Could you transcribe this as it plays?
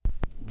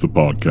The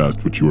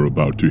podcast which you are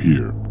about to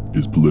hear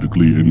is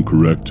politically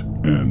incorrect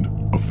and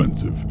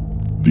offensive.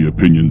 The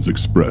opinions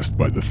expressed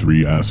by the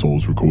three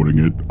assholes recording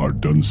it are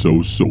done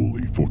so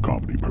solely for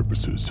comedy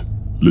purposes.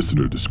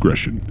 Listener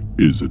discretion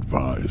is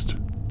advised.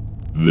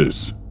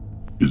 This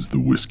is the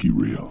Whiskey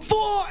Reel.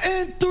 4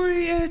 and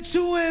 3 and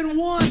 2 and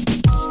 1.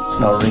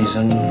 No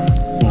reason,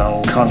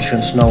 no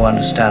conscience, no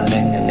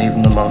understanding, and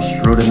even the most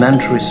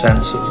rudimentary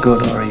sense of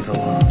good or evil.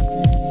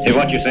 If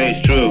what you say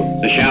is true,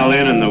 the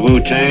Shaolin and the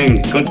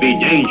Wu-Tang could be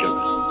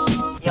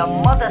dangerous. Your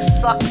mother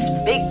sucks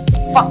big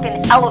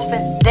fucking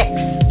elephant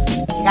dicks.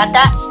 You got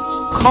that?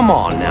 Come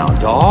on now,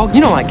 dog.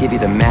 You know I give you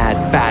the mad,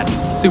 fat,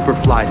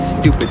 superfly,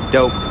 stupid,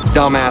 dope,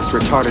 dumbass,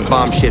 retarded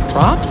bomb shit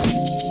props.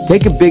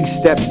 Take a big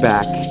step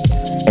back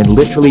and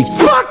literally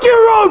fuck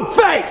your own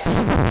face!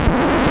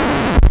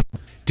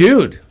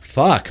 Dude,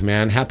 fuck,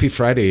 man. Happy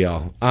Friday,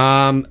 y'all.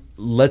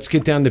 Let's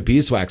get down to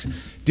beeswax.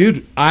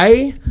 Dude,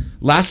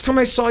 last time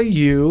I saw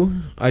you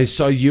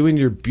and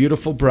your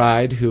beautiful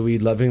bride, who we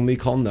lovingly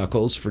call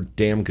Knuckles for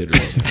damn good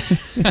reason.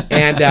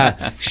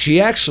 And she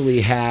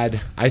actually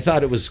I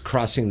thought it was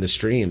crossing the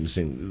streams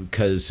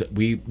because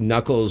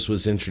Knuckles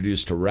was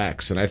introduced to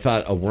Rex, and I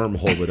thought a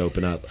wormhole would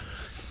open up.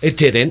 It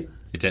didn't.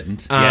 It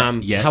didn't.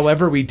 Yet.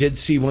 However, we did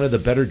see one of the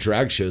better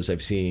drag shows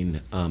I've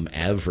seen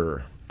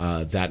ever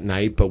that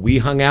night. But we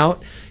hung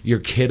out. Your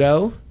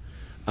kiddo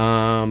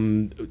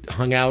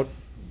hung out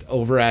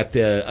over at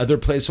the other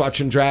place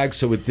watching drag.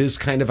 So with this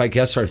kind of, I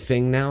guess, our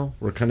thing now,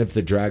 we're kind of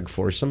the drag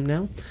foursome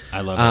now.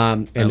 I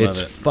love it. And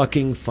it's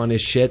fucking fun as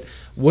shit.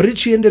 What did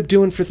she end up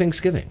doing for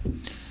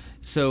Thanksgiving?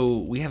 So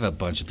we have a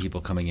bunch of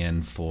people coming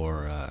in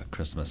for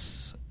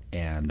Christmas,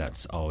 and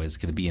that's always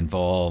going to be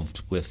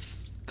involved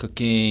with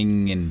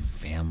cooking and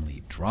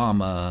family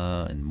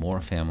drama and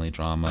more family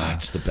drama.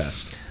 That's the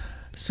best.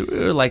 So we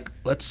were like,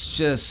 let's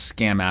just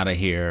scam out of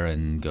here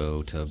and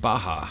go to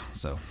Baja.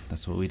 So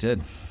that's what we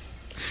did.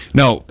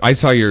 No, I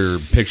saw your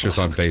pictures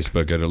on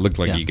Facebook, and it looked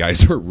like you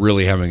guys were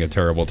really having a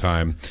terrible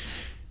time.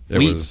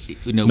 We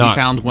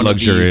found one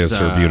luxurious of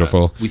these, or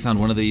beautiful. We found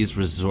one of these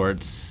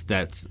resorts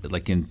that's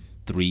like in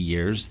 3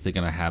 years, they're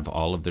going to have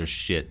all of their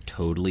shit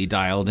totally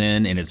dialed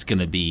in, and it's going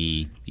to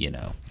be,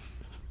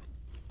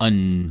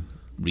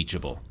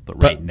 unreachable. But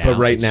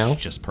right now,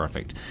 it's just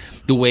perfect.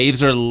 The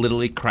waves are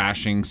literally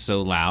crashing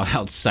so loud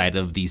outside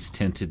of these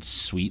tinted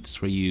suites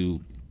where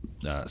you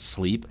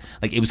sleep.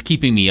 Like, it was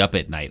keeping me up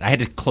at night. I had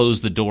to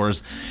close the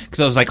doors because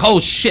I was like, oh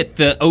shit,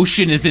 the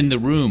ocean is in the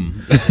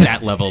room. It's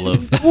that level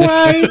of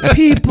white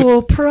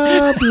people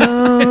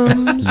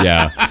problems.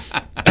 Yeah.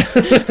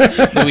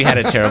 We had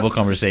a terrible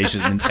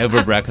conversation, and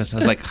over breakfast I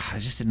was like, I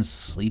just didn't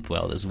sleep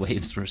well. Those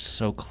waves were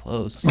so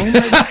close. Oh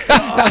my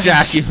God.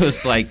 Jackie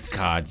was like,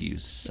 God, you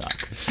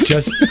suck.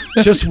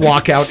 Just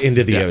walk out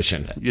into the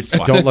ocean.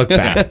 Don't look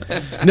back.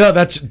 No,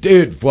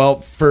 dude,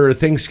 well, for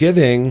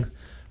Thanksgiving,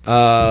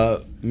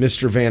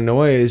 Mr. Van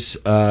Noyes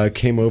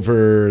came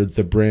over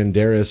the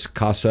Branderis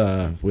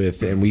Casa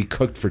and we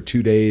cooked for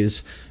 2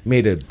 days,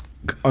 made an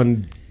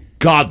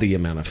ungodly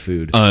amount of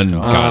food.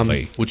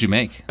 Ungodly. What'd you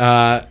make?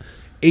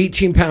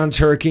 18-pound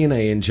turkey, and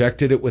I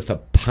injected it with a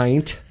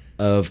pint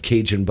of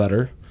Cajun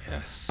butter.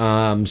 Yes.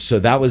 So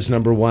that was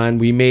number one.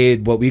 We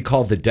made what we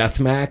call the Death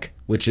Mac,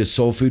 which is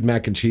soul food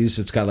mac and cheese.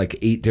 It's got like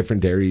 8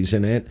 different dairies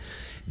in it.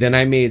 Then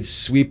I made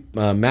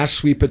mashed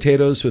sweet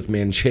potatoes with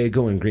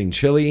manchego and green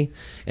chili.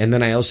 And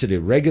then I also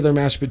did regular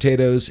mashed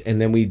potatoes. And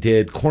then we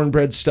did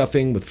cornbread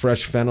stuffing with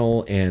fresh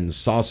fennel and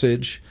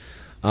sausage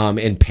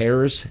and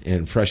pears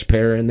and fresh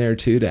pear in there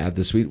too to add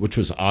the sweet, which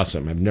was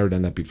awesome. I've never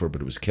done that before,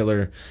 but it was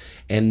killer.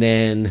 And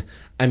then,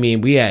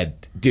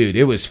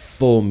 it was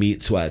full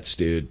meat sweats,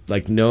 dude.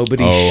 Like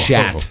nobody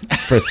shat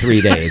for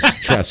 3 days.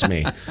 Trust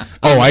me.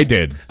 I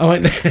did.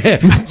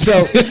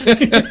 So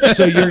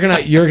you're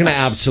gonna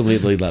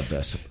absolutely love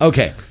this.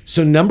 Okay,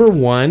 so number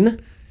one,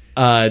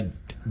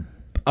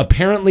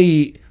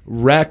 apparently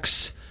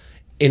Rex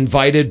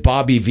invited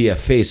Bobby via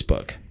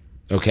Facebook.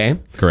 Okay,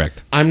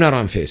 correct. I'm not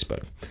on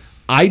Facebook.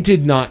 I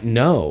did not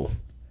know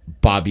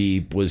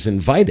Bobby was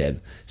invited.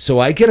 So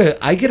I get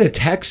a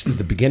text at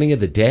the beginning of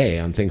the day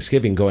on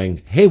Thanksgiving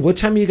going, hey, what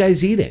time are you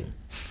guys eating?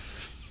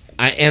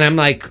 And I'm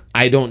like,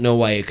 I don't know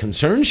why it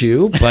concerns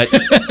you, but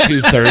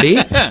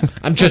 2:30.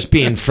 I'm just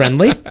being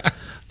friendly.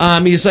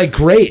 He's like,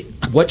 great.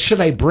 What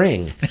should I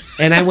bring?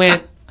 And I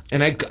went,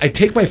 and I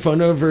take my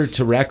phone over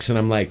to Rex, and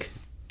I'm like,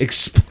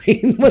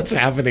 explain what's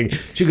happening.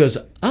 She goes,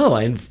 oh,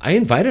 I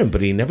invited him,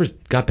 but he never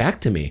got back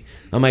to me.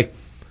 I'm like,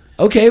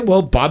 okay,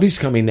 well, Bobby's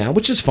coming now,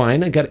 which is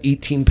fine. I got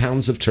 18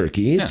 pounds of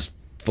turkey. It's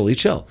fully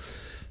chill.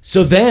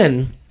 So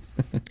then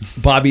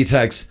Bobby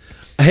texts,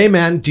 hey,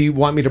 man, do you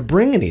want me to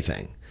bring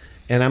anything?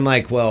 And I'm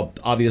like, well,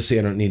 obviously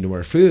I don't need to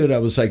wear food. I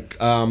was like,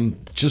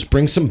 just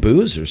bring some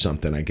booze or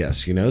something, I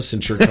guess,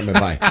 since you're coming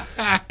by.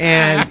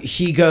 And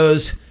he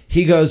goes,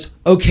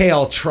 okay,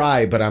 I'll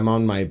try, but I'm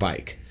on my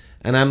bike.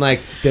 And I'm like,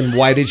 then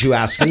why did you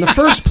ask in the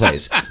first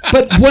place?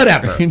 But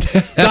whatever.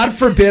 God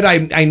forbid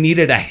I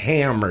needed a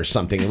ham or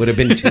something. It would have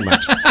been too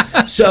much.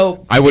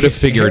 So I would have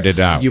figured it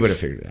out. You would have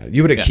figured it out.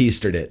 You would have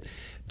keistered it.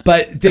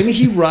 But then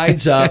he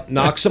rides up,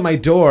 knocks on my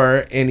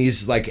door, and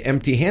he's like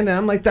empty-handed.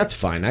 I'm like, that's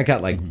fine. I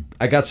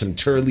got some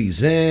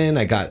Turley's in.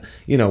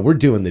 We're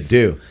doing the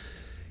do.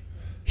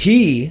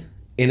 He,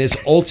 in his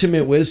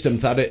ultimate wisdom,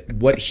 thought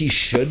what he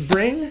should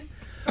bring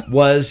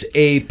was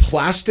a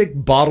plastic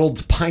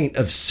bottled pint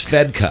of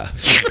Svedka.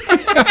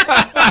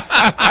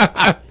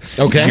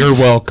 Okay. You're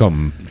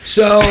welcome.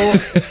 So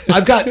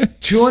I've got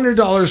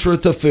 $200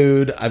 worth of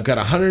food. I've got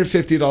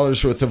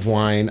 $150 worth of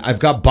wine. I've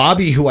got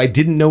Bobby, who I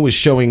didn't know was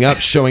showing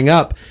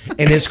up,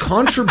 and his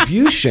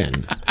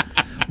contribution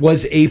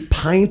was a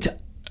pint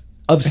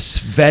of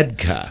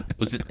Svedka.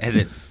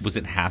 Was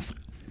it half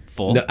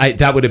full? No,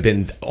 that would have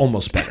been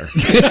almost better.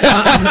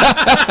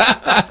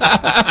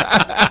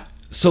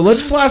 So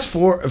let's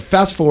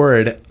fast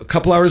forward a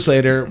couple hours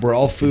later. We're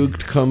all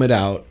food combed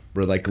out.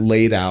 We're like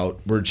laid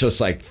out. We're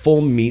just like full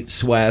meat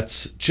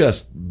sweats,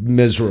 just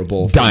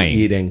miserable from dying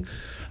eating,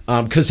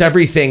 because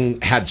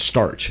everything had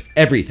starch.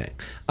 Everything.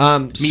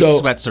 Meat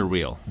sweats are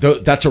real.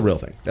 That's a real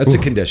thing. That's a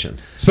condition.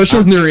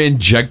 Especially when they're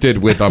injected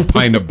with a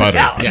pint of butter.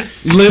 Yeah.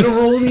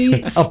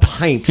 Literally a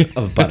pint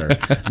of butter,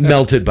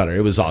 melted butter.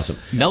 It was awesome.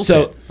 Melted.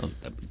 So,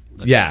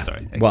 yeah.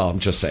 Sorry. Well, I'm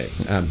just saying.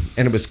 And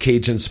it was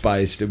Cajun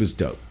spiced. It was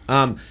dope.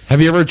 Have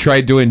you ever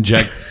tried to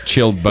inject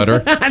chilled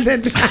butter?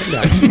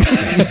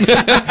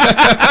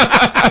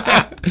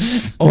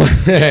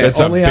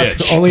 Only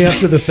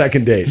after the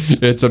second date.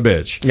 It's a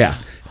bitch. Yeah.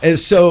 And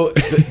so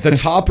the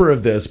topper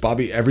of this,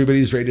 Bobby,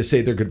 everybody's ready to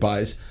say their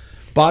goodbyes.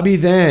 Bobby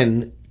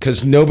then,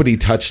 because nobody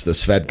touched the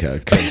Svedka,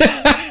 because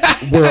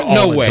we're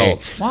all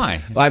adults.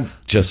 Why? I'm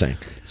just saying.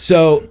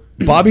 So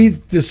Bobby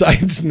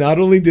decides not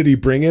only did he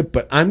bring it,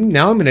 but I'm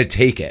going to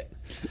take it.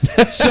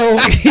 So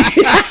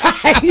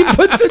he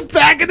puts it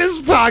back in his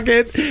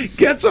pocket,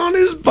 gets on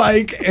his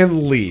bike,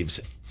 and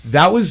leaves.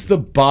 That was the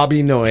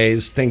Bobby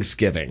Noyes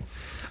Thanksgiving.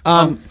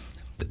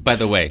 By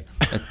the way,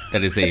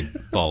 that is a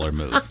baller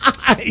move.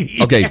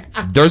 Okay,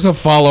 there's a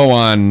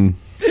follow-on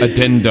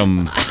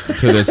addendum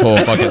to this whole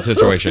fucking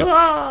situation.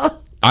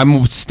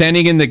 I'm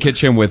standing in the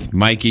kitchen with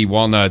Mikey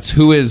Walnuts,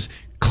 who is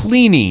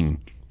cleaning,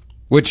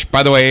 which,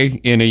 by the way,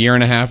 in a year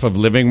and a half of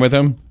living with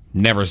him,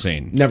 never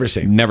seen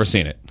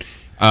it.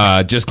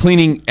 Just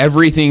cleaning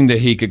everything that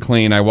he could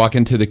clean. I walk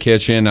into the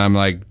kitchen. I'm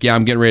like, yeah,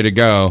 I'm getting ready to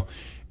go.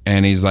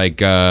 And he's like,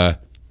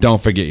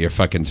 don't forget your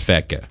fucking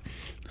Svedka.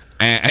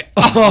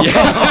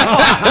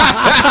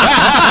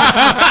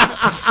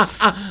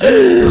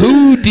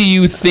 Who do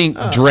you think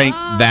drank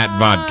that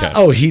vodka?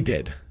 Oh, he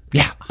did.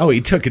 Yeah. Oh,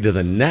 he took it to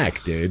the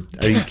neck, dude.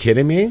 Are you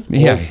kidding me?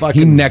 Yeah,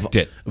 he necked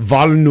it.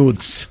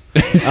 Walnuts.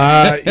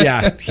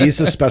 Yeah,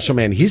 he's a special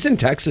man. He's in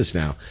Texas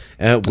now.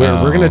 We're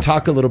going to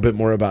talk a little bit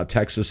more about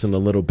Texas in a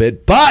little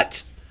bit.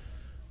 But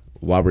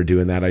while we're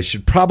doing that, I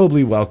should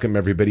probably welcome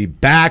everybody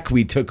back.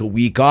 We took a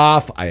week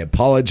off. I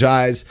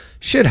apologize.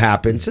 Shit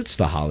happens. It's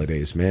the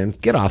holidays, man.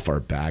 Get off our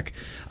back.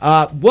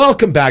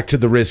 Welcome back to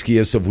the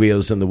riskiest of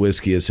wheels and the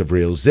whiskiest of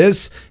reels.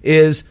 This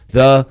is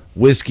the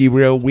Whiskey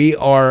Reel. We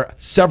are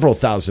several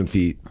thousand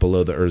feet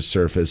below the Earth's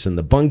surface in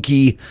the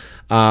bunkie.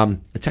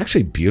 It's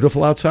actually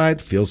beautiful outside.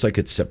 Feels like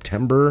it's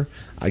September.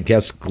 I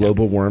guess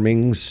global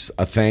warming's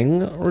a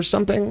thing or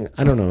something.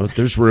 I don't know.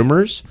 There's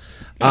rumors.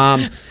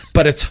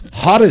 But it's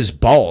hot as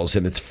balls,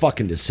 and it's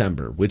fucking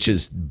December, which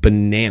is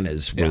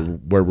bananas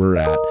where we're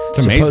at. It's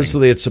amazing.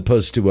 Supposedly it's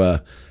supposed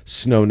to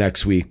snow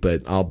next week,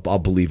 but I'll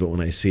believe it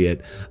when I see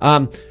it.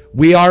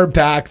 We are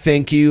back.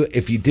 Thank you.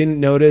 If you didn't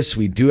notice,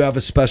 we do have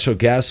a special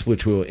guest,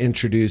 which we'll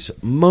introduce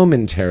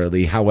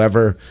momentarily.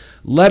 However,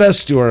 let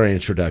us do our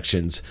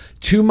introductions.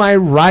 To my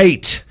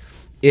right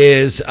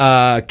is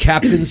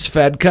Captain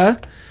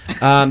Svedka.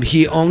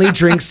 He only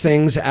drinks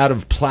things out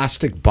of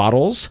plastic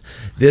bottles.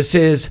 This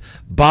is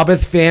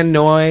Bobbeth Van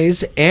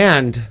Noyes,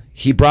 and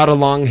he brought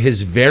along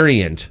his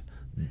variant,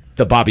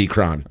 the Bobby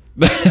Cron.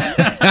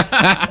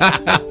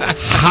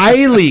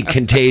 Highly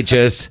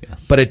contagious,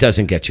 but it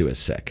doesn't get you as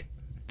sick.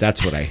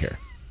 That's what I hear.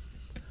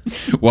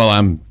 Well,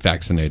 I'm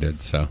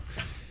vaccinated, so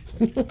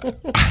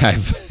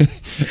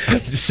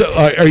So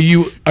are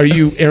you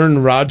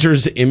Aaron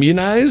Rodgers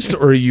immunized,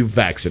 or are you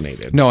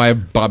vaccinated? No, I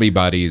have Bobby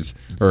Bodies.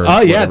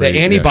 Oh yeah, the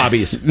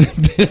anti-Bobbies.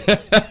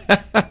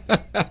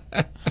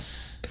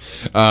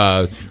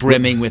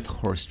 Brimming with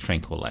horse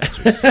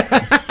tranquilizers.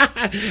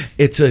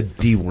 It's a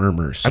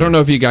dewormer. So. I don't know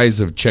if you guys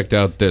have checked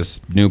out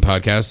this new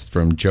podcast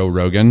from Joe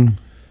Rogan.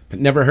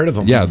 Never heard of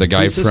him. Yeah, the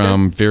guy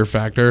from Fear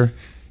Factor.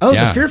 Oh,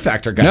 yeah. The Fear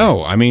Factor guy.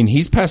 No, I mean,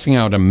 he's passing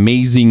out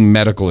amazing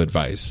medical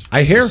advice.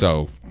 I hear.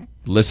 So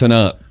listen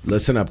up.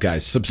 Listen up,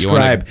 guys.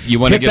 Subscribe. You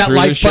want to get through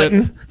this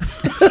button.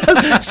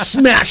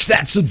 Smash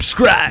that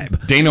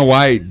subscribe. Dana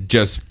White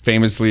just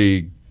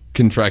famously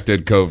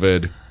contracted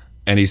COVID,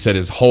 and he said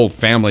his whole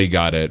family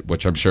got it,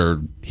 which I'm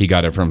sure he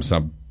got it from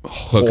some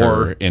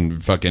hooker in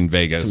fucking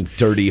Vegas. Some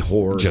dirty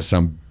whore. Just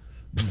some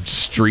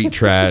street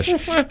trash.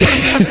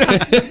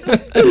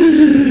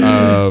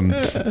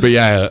 But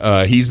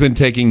yeah, he's been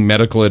taking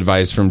medical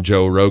advice from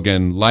Joe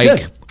Rogan,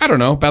 like, I don't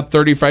know, about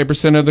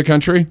 35% of the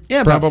country.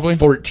 Yeah, probably. About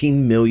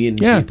 14 million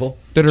people.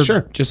 That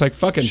are just like,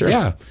 fucking,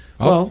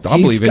 I'll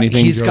believe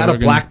anything. He's Joe got a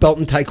Rogan. black belt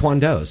in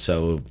Taekwondo,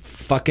 so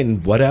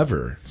fucking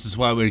whatever. This is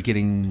why we're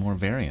getting more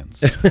variants.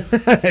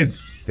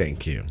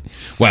 Thank you.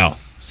 Well,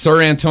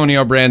 Sir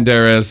Antonio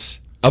Banderas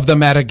of the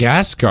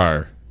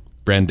Madagascar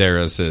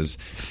Banderases.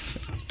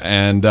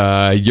 And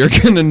you're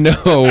going to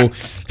know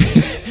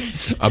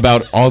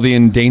about all the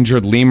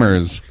endangered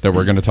lemurs that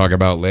we're going to talk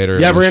about later.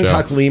 Yeah, we're going to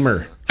talk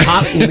lemur.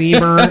 Hot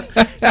lemur.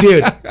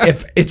 Dude,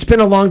 if it's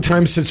been a long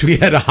time since we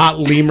had a hot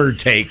lemur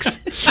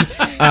takes.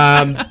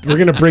 We're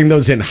going to bring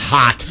those in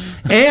hot.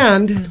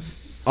 And,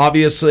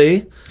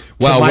 obviously,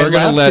 well, to my we're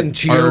going to left and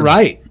to your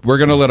right. We're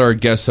going to let our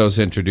guest host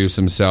introduce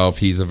himself.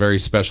 He's a very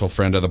special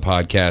friend of the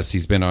podcast.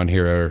 He's been on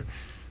here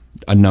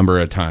a number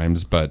of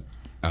times, but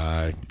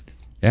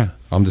yeah,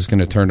 I'm just going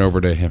to turn over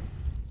to him.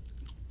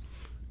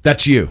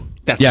 That's you.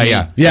 That's Yeah, me.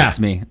 yeah. That's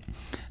me.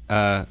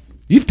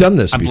 You've done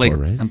this I'm before, Blake,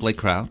 right? I'm Blake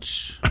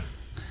Crouch.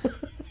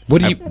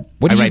 What do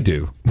you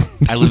do?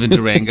 I live in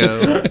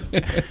Durango.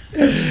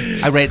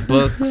 I write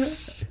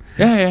books.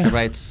 Yeah. I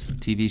write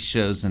TV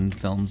shows and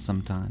films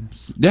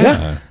sometimes.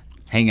 Yeah.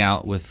 Hang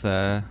out with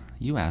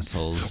you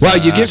assholes. Well,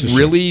 you get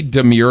really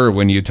demure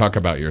when you talk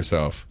about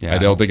yourself. Yeah. I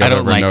don't think I've I don't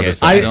ever like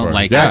noticed it. that I don't before.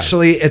 like it.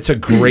 Actually, it's a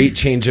great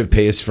change of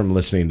pace from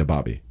listening to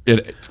Bobby.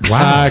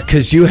 Wow.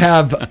 Because you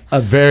have a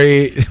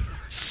very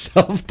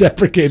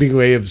self-deprecating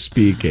way of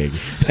speaking,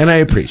 and I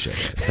appreciate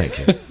it. Thank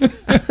you.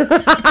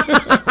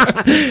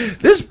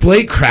 This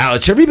Blake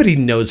Crouch, everybody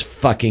knows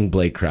fucking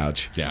Blake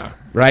Crouch. Yeah.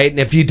 Right? And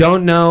if you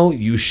don't know,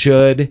 you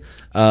should.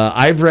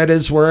 I've read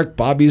his work.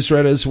 Bobby's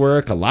read his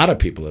work. A lot of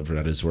people have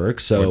read his work.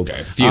 So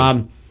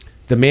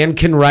the man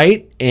can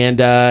write,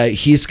 and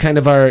he's kind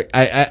of our,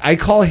 I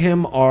call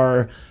him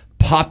our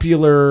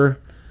popular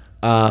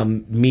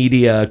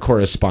media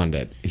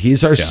correspondent.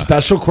 He's our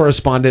special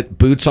correspondent,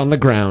 boots on the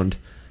ground.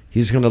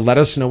 He's going to let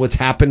us know what's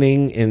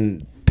happening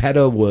in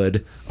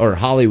Pedowood or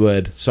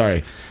Hollywood.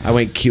 Sorry, I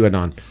went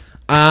QAnon.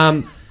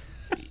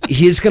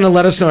 He's going to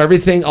let us know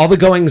everything, all the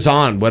goings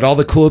on, what all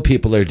the cool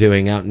people are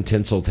doing out in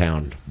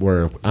Tinseltown,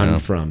 where I'm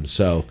from.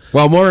 So,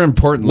 well, more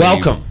importantly,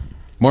 welcome.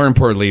 More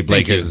importantly,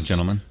 Blake Thank you, is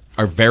gentlemen.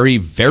 our very,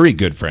 very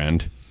good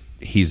friend.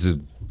 He's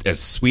as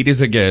sweet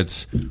as it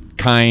gets,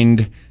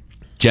 kind,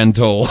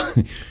 gentle,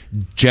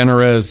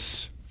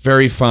 generous,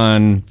 very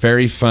fun,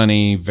 very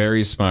funny,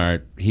 very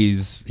smart.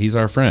 He's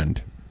our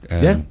friend.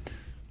 And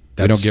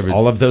we don't give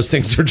all of those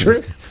things are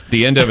true.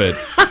 The end of it.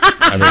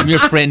 I'm your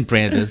friend,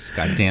 Brandis.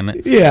 God damn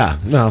it. Yeah,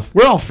 no,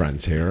 we're all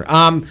friends here.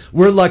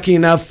 We're lucky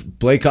enough.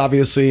 Blake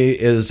obviously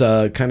is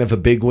kind of a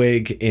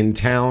bigwig in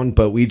town,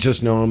 but we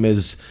just know him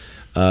as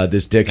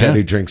this dickhead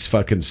who drinks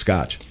fucking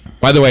scotch.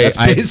 By the way, That's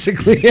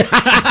basically.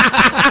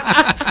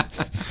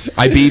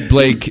 I beat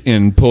Blake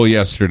in pool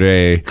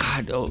yesterday.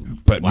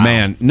 God, but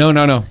man, no.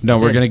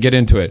 We're gonna get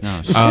into it.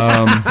 No,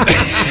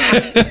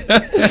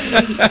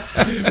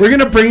 we're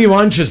gonna bring you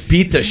on, just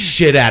beat the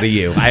shit out of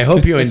you. I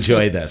hope you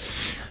enjoy this.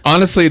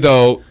 Honestly,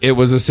 though, it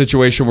was a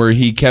situation where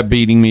he kept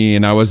beating me,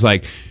 and I was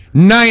like,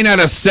 9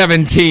 out of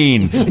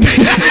 17.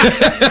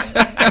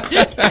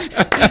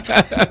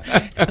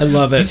 I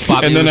love it.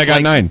 Bobby And then was I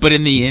got 9. But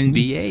in the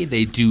NBA,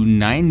 they do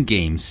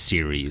 9-game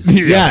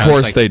series. Yeah, of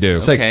course they do.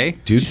 It's like, Okay.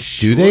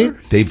 do they?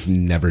 They've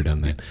never done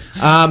that.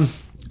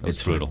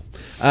 It's brutal.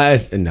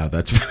 No,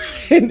 that's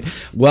fine.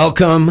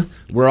 Welcome.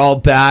 We're all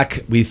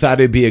back. We thought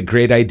it'd be a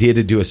great idea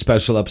to do a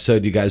special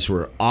episode. You guys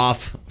were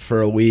off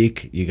for a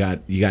week. You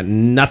got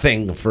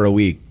nothing for a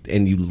week,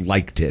 and you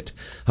liked it.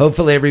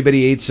 Hopefully,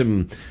 everybody ate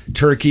some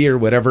turkey or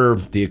whatever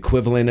the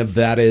equivalent of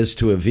that is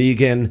to a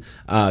vegan.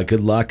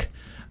 Good luck.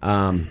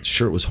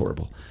 Sure, it was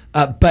horrible.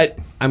 But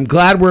I'm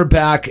glad we're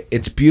back.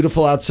 It's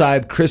beautiful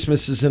outside.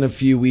 Christmas is in a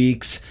few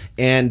weeks.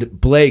 And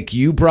Blake,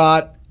 you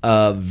brought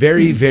a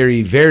very,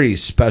 very, very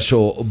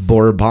special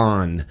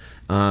bourbon,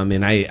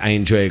 and I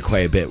enjoy it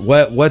quite a bit.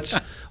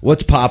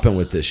 What's popping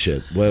with this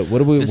shit? What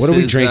are we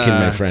drinking,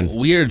 my friend?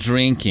 We are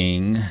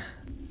drinking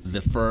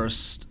the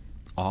first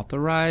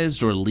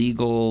authorized or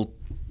legal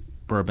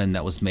bourbon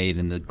that was made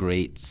in the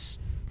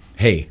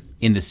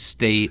in the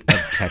state of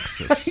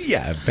Texas.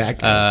 Yeah, back.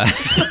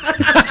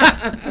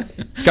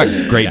 It's got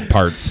great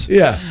parts.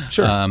 Yeah,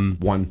 sure.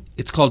 One.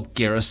 It's called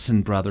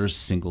Garrison Brothers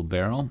Single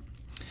Barrel,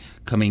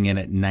 coming in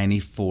at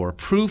 94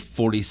 proof,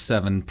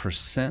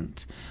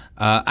 47%.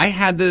 I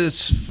had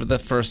this for the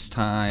first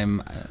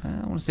time,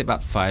 I want to say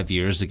about 5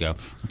 years ago.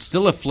 It's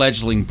still a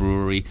fledgling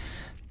brewery.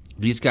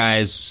 These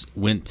guys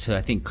went to,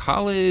 I think,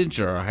 college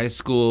or high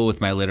school with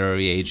my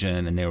literary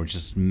agent, and they were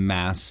just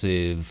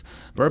massive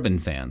bourbon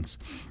fans.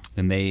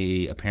 And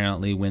they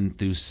apparently went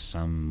through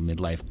some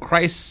midlife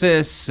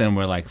crisis and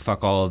were like,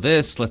 fuck all of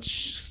this,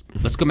 let's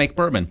go make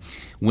bourbon.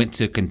 Went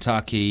to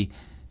Kentucky,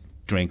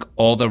 drank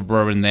all the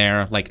bourbon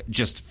there, like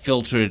just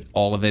filtered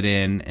all of it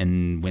in,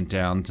 and went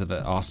down to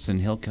the Austin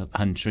Hill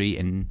Country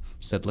and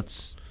said,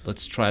 let's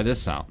try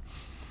this out.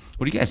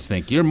 What do you guys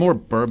think? You're more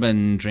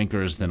bourbon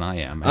drinkers than I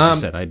am. As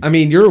you said, I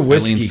mean, you're a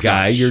whiskey lean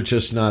guy. Scotch. You're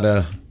just not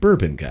a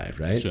bourbon guy,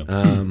 right? True.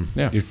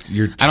 Yeah.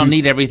 You're I don't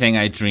need everything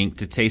I drink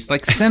to taste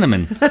like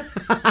cinnamon.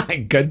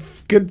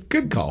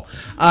 good call.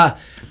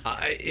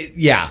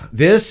 Yeah,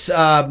 this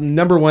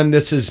number one.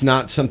 This is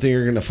not something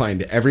you're going to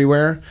find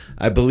everywhere.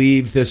 I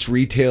believe this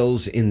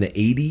retails in the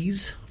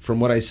 80s, from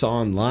what I saw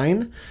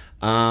online.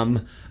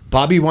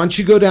 Bobby, why don't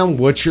you go down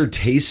what you're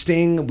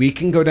tasting? We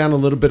can go down a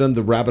little bit on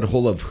the rabbit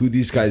hole of who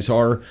these guys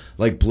are.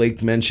 Like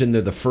Blake mentioned,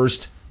 they're the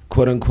first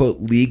quote-unquote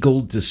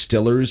legal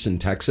distillers in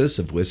Texas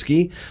of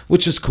whiskey,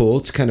 which is cool.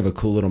 It's kind of a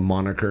cool little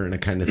moniker and a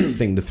kind of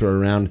thing to throw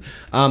around.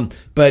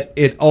 But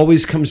it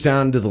always comes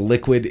down to the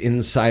liquid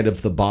inside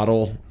of the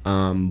bottle.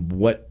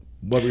 What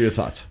were your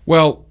thoughts?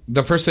 Well,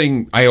 the first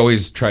thing, I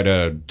always try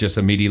to just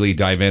immediately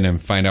dive in and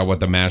find out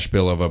what the mash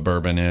bill of a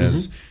bourbon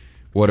is. Mm-hmm.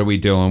 What are we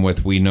dealing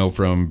with? We know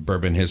from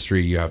bourbon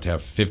history you have to have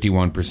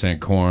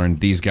 51% corn.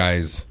 These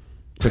guys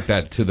took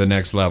that to the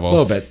next level. A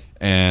little bit.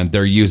 And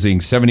they're using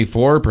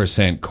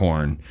 74%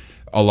 corn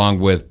along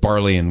with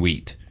barley and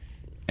wheat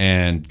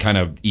and kind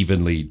of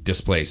evenly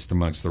displaced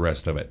amongst the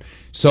rest of it.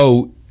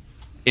 So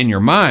in your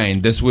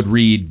mind, this would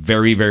read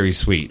very, very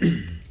sweet.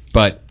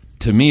 But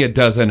to me, it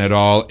doesn't at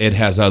all. It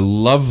has a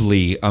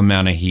lovely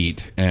amount of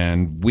heat.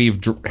 And we've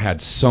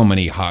had so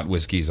many hot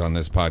whiskeys on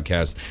this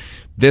podcast.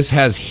 This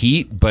has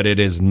heat, but it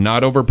is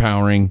not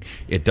overpowering.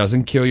 It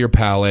doesn't kill your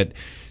palate.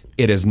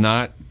 It is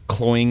not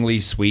cloyingly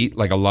sweet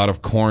like a lot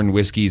of corn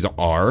whiskeys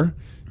are.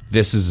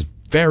 This is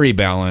very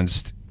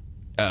balanced.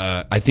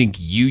 I think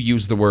you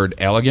used the word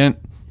elegant.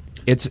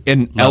 It's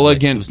an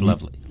elegant. It was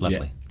lovely.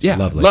 Lovely. Yeah,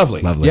 lovely.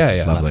 Lovely. Lovely.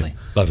 Yeah.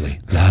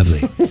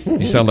 Lovely.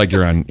 You sound like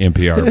you're on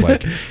NPR,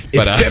 Blake.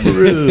 But,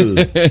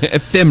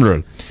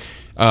 ephemeral.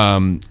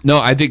 No,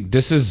 I think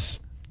this is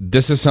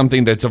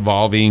something that's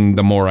evolving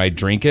the more I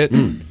drink it.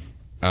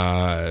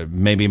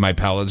 Maybe my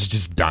palate's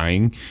just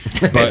dying,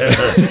 but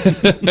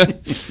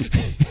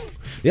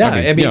yeah,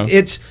 I mean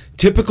it's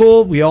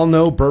typical. We all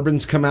know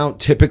bourbons come out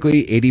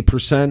typically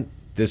 80%.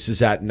 This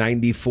is at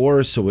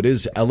 94, so it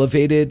is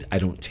elevated. I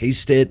don't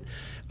taste it.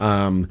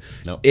 No.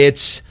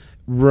 It's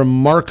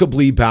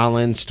remarkably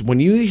balanced.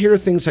 When you hear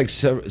things like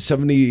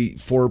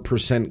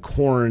 74%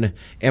 corn,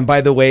 and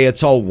by the way,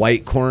 it's all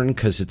white corn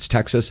because it's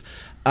Texas.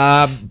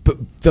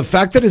 But the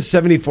fact that it's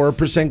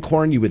 74%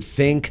 corn, you would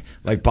think,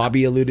 like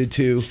Bobby alluded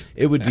to,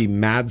 it would be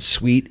mad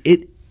sweet.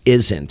 It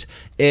isn't.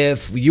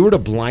 If you were to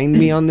blind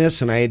me on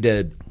this and I had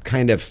to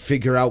kind of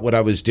figure out what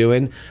I was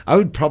doing, I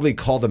would probably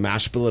call the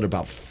mash bill at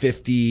about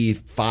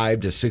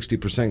 55 to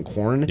 60%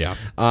 corn. Yeah.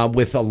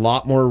 With a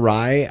lot more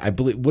rye. I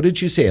believe. What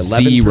did you say?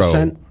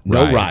 11%?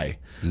 No rye.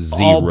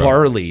 Zero. All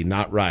barley,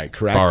 not rye,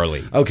 correct?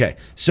 Barley. Okay,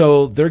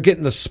 so they're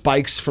getting the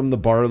spikes from the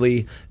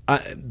barley.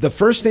 The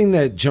first thing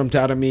that jumped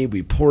out at me,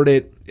 we poured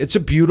it. It's a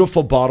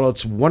beautiful bottle.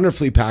 It's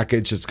wonderfully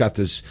packaged. It's got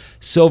this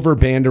silver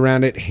band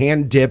around it,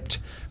 hand-dipped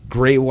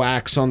gray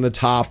wax on the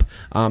top.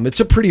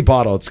 It's a pretty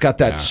bottle. It's got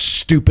that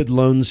stupid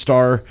Lone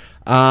Star.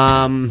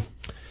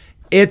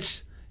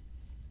 It's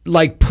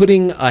like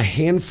putting a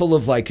handful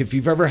of, like, if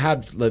you've ever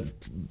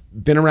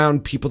been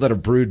around people that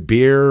have brewed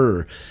beer,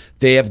 or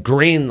they have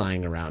grain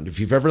lying around. If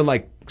you've ever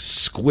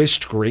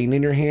squished grain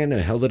in your hand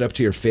and held it up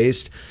to your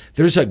face,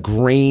 there's a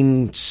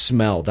grain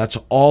smell. That's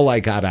all I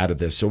got out of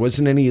this. There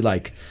wasn't any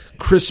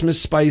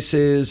Christmas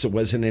spices. It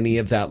wasn't any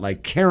of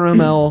that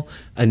caramel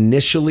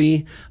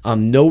initially.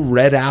 No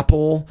red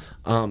apple.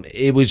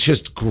 It was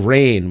just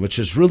grain, which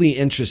is really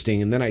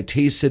interesting. And then I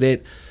tasted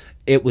it.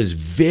 It was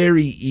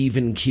very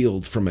even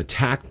keeled from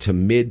attack to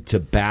mid to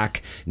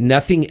back.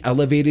 Nothing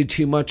elevated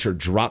too much or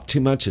dropped too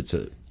much. It's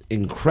a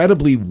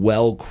incredibly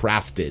well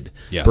crafted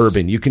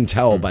bourbon. You can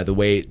tell by the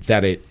way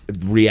that it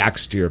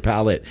reacts to your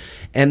palate.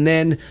 And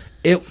then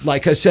it,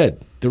 like I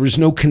said, there was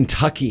no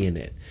Kentucky in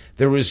it.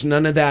 There was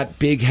none of that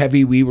big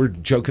heavy. We were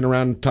joking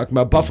around talking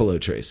about Buffalo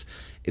Trace.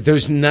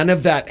 There's none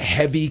of that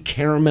heavy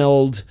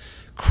carameled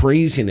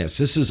craziness.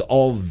 This is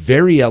all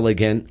very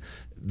elegant,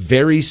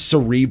 very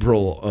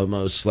cerebral,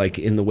 almost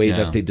in the way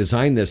that they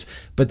designed this.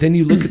 But then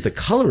you look at the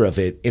color of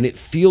it, and it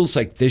feels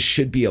like this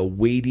should be a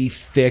weighty,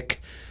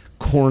 thick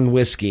corn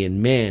whiskey, and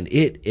man,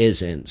 it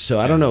isn't. So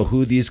I don't know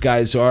who these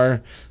guys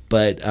are,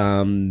 but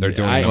they're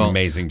doing an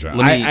amazing job.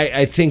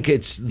 I think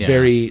it's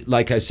very,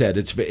 like I said,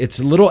 it's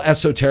a little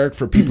esoteric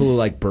for people who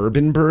like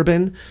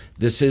bourbon.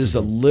 This is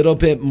a little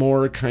bit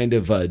more kind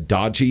of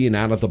dodgy and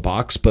out of the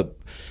box, but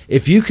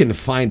if you can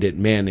find it,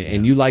 man,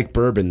 and you like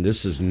bourbon,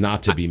 this is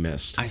not to be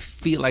missed. I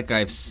feel like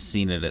I've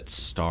seen it at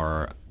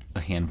Star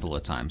a handful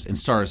of times, and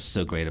Star is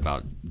so great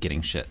about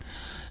getting shit.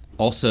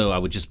 Also, I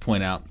would just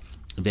point out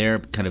their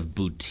kind of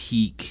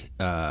boutique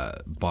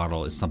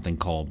bottle is something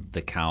called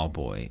the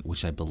Cowboy,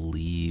 which I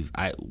believe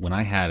when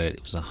I had it,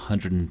 it was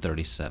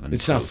 137.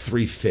 It's now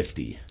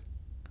 $350.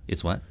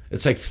 It's what?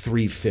 It's like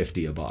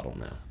 $350 a bottle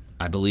now.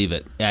 I believe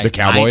it. The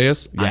Cowboy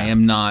is? Yeah. I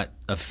am not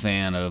a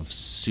fan of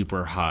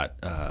super hot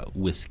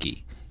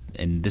whiskey,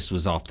 and this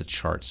was off the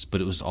charts,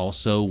 but it was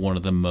also one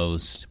of the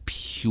most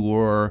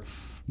pure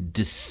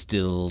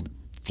distilled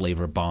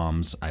flavor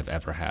bombs I've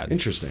ever had.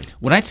 Interesting.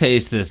 When I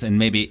taste this, and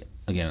maybe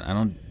again, I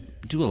don't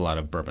do a lot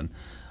of bourbon.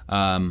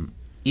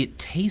 It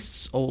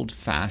tastes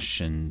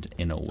old-fashioned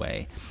in a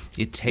way.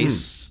 It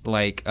tastes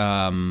like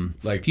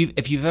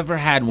if you've ever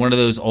had one of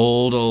those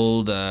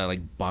old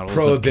like bottles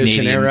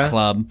Prohibition of Canadian era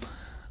Club,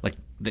 like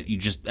that you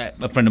just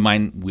a friend of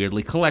mine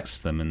weirdly collects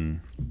them,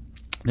 and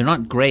they're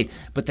not great,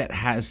 but that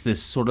has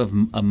this sort of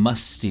a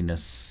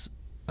mustiness.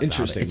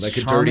 Interesting, it's like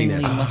a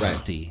charmingly dirtiness.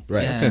 musty.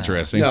 Right. That's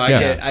interesting. No,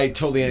 I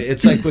totally.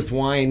 It's like with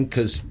wine,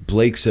 because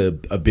Blake's a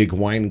big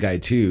wine guy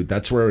too.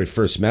 That's where I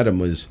first met him,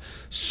 was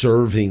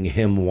serving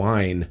him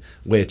wine,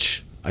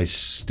 which I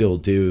still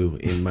do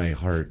in my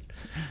heart.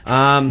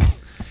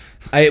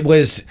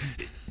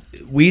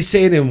 We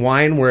say it in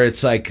wine where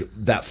it's like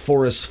that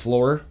forest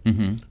floor.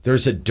 Mm-hmm.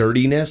 There's a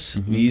dirtiness.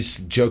 Mm-hmm. We used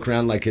to joke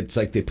around like it's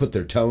like they put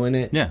their toe in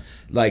it. Yeah.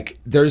 Like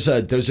there's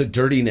a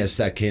dirtiness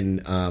that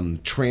can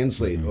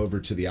translate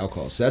over to the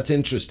alcohol. So that's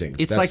interesting.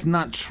 It's like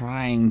not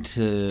trying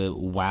to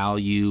wow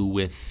you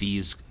with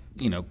these,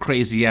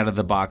 crazy out of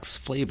the box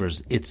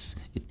flavors. It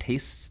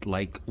tastes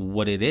like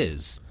what it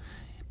is,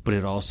 but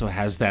it also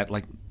has that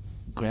like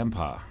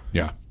grandpa.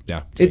 Yeah.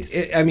 It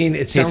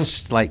tastes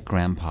sounds like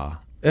grandpa.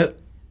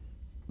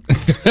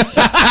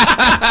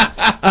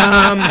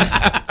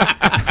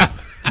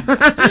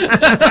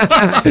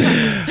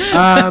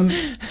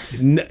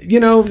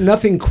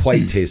 Nothing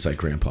quite tastes like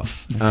grandpa.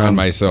 I found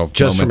myself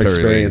just from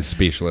momentarily experience,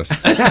 speechless.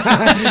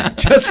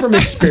 Just from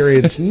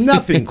experience,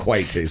 nothing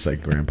quite tastes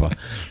like grandpa.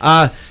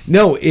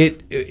 No,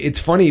 it's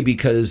funny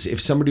because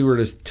if somebody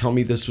were to tell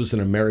me this was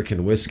an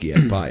American whiskey,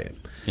 I'd buy it.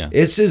 Yeah.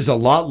 This is a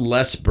lot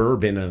less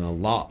bourbon and a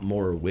lot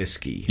more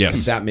whiskey.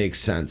 Yes. If that makes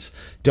sense.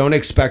 Don't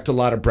expect a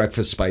lot of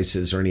breakfast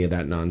spices or any of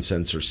that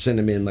nonsense, or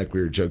cinnamon like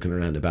we were joking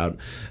around about.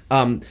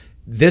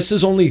 This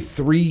is only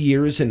 3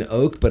 years in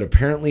oak, but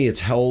apparently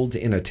it's held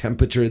in a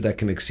temperature that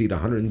can exceed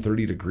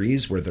 130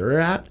 degrees where they're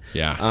at.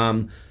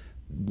 Yeah.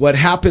 What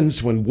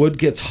happens when wood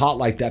gets hot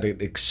like that,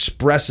 it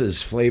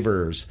expresses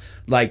flavors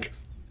like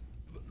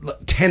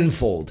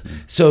tenfold.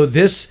 So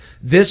this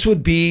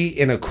would be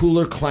in a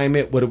cooler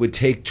climate what it would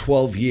take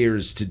 12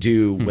 years to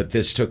do what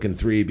this took in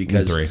 3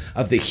 because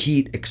of the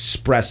heat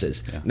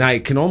expresses. Yeah. Now I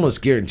can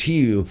almost guarantee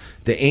you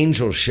the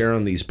angel share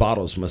on these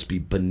bottles must be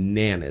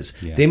bananas.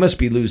 Yeah. They must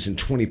be losing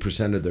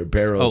 20% of their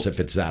barrels if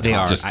it's that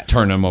hot. Just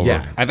turn them over.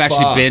 Yeah, I've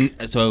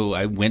actually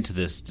I went to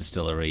this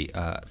distillery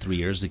 3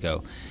 years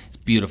ago. It's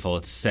beautiful.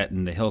 It's set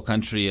in the hill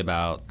country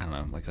about,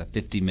 like a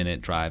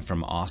 50-minute drive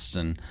from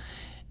Austin.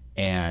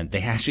 And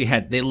they actually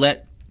they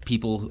let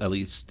people, at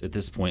least at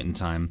this point in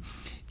time,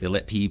 they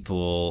let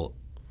people,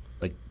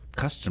 like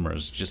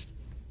customers, just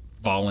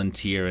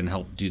volunteer and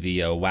help do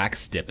the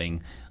wax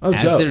dipping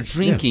as dope. they're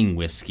drinking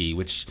whiskey,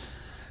 which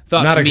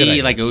thought to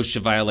me like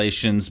OSHA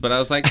violations, but I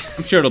was like,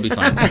 I'm sure it'll be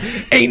fine.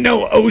 Ain't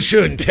no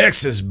OSHA in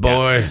Texas,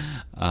 boy.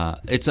 Yeah.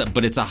 It's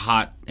a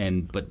hot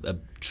but a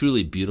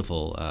truly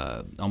beautiful,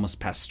 almost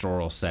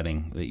pastoral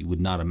setting that you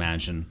would not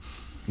imagine.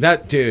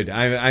 That dude,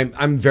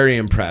 I'm very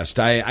impressed.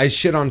 I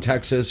shit on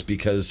Texas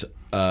because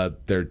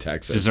they're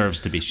Texas.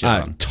 Deserves to be shit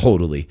on.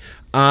 Totally.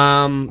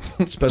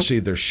 Especially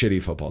their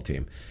shitty football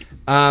team.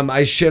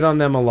 I shit on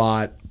them a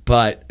lot,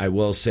 but I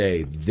will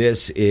say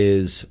this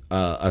is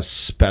a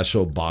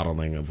special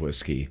bottling of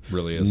whiskey.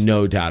 Really is.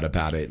 No doubt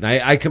about it. And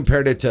I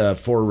compared it to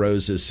Four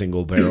Roses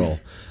single barrel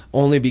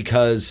only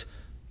because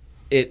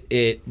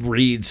it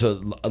reads,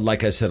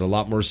 like I said, a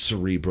lot more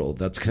cerebral.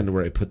 That's kind of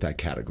where I put that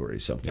category.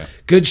 So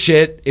good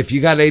shit. If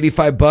you got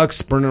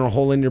 $85 burning a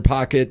hole in your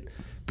pocket,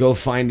 go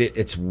find it.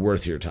 It's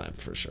worth your time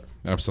for sure.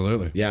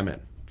 Absolutely. Yeah, man,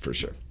 for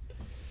sure.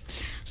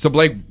 So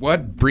Blake,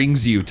 what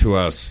brings you to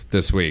us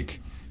this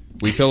week?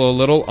 We feel a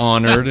little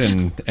honored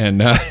and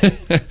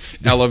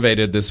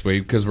elevated this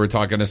week because we're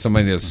talking to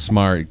somebody that's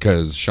smart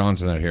because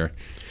Sean's not here.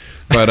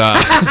 But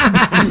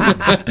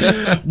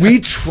we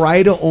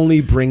try to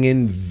only bring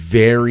in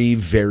very,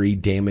 very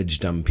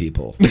damaged dumb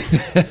people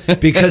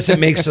because it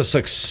makes us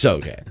look so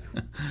good.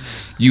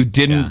 You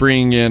didn't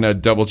bring in a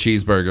double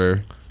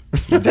cheeseburger.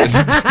 That's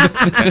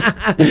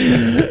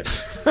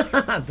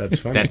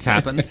funny. That's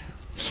happened.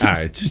 All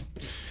right.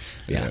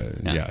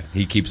 Yeah.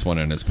 He keeps one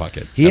in his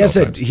pocket. He has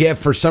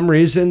for some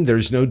reason,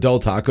 there's no Del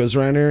Tacos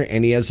around here,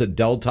 and he has a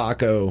Del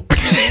Taco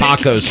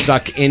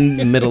stuck in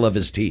the middle of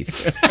his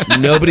teeth.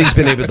 Nobody's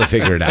been able to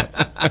figure it out.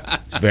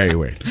 It's very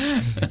weird.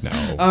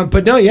 No.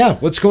 But no, yeah.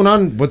 What's going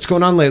on? What's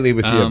going on lately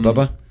with you,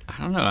 Bubba? I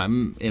don't know.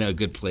 I'm in a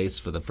good place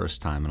for the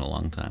first time in a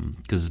long time.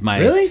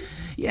 Really?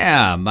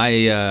 Yeah.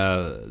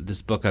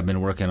 This book I've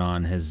been working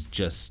on has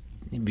just,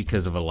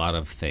 because of a lot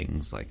of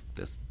things like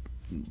this,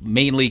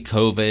 mainly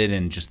COVID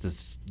and just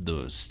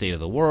the state of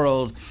the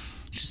world,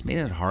 it's just made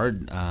it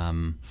hard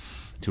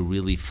to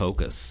really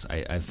focus.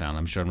 I've found.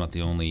 I'm sure I'm not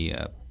the only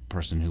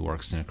person who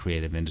works in a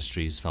creative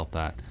industry who's felt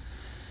that.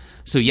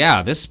 So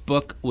yeah, this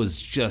book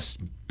was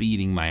just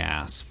beating my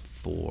ass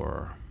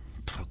for,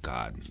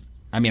 God.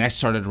 I mean, I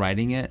started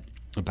writing it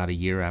about a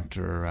year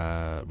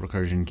after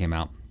Recursion came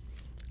out,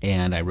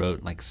 and I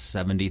wrote like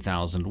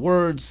 70,000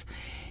 words,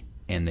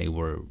 and they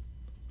were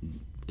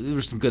there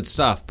was some good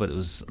stuff, but it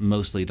was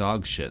mostly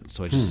dog shit.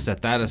 So I just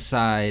set that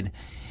aside.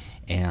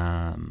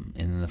 And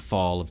in the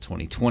fall of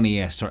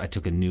 2020, I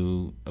took a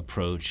new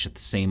approach at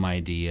the same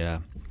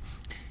idea.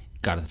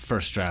 Got the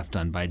first draft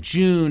done by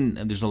June,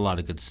 and there's a lot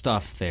of good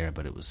stuff there,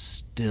 but it was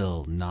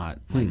still not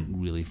like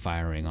really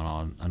firing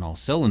on all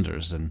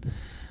cylinders. And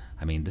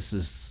I mean, this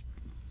is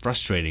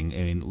frustrating.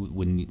 I mean,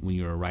 when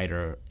you're a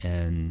writer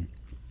and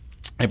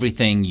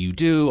everything you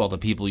do, all the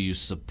people you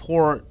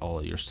support,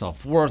 all your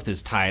self-worth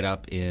is tied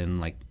up in,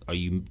 like, are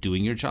you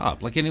doing your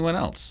job like anyone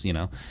else?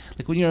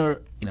 Like when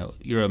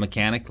you're a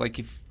mechanic. Like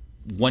if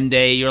one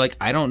day you're like,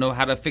 I don't know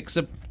how to fix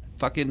a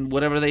fucking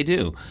whatever they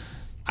do.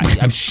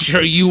 I'm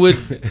sure you would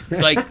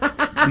like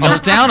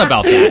melt down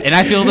about that, and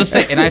I feel the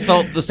same. And I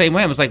felt the same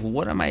way. I was like,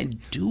 "What am I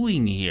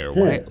doing here?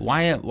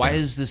 Why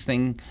is this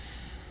thing?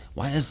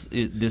 Why is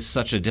this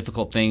such a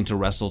difficult thing to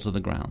wrestle to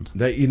the ground?"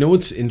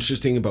 What's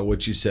interesting about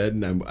what you said,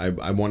 and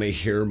I want to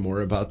hear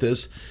more about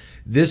this.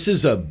 This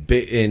is a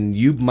bit, and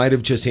you might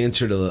have just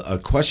answered a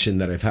question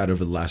that I've had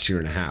over the last year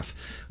and a half,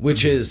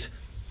 which is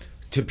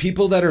to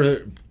people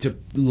to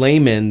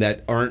laymen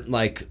that aren't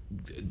like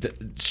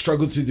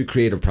struggle through the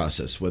creative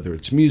process, whether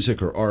it's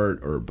music or art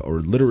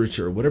or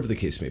literature or whatever the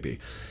case may be.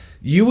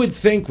 You would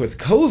think with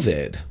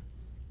COVID,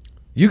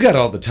 you got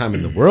all the time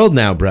in the world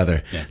now,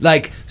 brother. Yeah.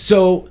 Like,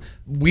 so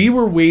we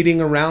were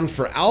waiting around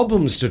for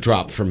albums to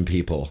drop from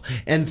people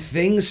and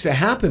things to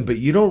happen, but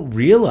you don't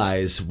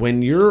realize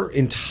when your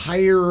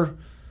entire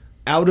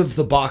out of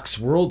the box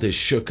world is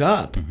shook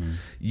up,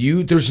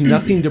 there's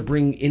nothing to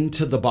bring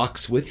into the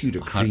box with you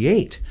to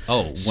create.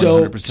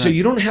 100%. So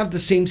you don't have the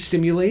same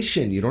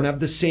stimulation, you don't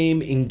have the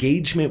same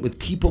engagement with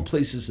people,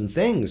 places, and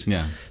things.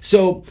 Yeah.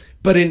 So,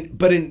 but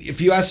if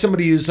you ask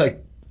somebody who's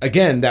like,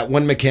 again, that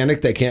one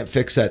mechanic that can't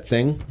fix that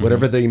thing,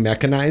 whatever they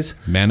mechanize,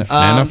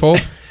 manifold.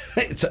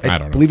 I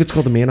don't know. Believe it's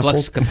called a manifold.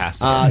 Flux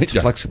capacitor. It's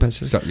a flux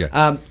capacitor. So,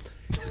 yeah.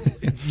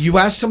 You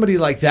ask somebody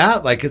like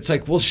that, like, it's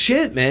like, well,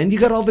 shit, man, you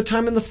got all the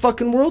time in the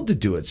fucking world to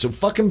do it. So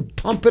fucking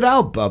pump it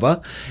out,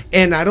 Bubba.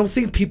 And I don't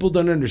think people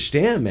don't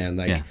understand, man.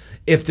 Like,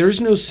 if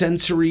there's no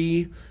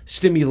sensory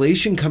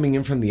stimulation coming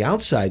in from the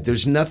outside,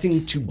 there's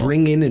nothing to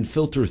bring in and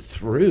filter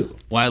through.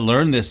 Well, I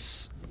learned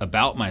this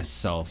about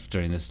myself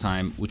during this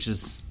time, which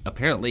is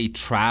apparently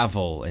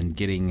travel and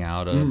getting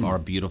out of our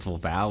beautiful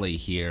valley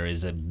here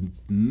is a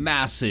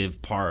massive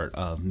part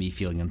of me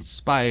feeling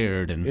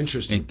inspired and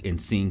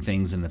and seeing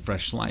things in a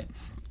fresh light.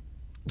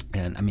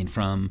 And I mean,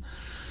 from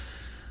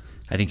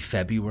I think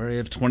February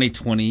of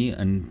 2020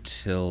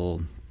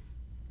 until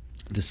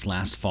this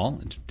last fall,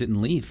 it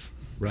didn't leave.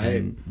 Right.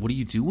 And what do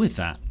you do with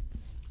that?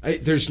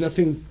 There's no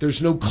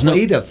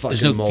clay to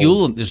fucking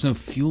mold. There's no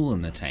fuel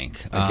in the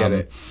tank. I get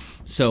it.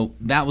 So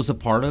that was a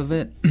part of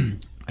it.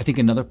 I think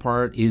another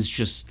part is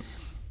just,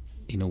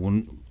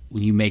 when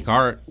you make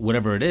art,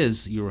 whatever it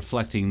is, you're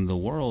reflecting the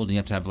world, and you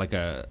have to have like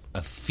a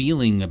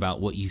feeling about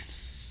what you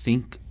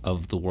think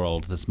of the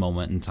world this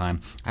moment in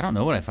time. I don't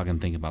know what I fucking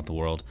think about the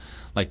world.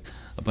 Like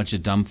a bunch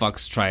of dumb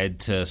fucks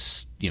tried to,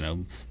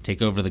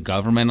 take over the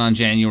government on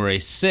January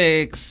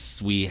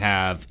 6th. We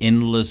have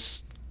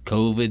endless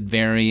COVID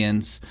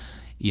variants,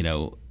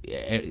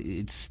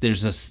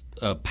 there's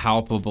a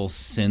palpable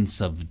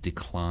sense of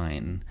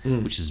decline,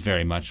 which is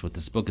very much what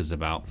this book is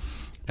about.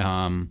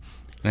 And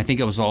I think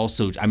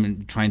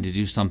I'm trying to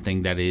do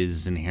something that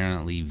is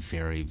inherently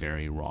very,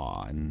 very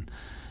raw, and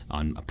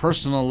on a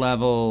personal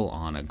level,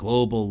 on a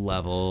global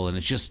level, and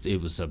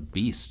it was a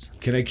beast.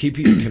 Can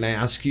I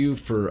ask you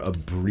for a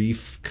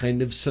brief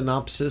kind of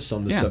synopsis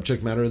on the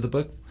subject matter of the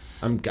book?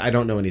 I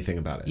don't know anything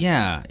about it.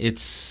 Yeah,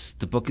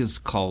 the book is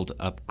called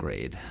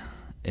Upgrade.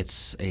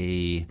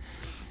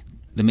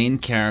 The main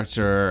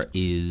character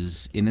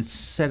it's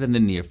set in the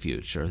near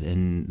future,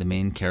 and the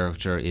main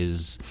character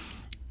is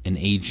an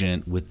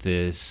agent with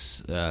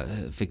this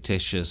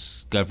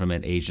fictitious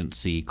government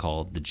agency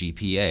called the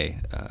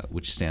GPA,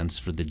 which stands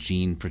for the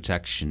Gene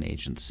Protection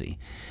Agency.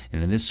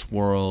 And in this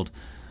world,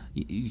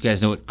 you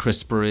guys know what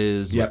CRISPR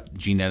is,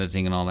 gene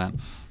editing and all that?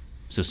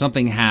 So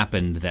something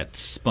happened that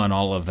spun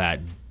all of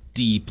that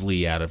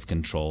deeply out of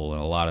control,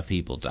 and a lot of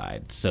people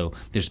died. So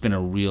there's been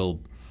a real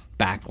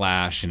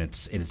backlash, and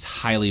it's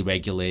highly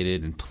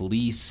regulated and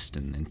policed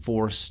and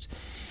enforced.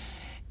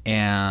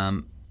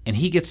 And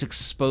he gets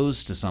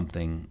exposed to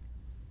something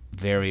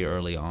very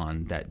early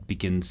on that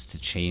begins to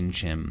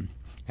change him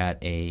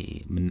at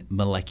a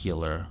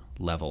molecular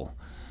level,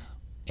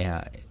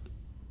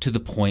 to the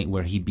point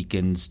where he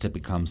begins to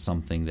become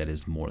something that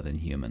is more than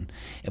human.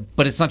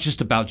 But it's not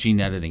just about gene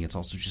editing; it's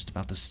also just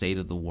about the state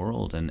of the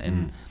world.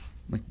 And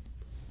like,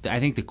 I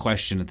think the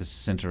question at the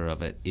center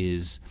of it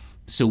is: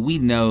 so we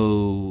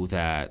know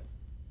that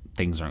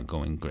things aren't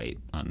going great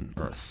on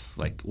Earth.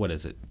 Like, what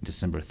is it,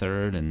 December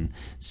 3rd, and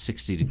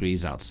 60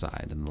 degrees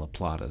outside, and the La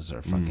Platas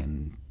are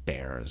fucking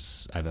bare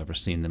as I've ever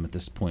seen them at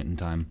this point in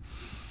time.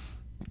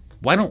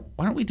 Why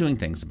aren't we doing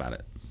things about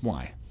it?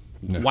 Why?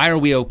 No. Why are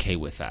we okay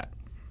with that?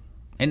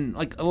 And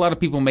like, a lot of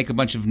people make a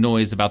bunch of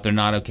noise about they're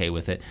not okay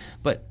with it,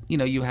 but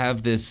you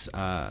have this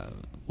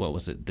what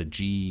was it, the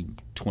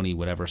G20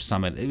 whatever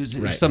summit. It was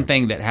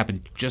something that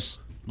happened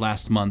just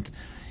last month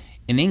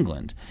in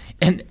England,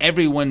 and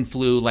everyone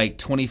flew like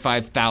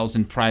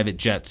 25,000 private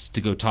jets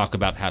to go talk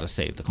about how to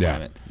save the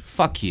climate. Yeah.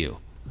 Fuck you.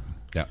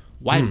 Yeah.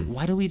 Why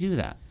do we do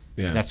that?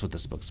 Yeah. That's what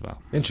this book's about.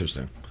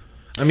 Interesting.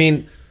 I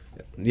mean,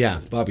 yeah,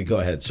 Bobby, go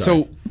ahead.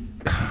 Sorry. So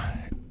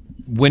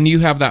when you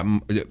have that,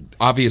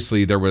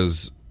 obviously there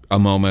was a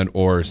moment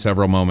or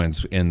several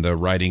moments in the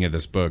writing of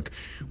this book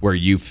where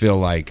you feel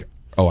like,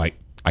 oh, I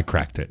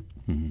cracked it.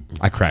 Mm-hmm.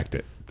 I cracked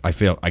it.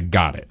 I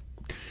got it.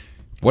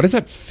 What does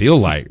that feel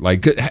like?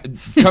 Like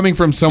coming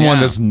from someone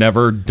that's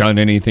never done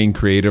anything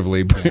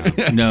creatively.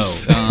 No.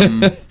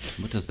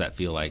 What does that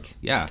feel like?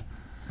 Yeah.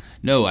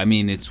 No, I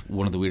mean, it's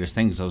one of the weirdest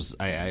things.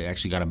 I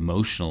actually got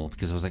emotional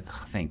because I was like,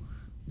 oh, thank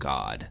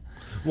God.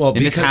 Well,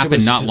 and this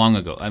happened not long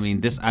ago. I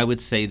mean, I would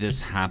say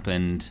this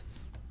happened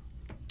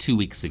 2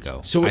 weeks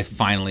ago. So I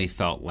finally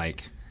felt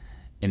like,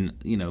 and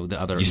the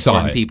other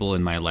important people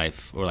in my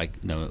life were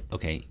like, no,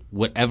 okay,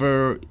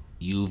 whatever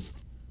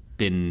you've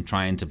been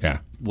trying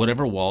to,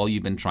 whatever wall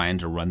you've been trying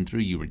to run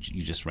through, you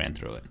just ran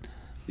through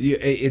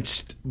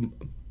it.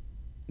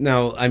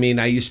 Now, I mean,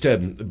 I used to,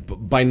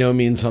 by no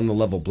means on the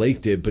level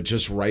Blake did, but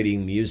just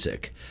writing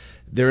music.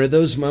 There are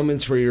those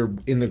moments where you're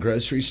in the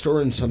grocery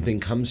store and something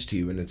comes to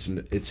you and it's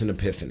an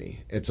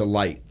epiphany. It's a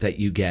light that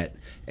you get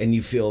and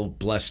you feel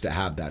blessed to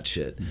have that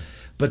shit. Mm.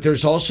 But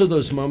there's also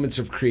those moments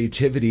of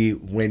creativity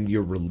when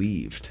you're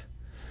relieved.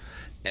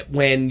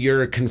 When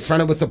you're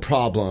confronted with a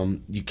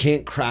problem, you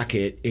can't crack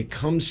it, it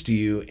comes to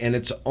you, and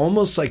it's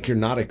almost like you're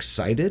not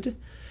excited.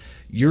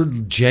 You're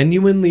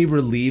genuinely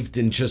relieved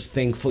and just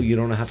thankful you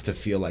don't have to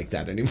feel like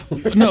that anymore.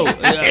 No,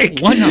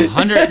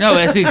 100. No,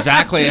 that's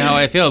exactly how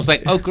I feel. It's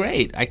like, oh,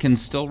 great, I can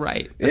still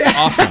write. That's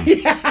awesome.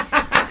 Yeah.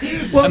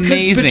 Well,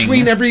 because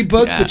between every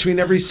book, between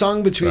every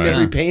song, between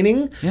every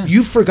painting,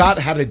 you forgot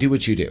how to do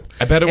what you do.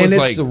 I bet it was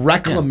it's the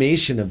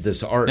reclamation of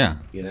this art. Yeah.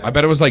 I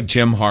bet it was like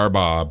Jim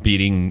Harbaugh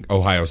beating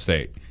Ohio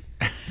State.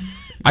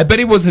 I bet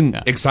he wasn't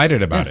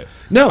excited about it.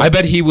 No. I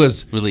bet he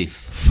was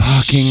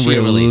fucking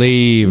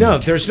relieved. No,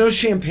 there's no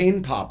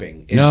champagne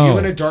popping. It's you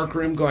in a dark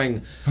room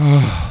going,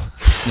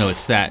 no,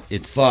 it's that.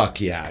 It's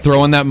fuck yeah.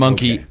 Throwing that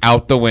monkey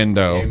out the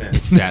window. Amen.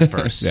 It's that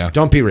first.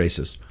 Don't be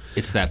racist.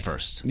 It's that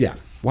first. Yeah.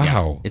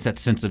 Wow. Yeah. It's that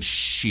sense of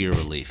sheer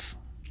relief.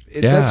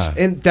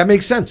 And that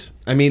makes sense.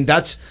 I mean,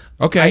 that's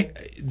okay.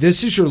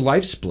 This is your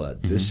life's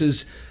blood. Mm-hmm. This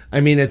is,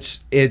 I mean,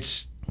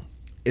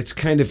 it's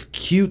kind of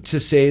cute to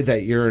say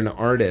that you're an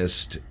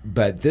artist,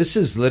 but this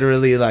is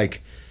literally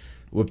like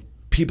what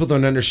people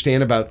don't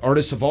understand about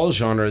artists of all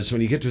genres.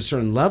 When you get to a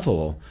certain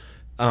level,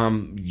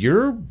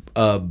 you're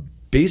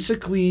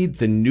basically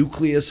the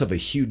nucleus of a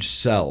huge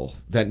cell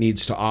that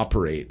needs to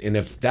operate. And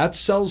if that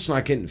cell's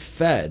not getting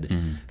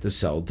fed, the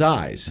cell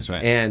dies. That's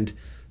right. And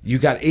you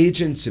got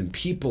agents and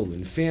people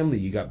and family.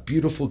 You got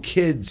beautiful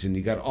kids and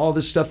you got all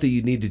this stuff that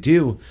you need to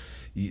do.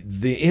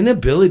 The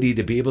inability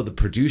to be able to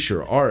produce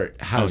your art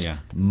has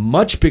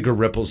much bigger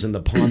ripples in the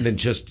pond than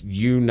just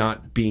you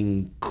not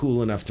being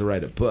cool enough to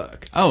write a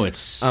book. Oh,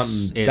 it's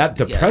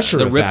the pressure.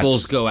 The of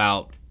ripples go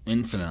out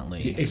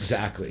infinitely.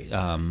 Exactly.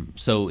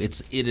 So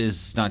it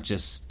is not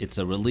just, it's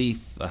a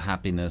relief, a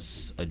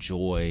happiness, a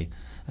joy.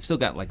 I've still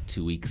got like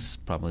 2 weeks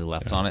probably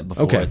left on it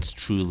before it's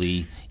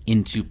truly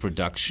into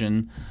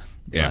production.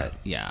 But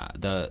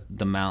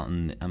the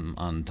mountain, I'm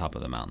on top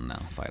of the mountain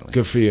now, finally.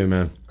 Good for you,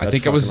 man. I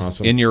think I was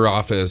in your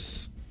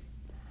office,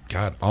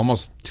 God,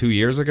 almost 2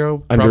 years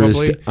ago, under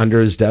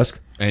his desk.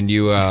 And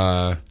you,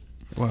 well,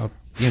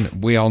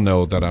 we all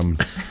know that I'm...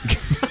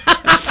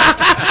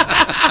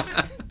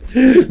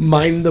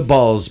 Mind the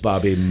balls,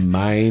 Bobby.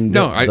 Mind the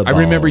balls. I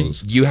remember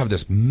you have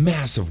this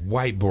massive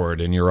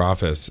whiteboard in your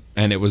office,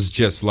 and it was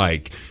just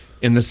like,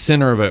 in the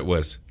center of it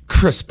was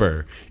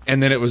CRISPR,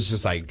 and then it was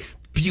just like...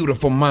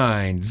 beautiful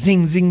mind,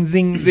 zing, zing,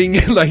 zing, zing,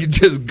 like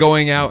just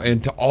going out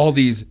into all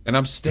these, and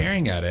I'm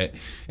staring at it,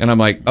 and I'm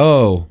like,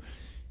 oh,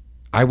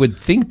 I would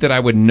think that I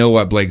would know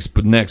what Blake's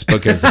next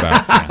book is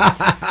about,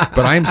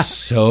 but I'm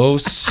so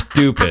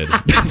stupid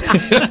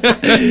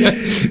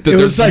that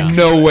there's like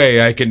no way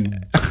I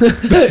can.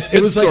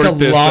 It was like a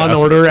Law and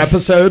Order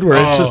episode where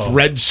it's just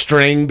red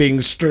string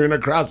being strewn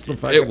across the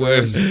fucking. It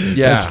was,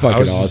 that's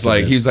fucking awesome. Just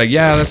like, he was like,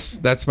 yeah,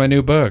 that's my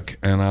new book,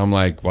 and I'm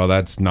like, well,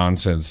 that's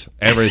nonsense.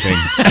 Everything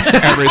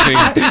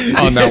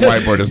on that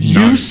whiteboard is nonsense.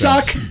 You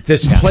suck.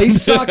 This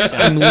place sucks.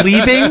 I'm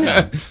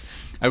leaving.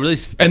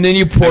 And then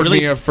you poured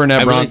me a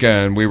Fernet Branca,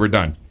 and we were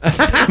done.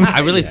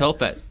 I really felt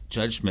that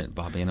judgment,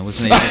 Bobby, and I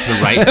wasn't able to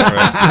write for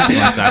 6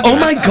 months after. Oh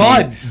my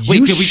God! Wait,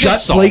 you did we shut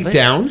Blake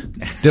down?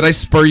 Did I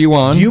spur you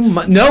on?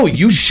 No,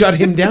 you shut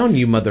him down,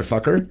 you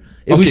motherfucker.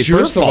 It was your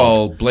first fault. of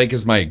all, Blake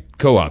is my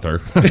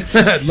co-author.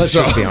 Let's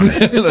just be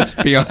honest. Let's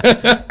be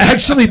honest.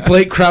 Actually,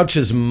 Blake Crouch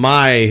is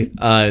my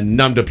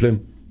nom de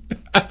plume.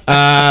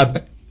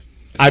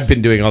 I've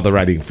been doing all the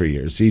writing for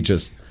years.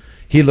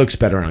 He looks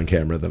better on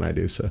camera than I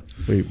do, so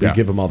we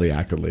give him all the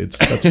accolades.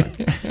 That's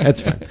fine.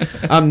 That's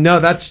fine. No,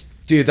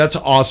 that's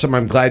awesome.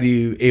 I'm glad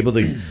you able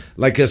to,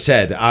 like I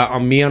said,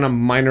 me on a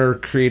minor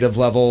creative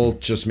level,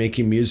 just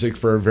making music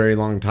for a very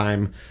long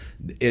time.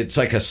 it's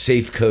like a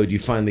safe code you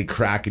finally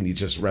crack and you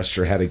just rest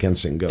your head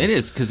against it and go. It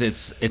is, because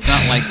it's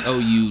not like, oh,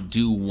 you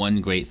do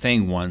one great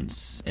thing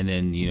once and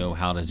then you know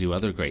how to do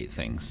other great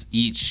things.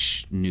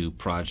 Each new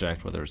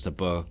project, whether it's a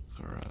book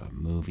or a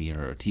movie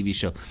or a TV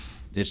show,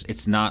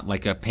 it's not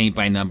like a paint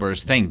by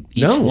numbers thing.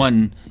 Each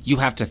one you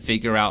have to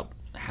figure out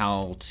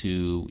how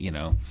to,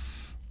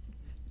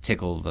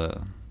 tickle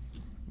the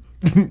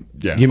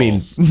you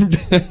mean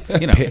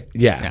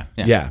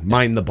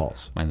mind the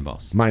balls. Mind the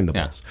balls. Mind the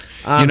balls.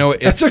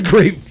 It's that's a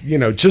great,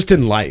 just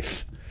in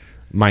life,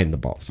 mind the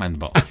balls. Mind the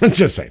balls.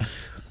 Just saying.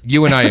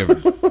 You and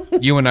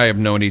I have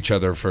known each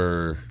other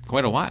for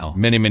quite a while,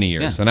 many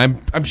years, and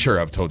I'm sure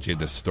I've told you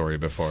this story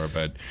before,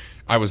 but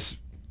I was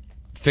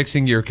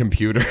fixing your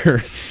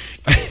computer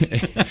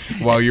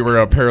while you were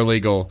a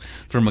paralegal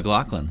for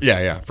McLaughlin.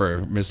 Yeah,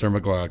 for Mr.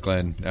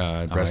 McLaughlin.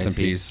 Rest in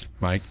peace,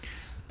 Mike.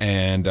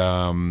 And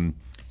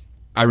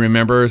I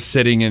remember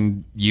sitting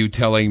and you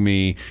telling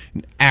me,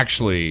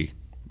 actually,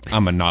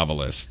 I'm a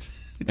novelist.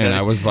 And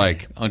I was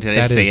like, oh, did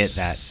I say it?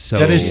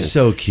 That is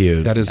so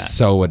cute. That is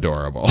so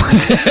adorable. No,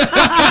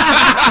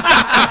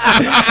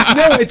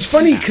 it's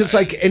funny because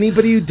like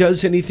anybody who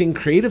does anything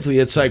creatively,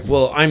 it's like,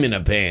 well, I'm in a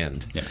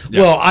band.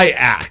 Yeah. Well, I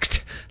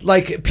act.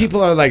 Like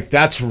people are like,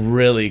 that's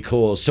really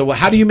cool. So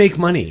how do you make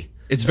money?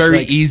 It's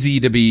very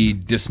easy to be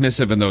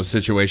dismissive in those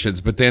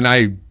situations, but then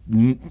I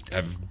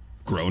have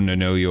grown to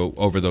know you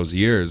over those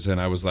years,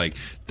 and I was like,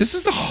 this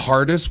is the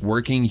hardest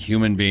working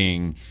human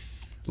being.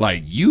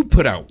 Like, you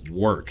put out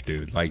work,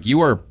 dude. Like,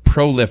 you are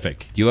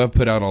prolific. You have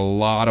put out a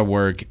lot of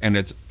work, and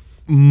it's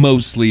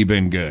mostly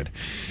been good.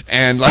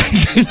 And like,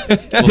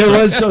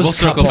 we'll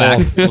circle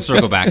back. We'll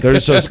circle back.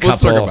 There's those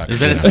couple. Was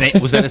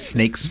that a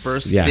snake's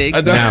first dig?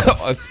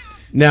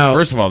 Now,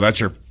 first of all, that's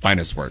your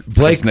finest work.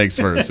 Snake's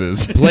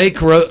verses. Blake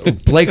wrote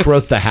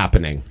The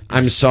Happening.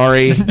 I'm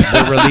sorry,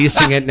 we're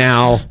releasing it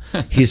now.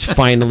 He's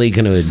finally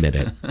going to admit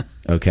it.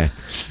 Okay.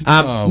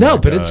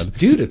 But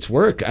it's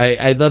work.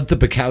 I love the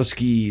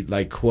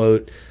Bukowski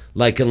quote.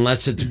 Like,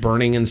 unless it's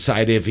burning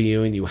inside of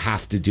you and you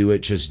have to do it,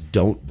 just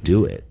don't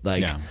do it.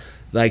 I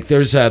think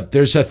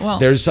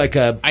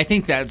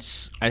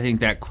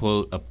that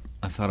quote.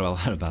 I've thought a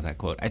lot about that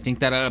quote. I think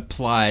that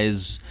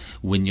applies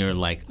when you're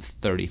like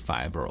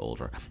 35 or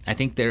older. I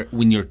think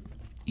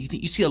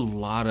you see a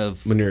lot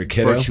of when you're a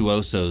kiddo?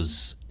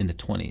 Virtuosos in the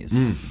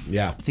 20s.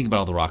 Yeah. Think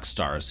about all the rock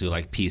stars who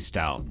pieced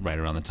out right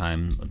around the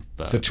time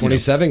of the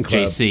 27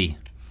 Club. JC.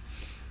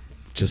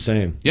 Just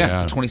saying. Yeah.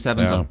 The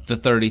 27 Club, the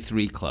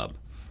 33 Club.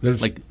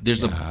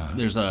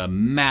 There's a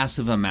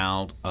massive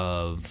amount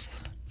of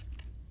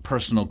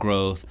personal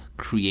growth,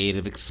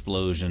 creative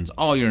explosions.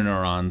 All your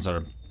neurons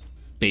are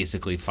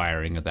basically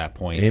firing at that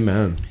point.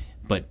 Amen.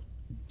 But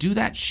do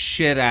that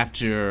shit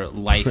after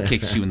life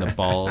kicks you in the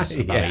balls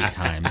about 8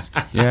 times.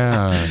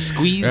 Yeah.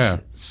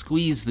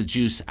 Squeeze the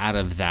juice out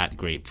of that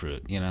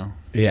grapefruit,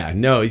 Yeah,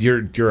 no,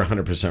 you're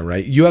 100%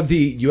 right. You have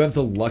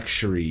the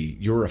luxury,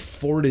 you're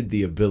afforded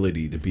the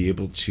ability to be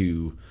able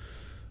to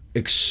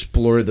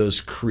explore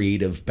those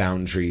creative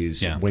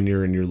boundaries when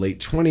you're in your late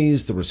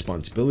 20s. The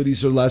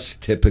responsibilities are less,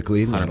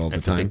 typically, not all the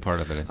time. That's a big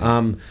part of it,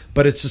 I think.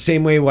 But it's the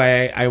same way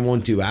why I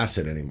won't do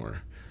acid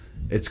anymore.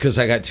 It's because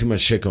I got too much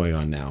shit going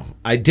on now.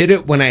 I did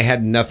it when I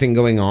had nothing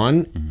going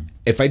on. Mm-hmm.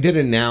 If I did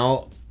it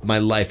now, my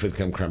life would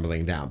come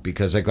crumbling down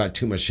because I got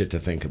too much shit to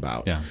think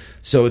about. Yeah.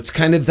 So it's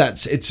kind of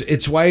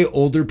it's why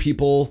older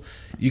people,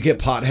 you get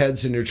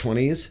potheads in your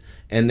 20s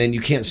and then you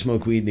can't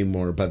smoke weed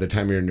anymore by the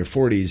time you're in your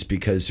 40s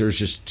because there's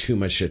just too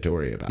much shit to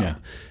worry about. Yeah.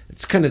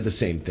 It's kind of the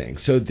same thing.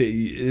 So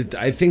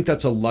I think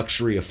that's a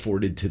luxury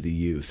afforded to the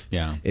youth.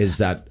 Yeah. Is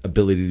that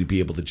ability to be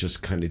able to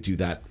just kind of do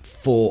that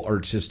full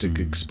artistic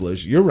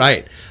explosion. You're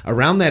right.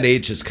 Around that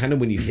age is kind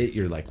of when you hit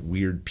your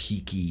weird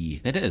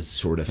peaky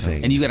sort of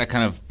thing. And you got to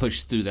kind of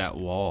push through that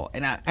wall.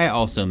 And I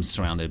also am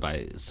surrounded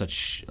by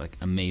such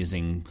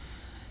amazing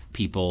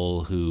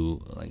people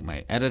who, like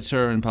my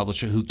editor and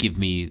publisher, who give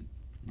me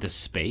the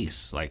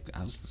space.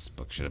 This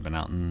book should have been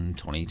out in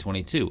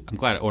 2022. I'm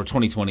glad, or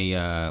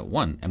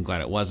 2021. I'm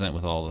glad it wasn't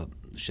with all the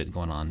shit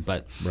going on.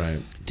 But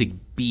to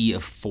be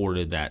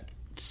afforded that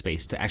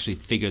space to actually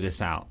figure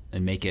this out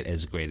and make it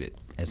as great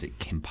as it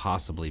can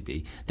possibly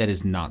be, that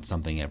is not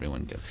something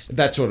everyone gets.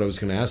 That's what I was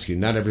going to ask you.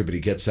 Not everybody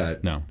gets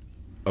that. No.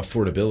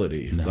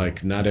 Affordability. No.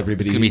 Not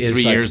everybody. It's going to be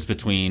 3 years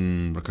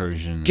between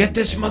recursion. Get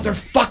this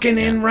motherfucking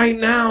in right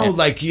now.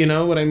 You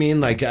know what I mean?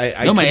 My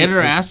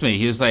editor asked me.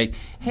 He was like,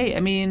 "Hey,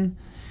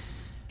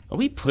 are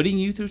we putting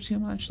you through too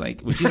much?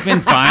 Would you have been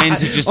fine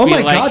to just be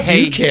God, hey,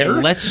 do you care?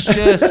 Let's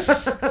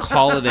just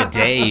call it a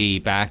day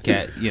back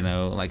at,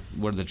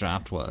 where the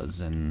draft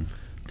was in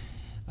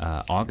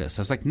August."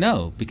 I was like,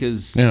 no,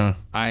 because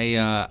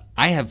I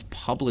have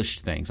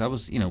published things. I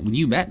was, when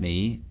you met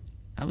me,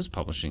 I was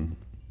publishing.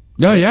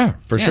 Yeah,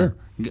 for sure.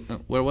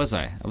 Where was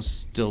I? I was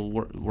still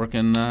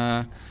working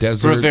for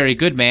a very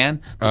good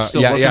man, but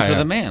still working for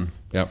the man.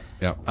 Yep.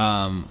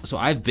 So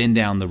I've been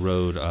down the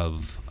road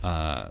of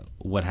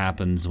what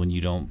happens when you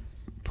don't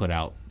put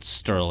out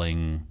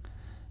sterling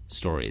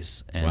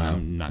stories, and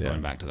I'm not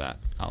going back to that.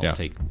 I'll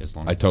take as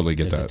long I totally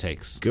get as that. it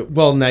takes. Good.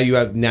 Well, now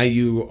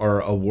you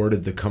are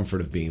awarded the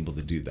comfort of being able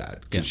to do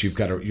that because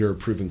you're a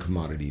proven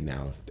commodity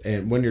now.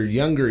 And when you're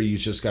younger, you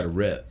just got to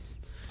rip.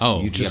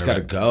 Oh, you just got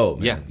to go.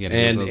 Man. Yeah,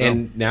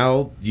 and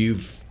now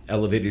you've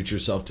elevated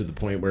yourself to the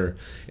point where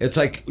it's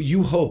like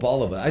you hope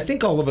all of us. I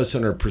think all of us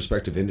in our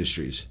prospective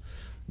industries.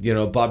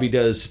 Bobby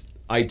does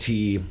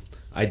IT.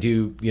 I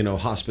do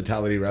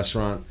hospitality,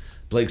 restaurant.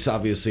 Blake's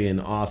obviously an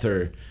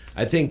author.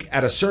 I think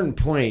at a certain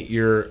point,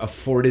 you're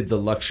afforded the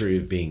luxury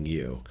of being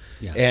you.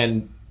 Yeah.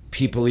 And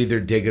people either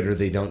dig it or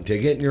they don't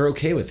dig it, and you're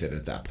okay with it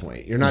at that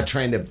point. You're not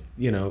trying to,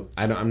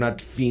 I'm not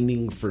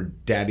fiending for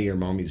daddy or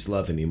mommy's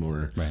love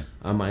anymore. Right.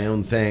 I'm my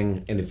own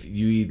thing, and if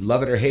you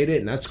love it or hate it,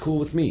 and that's cool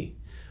with me.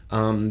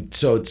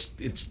 So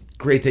it's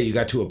great that you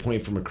got to a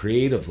point from a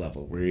creative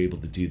level where you're able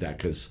to do that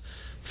because...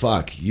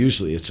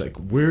 usually it's like,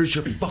 where's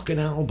your fucking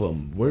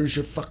album? Where's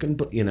your fucking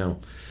book?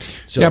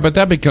 So, yeah, but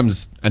that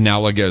becomes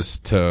analogous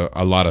to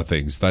a lot of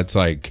things. That's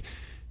like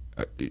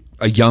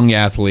a young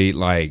athlete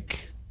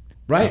like,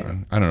 right?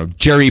 I don't know,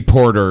 Jerry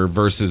Porter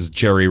versus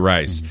Jerry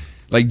Rice.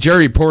 Mm-hmm. Like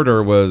Jerry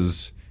Porter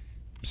was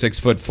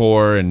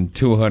 6'4" and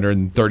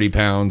 230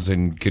 pounds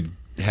and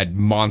had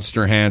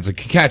monster hands and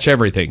could catch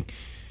everything.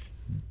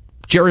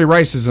 Jerry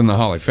Rice is in the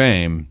Hall of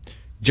Fame.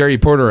 Jerry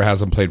Porter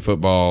hasn't played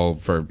football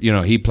for,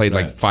 he played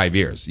like 5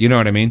 years. You know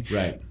what I mean?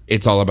 Right.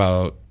 It's all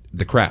about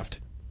the craft.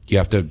 You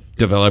have to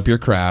develop your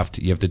craft.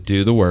 You have to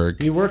do the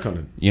work. You work on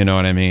it. You know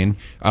what I mean?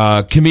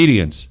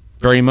 Comedians,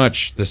 very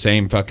much the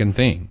same fucking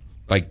thing.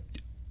 Like,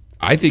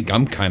 I think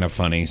I'm kind of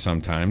funny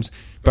sometimes,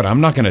 but I'm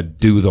not going to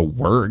do the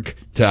work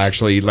to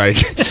actually like...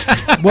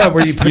 What,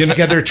 where you put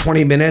together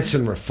 20 minutes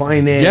and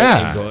refine it?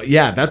 Yeah. And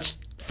go, that's...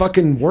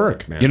 fucking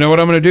work, man. You know what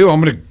I'm going to do? I'm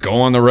going to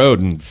go on the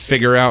road and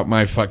figure out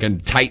my fucking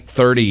tight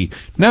 30.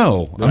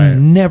 No,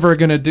 I'm never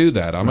going to do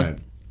that. I'm a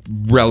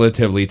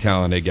relatively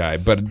talented guy,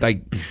 but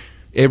like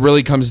it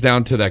really comes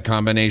down to that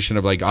combination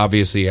of like,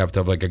 obviously you have to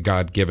have like a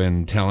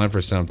God-given talent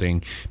for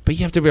something, but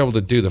you have to be able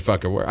to do the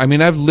fucking work. I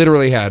mean, I've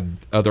literally had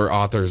other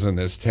authors in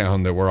this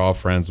town that we're all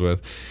friends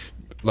with.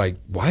 Like,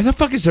 why the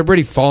fuck is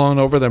everybody falling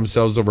over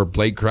themselves over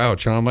Blake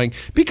Crouch? And I'm like,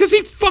 because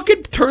he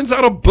fucking turns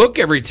out a book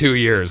every 2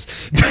 years.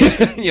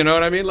 You know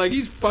what I mean? Like,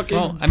 he's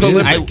fucking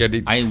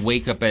prolific. I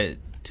wake up at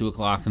 2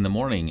 o'clock in the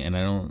morning and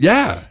I don't...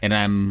 Yeah. And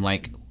I'm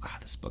like,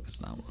 God, this book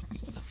is not working.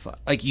 What the fuck?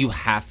 Like, you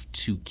have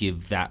to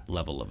give that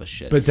level of a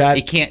shit. But that...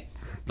 It can't...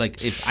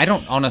 Like, if I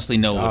don't honestly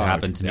know what would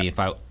happen to me if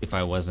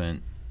I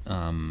wasn't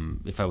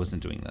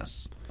doing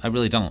this. I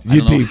really don't. I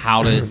don't know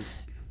how to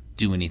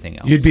do anything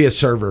else. You'd be a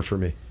server for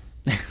me.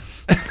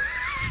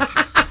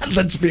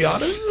 Let's be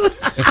honest.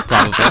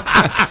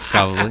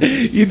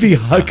 Probably. You'd be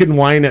hucking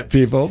wine at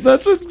people.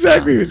 That's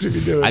exactly what you'd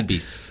be doing. I'd be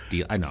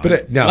steal. I know.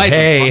 But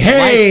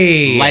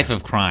Life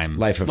of crime.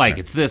 Crime.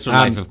 It's this or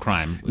Life of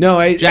Crime.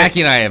 No,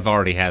 Jackie and I have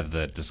already had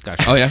the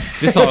discussion. Oh yeah.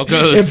 This all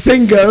goes. If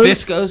thing goes, if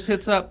this goes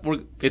hits up.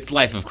 It's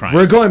Life of Crime.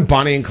 We're going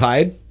Bonnie and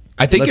Clyde.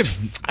 I think if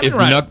Mickey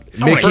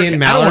and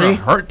Mallory, I don't want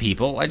to hurt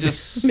people. I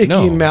just Mickey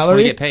and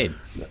Mallory get paid.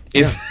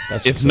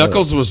 If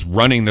Knuckles was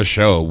running the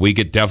show, we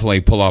could definitely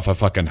pull off a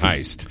fucking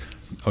heist.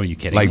 Oh, are you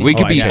kidding? Like, we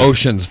could be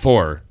Ocean's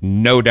 4,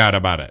 no doubt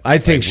about it. I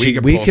think we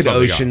could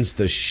Ocean's off.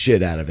 The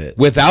shit out of it.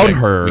 Without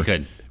her,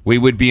 we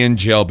would be in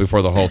jail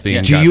before the whole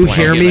thing. Do you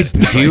hear me?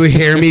 Do you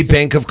hear me,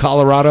 Bank of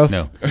Colorado?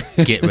 No.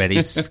 Get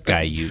ready,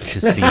 Sky Ute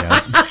Casino.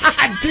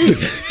 Dude,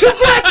 don't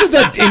go after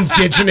the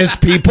indigenous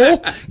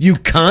people, you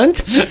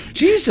cunt.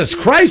 Jesus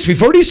Christ,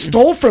 we've already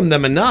stole from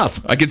them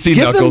enough. I could see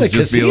Knuckles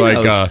just be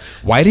like,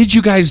 why did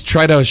you guys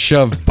try to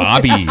shove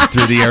Bobby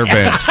through the air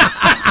vent?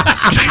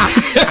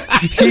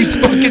 He's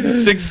fucking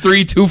 6'3",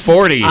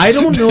 240. I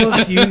don't know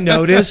if you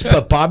noticed,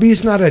 but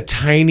Bobby's not a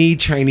tiny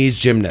Chinese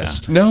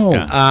gymnast. No.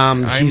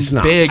 He's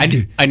not.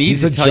 Big. I need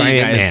He's to a tell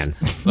you giant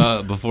guys,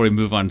 man. before we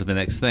move on to the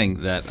next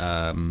thing, that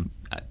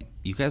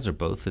you guys are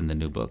both in the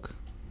new book.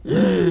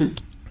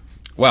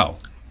 Well.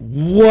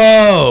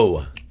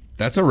 Whoa.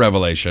 That's a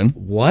revelation.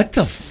 What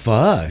the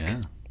fuck?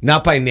 Yeah.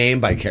 Not by name,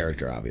 by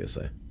character,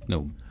 obviously.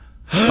 No.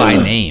 By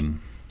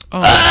name.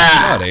 Oh,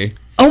 buddy.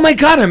 Oh my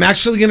God, I'm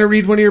actually going to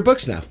read one of your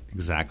books now.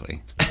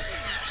 Exactly.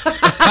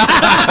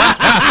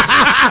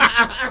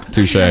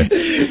 Touche.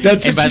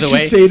 That's what you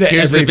say to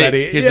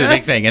everybody. Here's the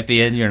big thing. At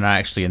the end, you're not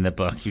actually in the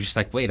book. You're just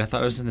like, wait, I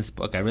thought I was in this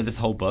book. I read this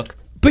whole book.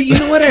 But you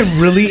know what? I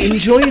really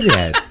enjoyed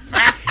it.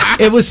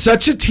 It was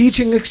such a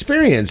teaching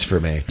experience for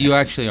me. You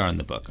actually are in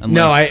the book.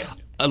 Unless,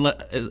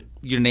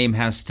 your name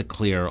has to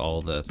clear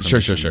all the... Sure.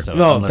 So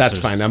no, that's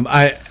fine.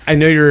 I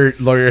know your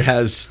lawyer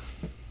has...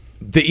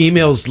 The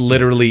email's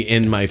literally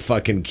in my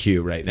fucking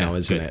queue right now,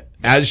 isn't it?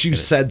 As you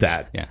said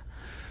that. Yeah.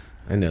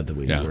 I know the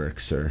way you work,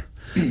 sir.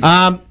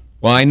 Well,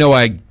 I know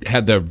I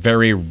had the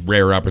very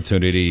rare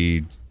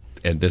opportunity,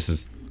 and this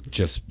is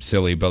just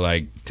silly, but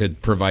like to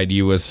provide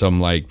you with some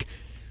like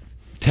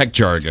tech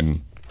jargon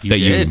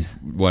you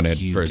wanted.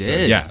 You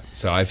did. Yeah.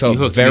 So I felt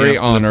very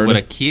honored. What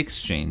a key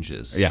exchange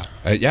is. Yeah.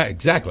 Yeah.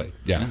 Exactly.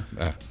 Yeah.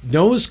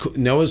 Noah's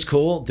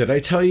cool. Did I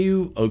tell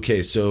you?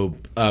 Okay, so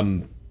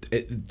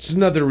it's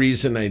another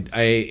reason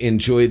I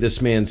enjoy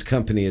this man's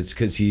company. It's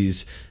because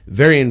he's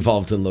very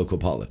involved in local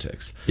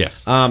politics.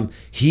 Yes.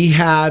 He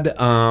had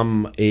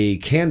a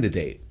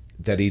candidate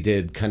that he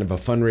did kind of a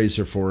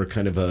fundraiser for,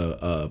 kind of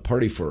a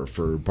party for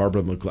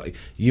Barbara McLaughlin.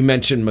 You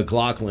mentioned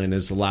McLaughlin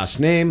as the last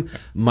name.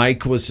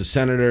 Mike was a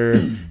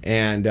senator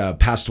and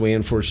passed away,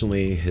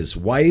 unfortunately. His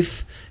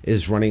wife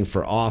is running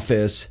for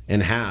office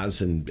and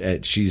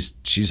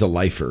she's a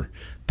lifer.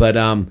 But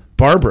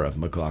Barbara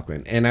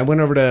McLaughlin. And I went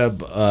over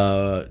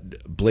to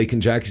Blake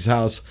and Jackie's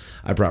house.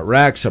 I brought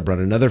Rex. I brought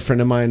another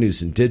friend of mine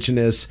who's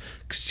indigenous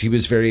because he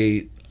was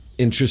very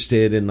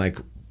interested in like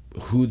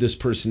who this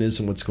person is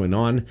and what's going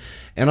on.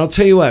 And I'll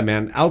tell you what,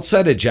 man,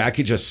 outside of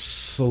Jackie just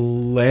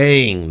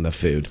slaying the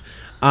food.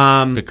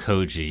 The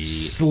koji.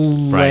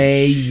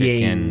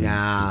 Slaying.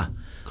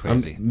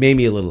 Crazy. Made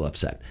me a little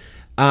upset.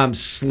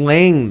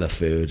 Slaying the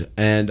food.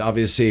 And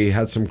obviously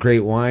had some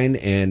great wine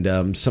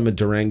and some of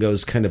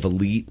Durango's kind of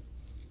elite,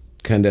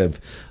 kind of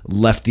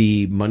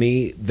lefty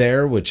money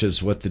there, which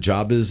is what the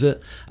job is. That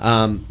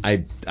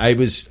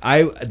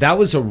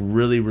was a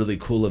really, really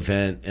cool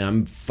event. And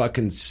I'm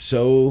fucking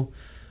so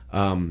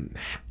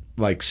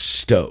like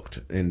stoked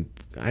and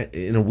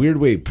in a weird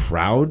way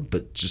proud,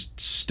 but just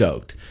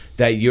stoked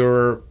that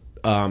you're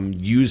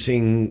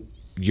using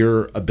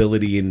your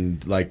ability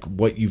and like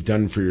what you've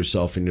done for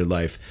yourself in your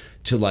life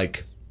to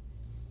like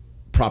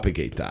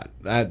propagate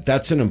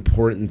that's an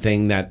important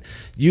thing, that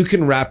you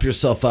can wrap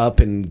yourself up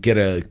and get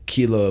a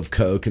kilo of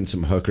coke and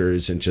some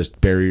hookers and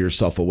just bury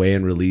yourself away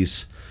and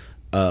release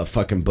a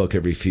fucking book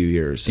every few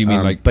years. Do you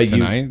mean like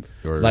tonight?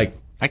 Or like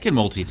I can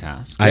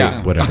multitask.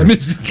 Whatever.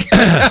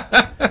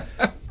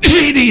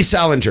 J.D.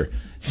 Salinger.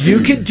 You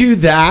could do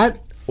that,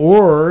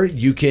 or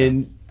you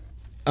can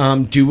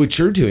do what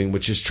you're doing,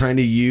 which is trying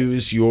to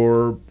use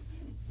your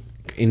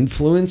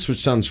influence, which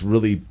sounds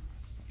really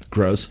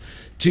gross,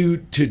 to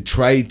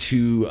try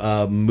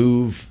to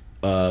move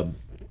the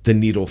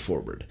needle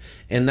forward.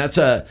 And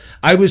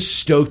I was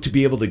stoked to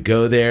be able to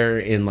go there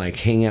and like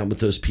hang out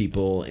with those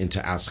people and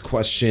to ask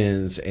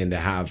questions and to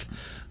have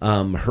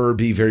her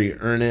be very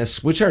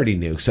earnest, which I already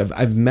knew because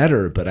I've met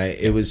her, but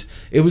it was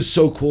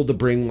so cool to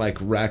bring like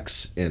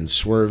Rex and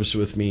Swerves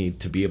with me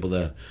to be able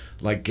to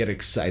like get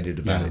excited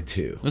about it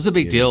too. It was a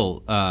big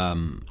deal.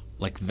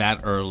 Like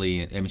that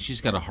early. I mean,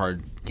 she's got a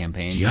hard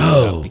campaign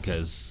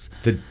because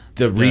the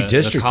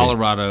redistricting, the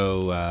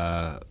Colorado,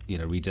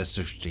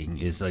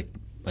 redistricting is like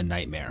a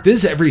nightmare.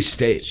 This is every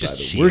state. By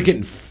the way. We're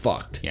getting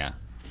fucked. Yeah,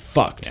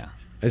 fucked. Yeah,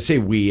 I say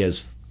we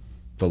as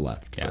the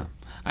left. Yeah.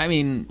 I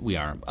mean, we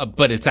are,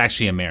 but it's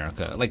actually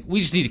America. Like, we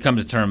just need to come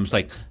to terms,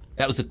 like,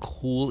 that was a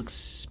cool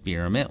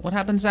experiment. What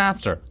happens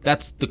after?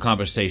 That's the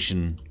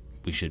conversation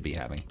we should be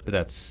having. But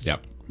that's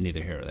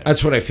neither here or there.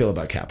 That's what I feel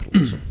about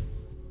capitalism.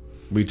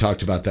 We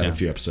talked about that a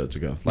few episodes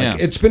ago. Like,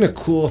 it's been a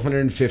cool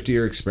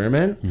 150-year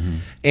experiment,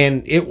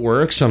 and it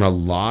works on a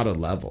lot of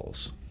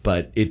levels,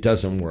 but it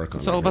doesn't work on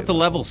It's all about the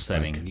level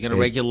setting. Like, you got to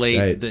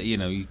regulate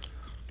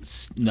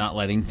not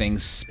letting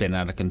things spin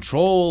out of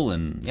control.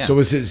 And so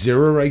is it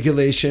zero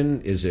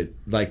regulation? Is it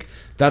like,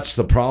 that's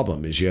the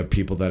problem, is you have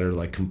people that are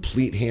like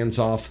complete hands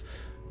off.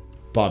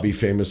 Bobby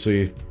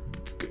famously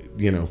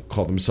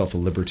called himself a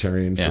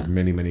libertarian for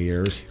many, many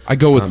years. I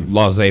go with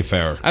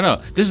laissez-faire. I know.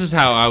 This is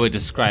how I would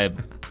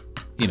describe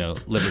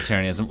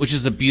libertarianism, which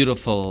is a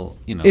beautiful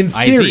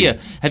idea.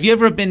 Have you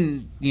ever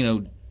been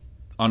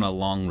on a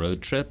long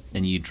road trip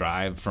and you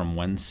drive from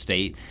one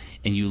state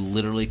and you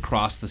literally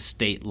cross the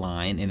state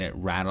line and it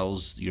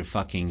rattles your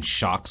fucking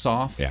shocks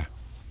off? Yeah.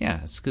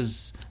 Yeah, it's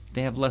because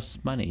they have less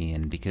money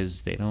and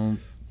because they don't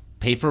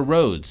pay for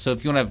roads. So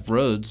if you want to have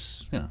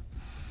roads,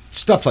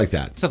 Stuff like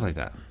that.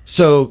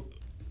 So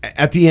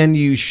at the end,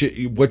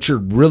 what you're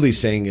really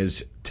saying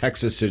is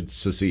Texas should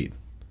secede.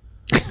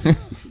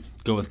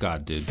 Go with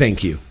God, dude.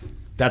 Thank you.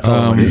 That's all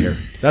I want to hear.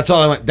 That's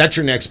all I want. That's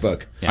your next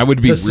book. Yeah. I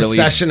would be the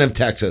secession of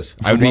Texas.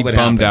 I would be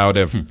bummed out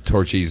if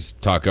Torchy's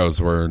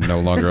tacos were no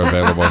longer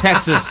available.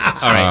 Texas. All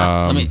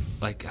right.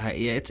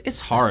 It's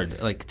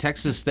hard. Like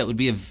Texas, that would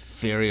be a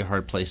very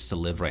hard place to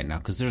live right now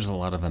because there's a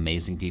lot of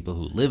amazing people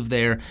who live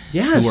there.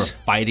 Yes. Who are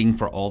fighting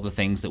for all the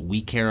things that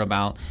we care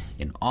about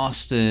in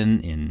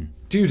Austin,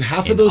 Dude,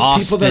 half of those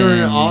people that are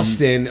in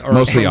Austin are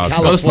mostly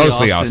Austin.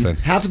 Mostly Austin.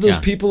 Half of those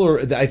people are.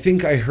 I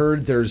think I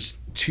heard there's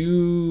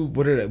two.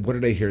 What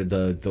did I hear?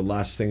 The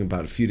last thing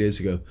about a few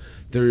days ago.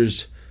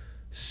 There's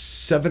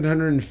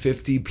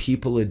 750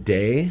 people a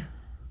day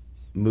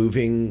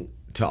moving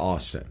to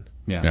Austin.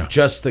 Yeah.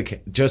 Just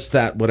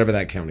that whatever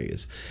that county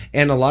is,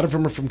 and a lot of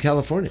them are from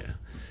California.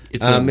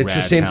 It's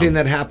the same thing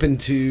that happened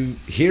to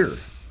here.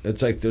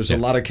 It's like there's a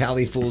lot of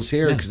Cali fools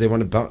here because they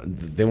want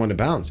to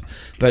bounce.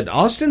 But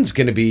Austin's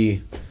going to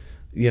be,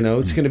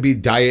 it's going to be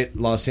diet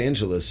Los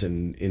Angeles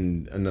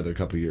in another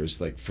couple of years,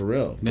 like for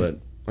real. Yeah. But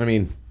I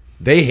mean,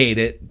 they hate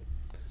it.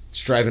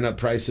 It's driving up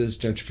prices,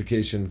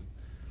 gentrification,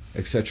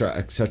 etc.,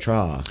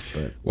 etc.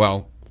 But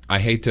well, I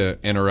hate to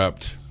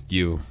interrupt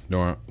you,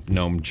 Noam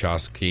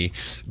Chomsky,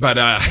 but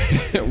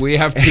we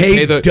have to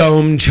pay the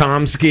Dome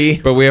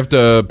Chomsky. But we have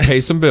to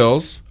pay some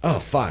bills. Oh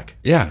fuck.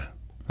 Yeah.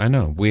 I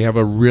know. We have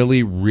a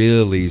really,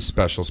 really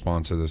special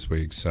sponsor this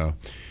week. So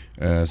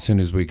as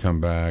soon as we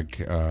come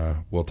back,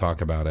 we'll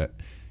talk about it.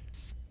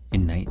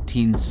 In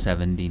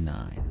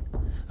 1979,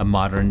 a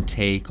modern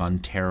take on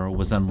terror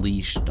was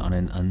unleashed on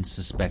an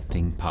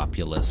unsuspecting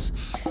populace,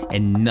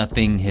 and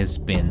nothing has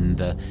been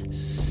the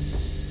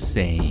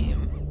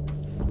same.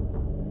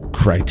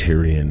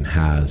 Criterion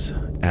has,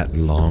 at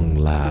long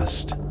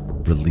last,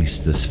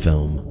 released this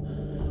film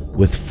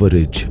with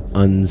footage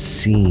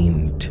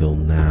unseen till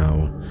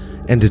now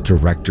and a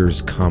director's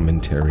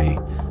commentary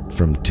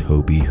from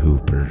Toby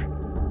Hooper.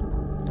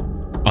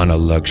 On a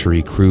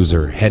luxury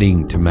cruiser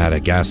heading to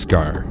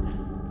Madagascar,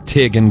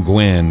 Tig and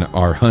Gwen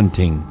are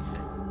hunting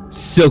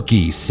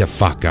Silky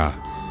Sifaka,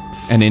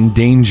 an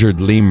endangered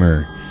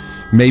lemur,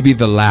 maybe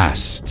the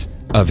last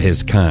of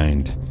his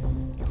kind,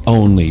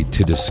 only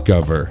to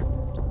discover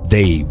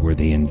they were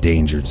the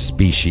endangered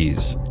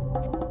species.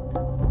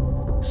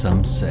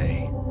 Some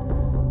say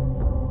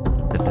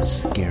that the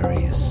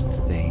scariest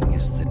thing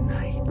is the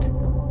night,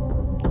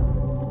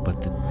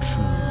 but the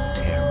true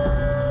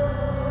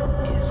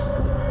terror is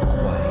the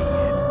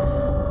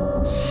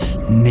quiet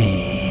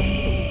snake.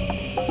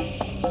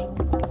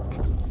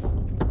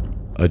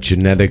 A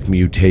genetic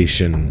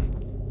mutation,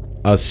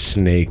 a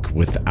snake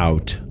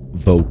without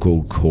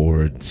vocal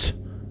cords,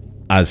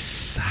 a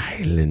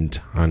silent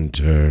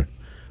hunter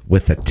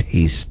with a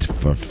taste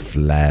for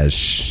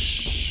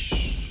flesh.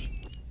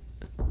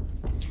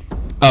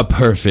 A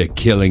perfect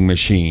killing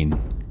machine.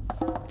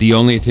 The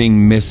only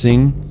thing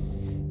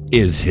missing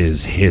is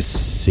his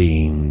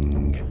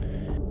hissing.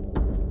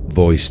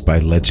 Voiced by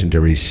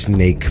legendary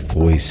snake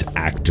voice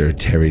actor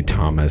Terry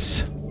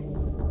Thomas.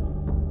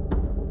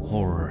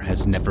 Horror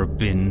has never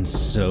been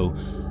so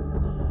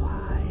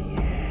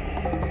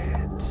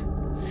quiet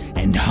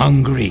and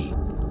hungry.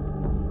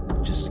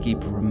 Just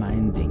keep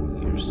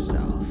reminding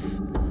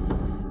yourself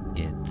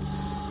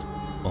it's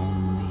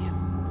only a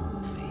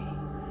movie.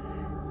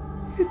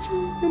 It's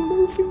only a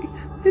movie.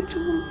 It's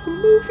only a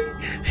movie.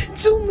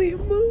 It's only a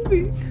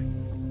movie.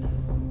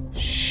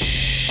 Shh.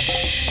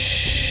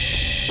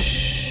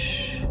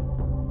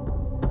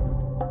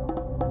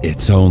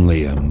 It's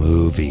only a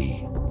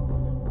movie.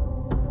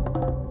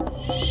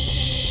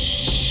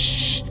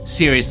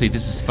 Seriously,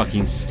 this is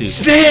fucking stupid.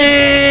 Snakes!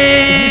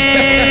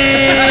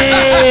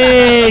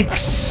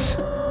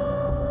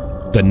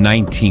 The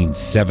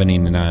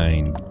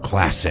 1979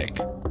 classic,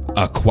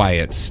 A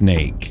Quiet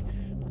Snake,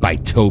 by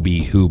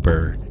Toby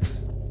Hooper.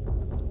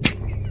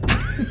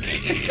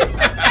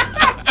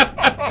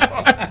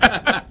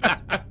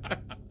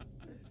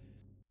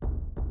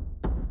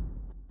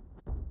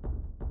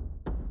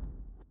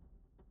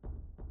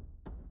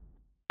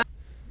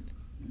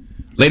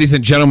 Ladies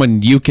and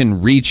gentlemen, you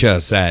can reach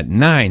us at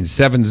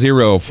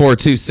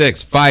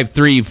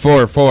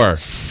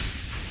 970-426-5344.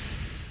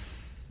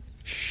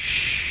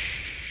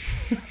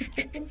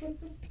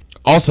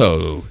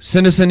 Also,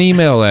 send us an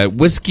email at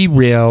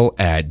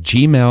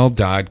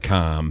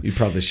whiskeyrail@gmail.com. You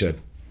probably should.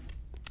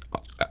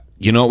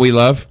 You know what we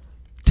love?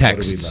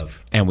 Texts. What do we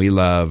love? And we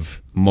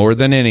love, more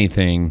than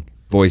anything,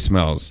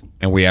 voicemails.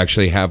 And we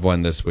actually have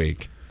one this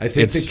week. I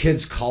think the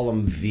kids call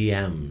them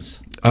VMs.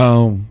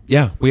 Oh,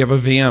 yeah. We have a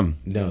VM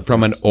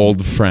from an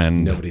old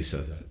friend. Nobody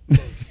says that.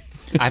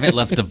 I haven't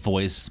left a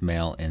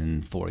voicemail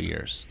in 4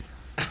 years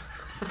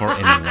for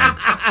anyone.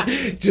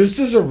 Just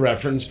as a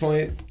reference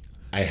point,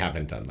 I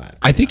haven't done that.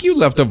 I think you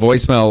left a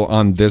voicemail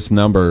on this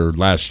number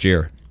last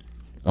year.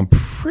 I'm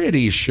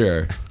pretty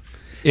sure.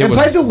 It was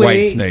by the way,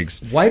 White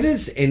Snakes. Why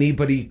does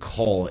anybody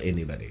call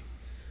anybody?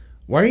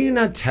 Why are you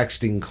not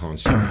texting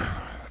constantly?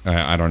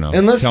 I don't know.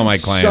 Unless Tell my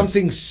it's clients.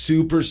 something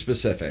super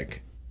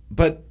specific.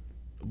 But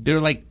there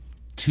are like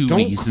two don't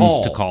reasons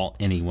to call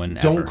anyone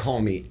ever. Don't call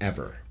me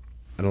ever.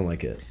 I don't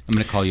like it. I'm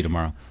going to call you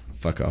tomorrow.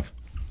 Fuck off.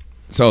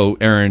 So,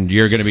 Aaron,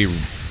 you're going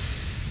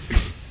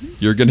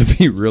to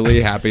be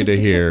really happy to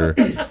hear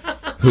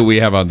who we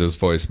have on this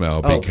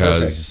voicemail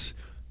because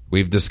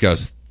we've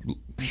discussed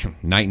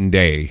night and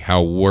day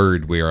how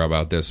worried we are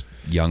about this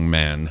young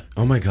man.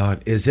 Oh my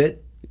God. Is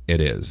it?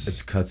 It is.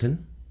 It's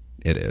cousin?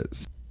 It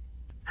is.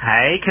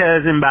 Hey,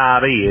 Cousin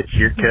Bobby. It's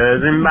your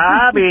Cousin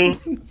Bobby.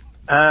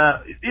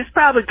 This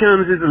probably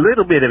comes as a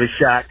little bit of a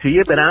shock to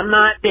you, but I'm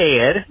not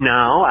dead.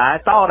 No, I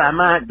thought I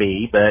might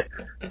be, but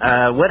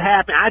what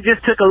happened, I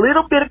just took a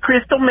little bit of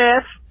crystal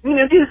meth,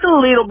 just a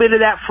little bit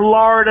of that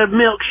Florida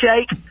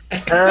milkshake,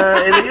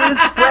 and it was,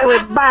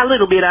 well, by a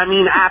little bit, I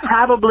mean, I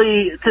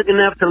probably took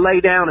enough to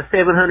lay down a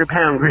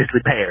 700-pound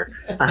grizzly bear,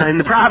 and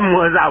the problem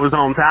was I was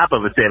on top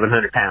of a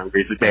 700-pound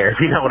grizzly bear,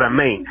 if you know what I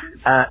mean.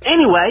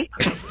 Anyway,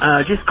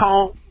 just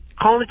calling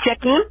to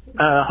check in.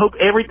 Hope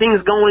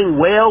everything's going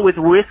well with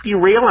Whiskey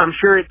Reel. I'm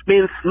sure it's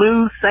been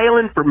smooth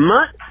sailing for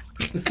months.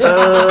 But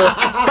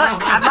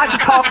I'd like to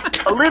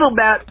talk a little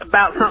about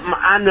something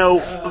I know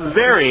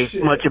very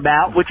much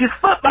about, which is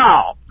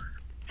football.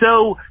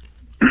 So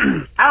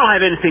I don't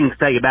have anything to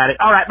say about it.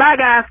 All right, bye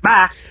guys.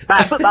 Bye.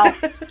 Bye, football.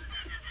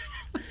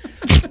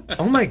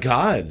 Oh my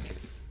God.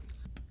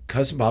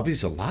 Cousin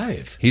Bobby's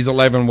alive. He's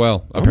alive and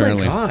well,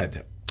 apparently. Oh my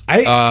God.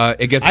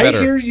 It gets better.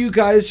 I hear you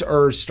guys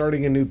are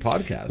starting a new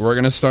podcast. We're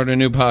going to start a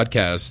new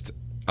podcast.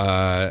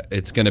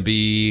 It's going to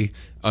be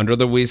under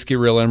the Whiskey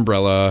Real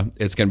umbrella.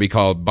 It's going to be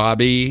called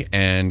Bobby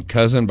and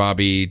Cousin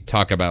Bobby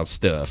Talk About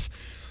Stuff.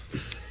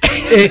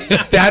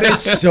 That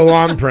is so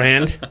on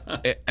brand.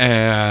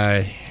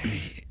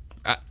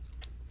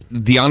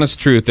 The honest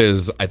truth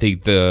is, I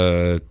think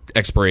the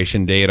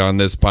expiration date on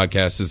this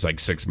podcast is like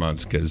 6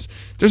 months because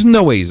there's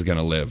no way he's going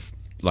to live.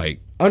 Like,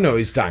 oh, no,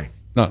 he's dying.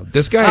 No,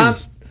 this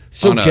guy's...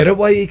 So get it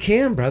while you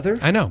can, brother.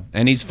 I know.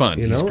 And he's fun.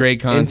 He's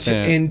great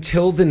content.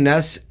 Until the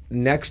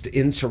next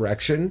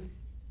insurrection.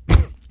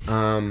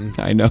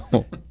 I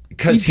know.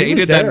 Because he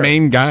dated that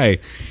main guy.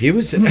 He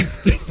was... The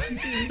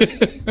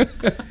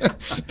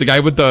guy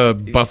with the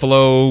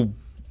buffalo...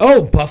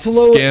 Oh,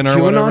 buffalo skin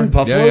or whatever.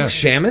 Buffalo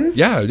shaman?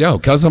 Yeah,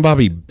 Cousin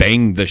Bobby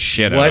banged the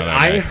shit out of that guy.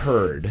 What I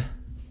heard,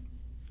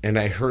 and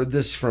I heard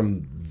this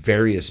from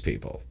various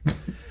people,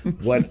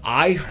 what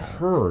I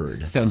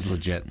heard... Sounds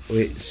legit.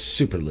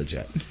 Super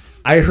legit.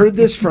 I heard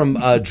this from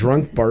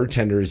drunk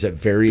bartenders at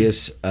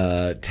various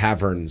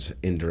taverns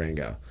in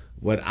Durango.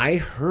 What I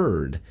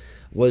heard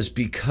was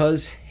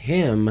because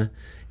him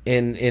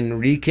and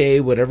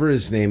Enrique, whatever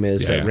his name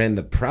is, that ran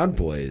the Proud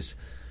Boys...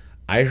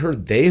 I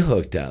heard they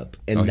hooked up,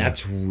 and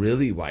that's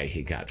really why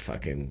he got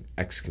fucking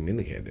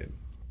excommunicated.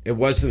 It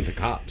wasn't the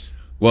cops.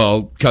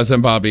 Well,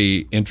 Cousin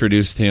Bobby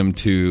introduced him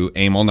to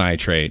amyl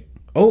nitrate.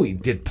 Oh, he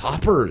did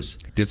poppers.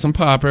 Did some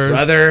poppers.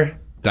 Brother.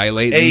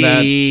 Dilate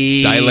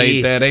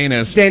that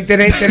anus. Okay.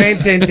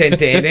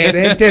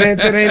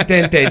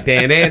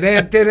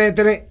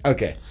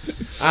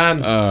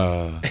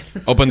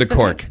 Open the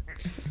cork.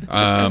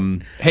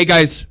 Hey,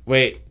 guys.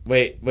 Wait.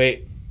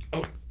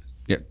 Oh.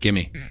 Yeah,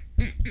 gimme.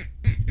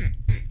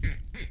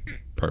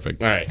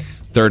 Perfect. All right.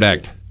 Third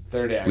act.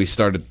 We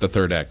started the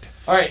third act.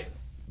 All right.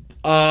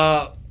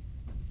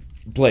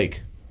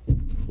 Blake,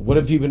 what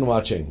have you been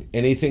watching?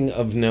 Anything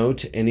of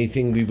note?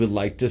 Anything we would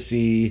like to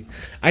see?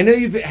 I know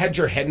you've had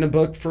your head in a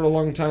book for a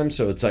long time,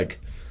 so it's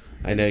like,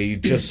 I know you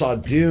just saw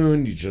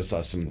Dune, you just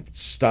saw some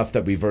stuff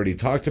that we've already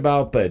talked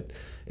about, but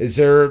is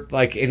there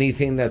like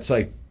anything that's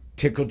like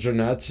tickled your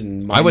nuts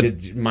and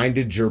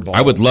minded your balls?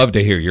 I would love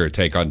to hear your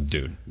take on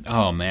Dune.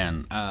 Oh,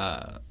 man.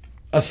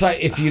 Aside,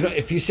 if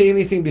you say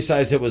anything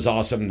besides it was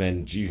awesome,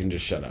 then you can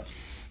just shut up.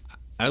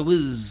 I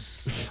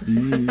was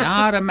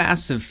not a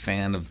massive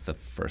fan of the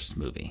first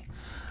movie.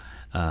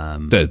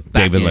 The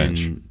David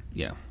Lynch.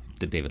 Yeah,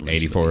 the David Lynch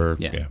 84.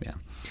 Movie. Yeah.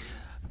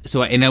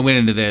 So, and I went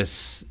into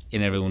this,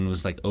 and everyone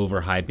was like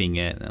overhyping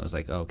it, and I was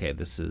like, okay,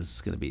 this is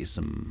going to be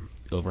some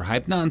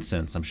overhyped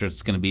nonsense. I'm sure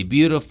it's going to be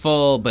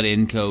beautiful, but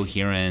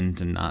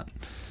incoherent and not.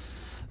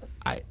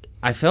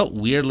 I felt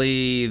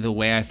weirdly the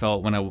way I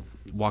felt when I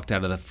walked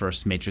out of the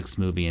first Matrix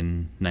movie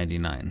in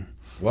 '99.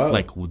 Wow.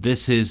 Like,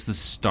 this is the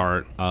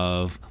start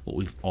of what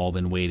we've all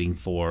been waiting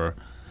for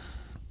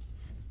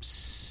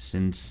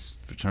since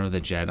Return of the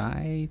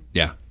Jedi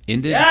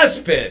ended. Yes,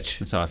 bitch!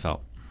 That's how I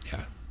felt.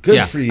 Yeah.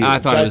 Good for you. I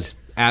thought it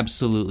was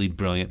absolutely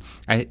brilliant.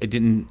 I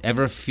didn't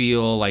ever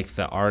feel like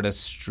the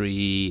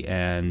artistry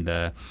and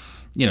the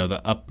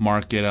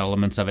upmarket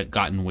elements of it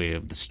got in the way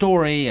of the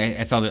story.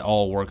 I thought it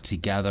all worked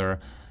together.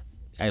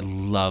 I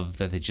love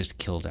that they just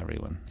killed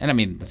everyone. And I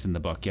mean, that's in the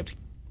book.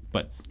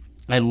 But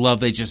I love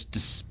they just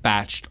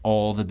dispatched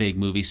all the big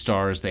movie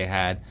stars they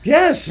had.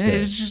 Yes.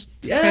 It's just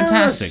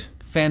fantastic.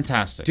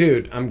 Fantastic.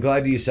 Dude, I'm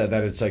glad you said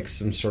that. It's like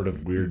some sort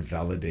of weird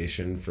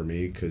validation for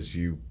me because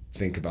you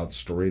think about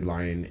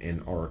storyline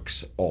and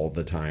arcs all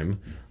the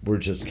time. We're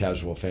just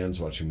casual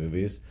fans watching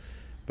movies.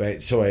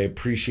 But so I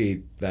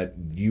appreciate that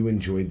you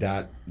enjoyed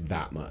that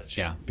much.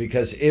 Yeah.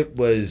 Because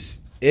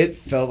it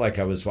felt like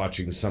I was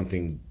watching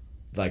something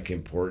like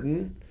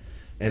important,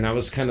 and I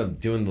was kind of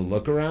doing the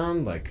look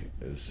around like,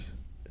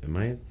 am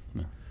I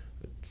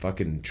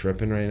fucking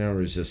tripping right now,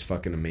 or is this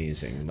fucking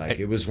amazing? Like,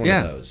 it was one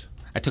of those.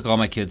 I took all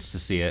my kids to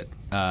see it.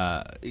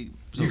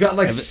 You got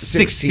like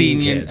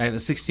 16 kids. I have a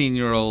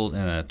 16-year-old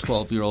and a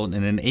 12-year-old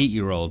and an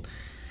 8-year-old,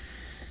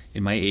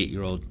 and my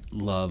 8-year-old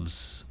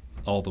loves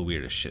all the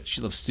weirdest shit.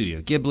 She loves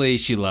Studio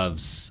Ghibli. She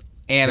loves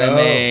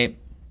anime.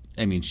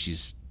 I mean,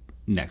 she's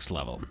next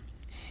level.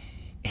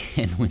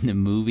 And when the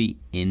movie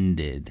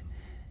ended,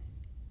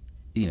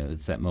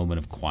 it's that moment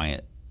of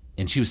quiet.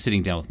 And she was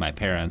sitting down with my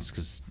parents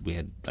because we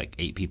had like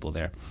 8 people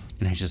there.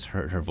 And I just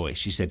heard her voice.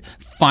 She said,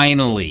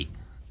 "Finally."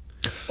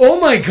 Oh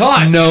my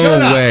God. No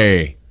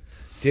way.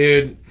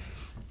 Dude.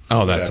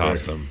 Oh, that's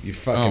awesome. You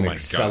fucking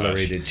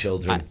accelerated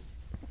children.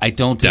 I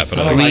don't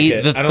disagree.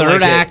 The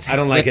third act. I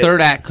don't like it. The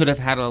third act could have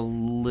had a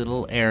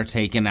little air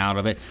taken out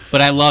of it,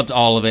 but I loved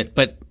all of it.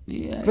 But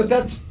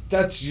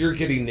that's you're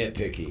getting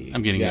nitpicky.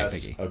 I'm getting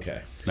nitpicky.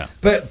 Okay. No.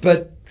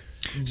 But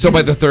so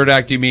by the third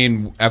act, you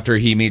mean after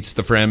he meets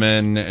the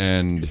Fremen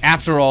and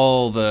after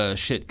all the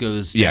shit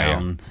goes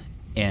down,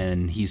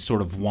 and he's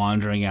sort of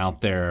wandering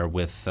out there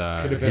with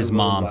his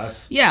mom.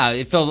 Yeah,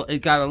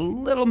 it got a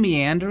little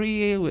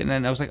meandery, and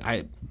then I was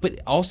like, but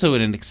also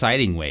in an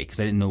exciting way because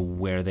I didn't know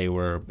where they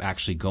were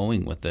actually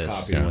going with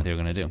this and what they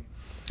were going to do.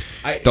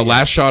 The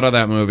last shot of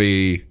that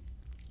movie,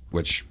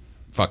 which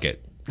fuck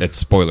it. it's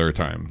spoiler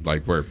time.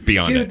 Like we're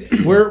beyond Dude,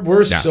 it.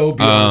 we're so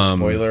beyond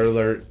spoiler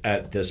alert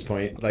at this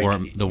point. Like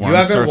the worm you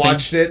haven't surfing?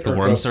 watched it, The or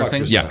worm go fuck surfing?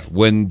 yourself. Yeah,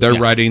 when they're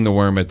riding the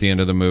worm at the end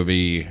of the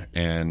movie,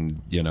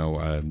 and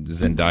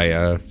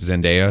Zendaya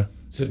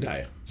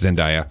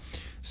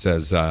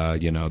says,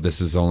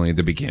 this is only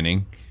the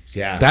beginning.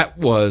 Yeah, that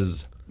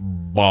was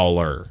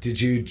baller. Did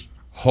you?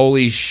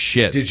 Holy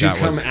shit! Did you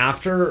come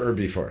after or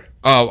before?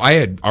 Oh, I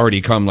had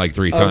already come like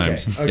 3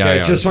 times. Okay. Yeah,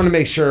 I just want to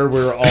make sure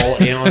we're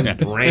all on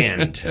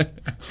brand.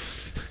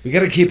 We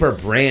got to keep our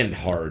brand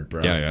hard,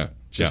 bro. Yeah.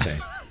 Just saying.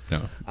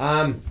 No.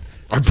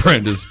 Our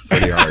brand is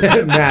pretty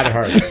hard. Mad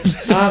hard.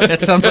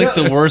 That sounds like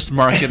the worst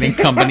marketing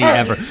company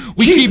ever.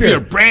 We keep your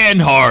brand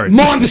hard.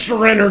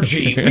 Monster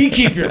Energy. We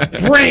keep your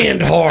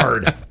brand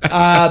hard.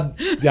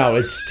 No,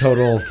 it's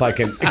total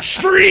fucking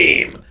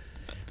extreme.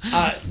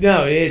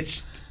 No,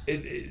 it's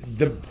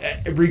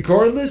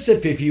regardless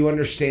if you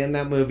understand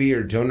that movie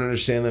or don't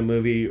understand that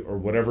movie or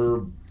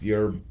whatever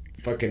your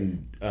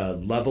fucking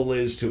level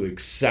is to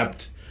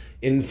accept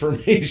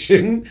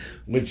information,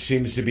 which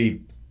seems to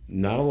be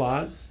not a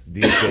lot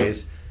these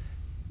days.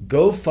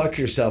 Go fuck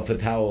yourself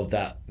with how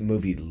that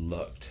movie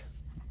looked.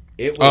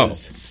 It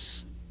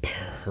was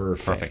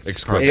perfect.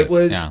 Exquisite. It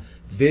was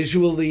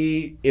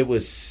visually, it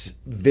was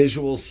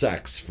visual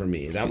sex for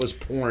me. That was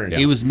porn.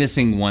 It was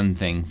missing one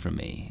thing for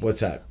me. What's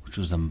that? Which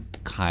was a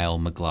Kyle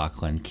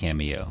MacLachlan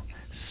cameo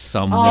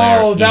somewhere.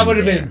 Oh, that would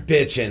have there. been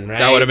bitching, right?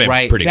 That would have been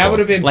pretty cool. That would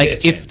have been like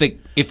bitchin'.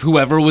 if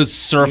whoever was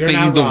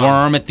surfing the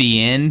worm at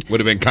the end would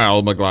have been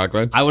Kyle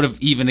MacLachlan. I would have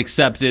even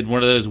accepted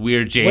one of those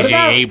weird What J.J.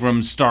 about-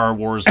 Abrams Star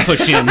Wars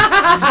push-ins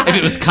if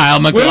it was Kyle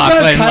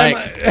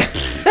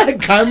MacLachlan.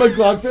 Kyle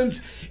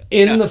MacLachlan's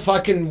in the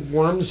fucking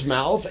worm's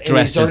mouth and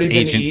dressed he's already as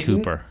been Agent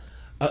eaten? Cooper.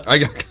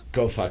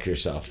 Go fuck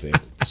yourself, dude.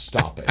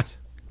 Stop it.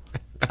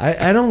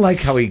 I don't like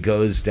how he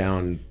goes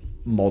down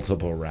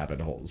multiple rabbit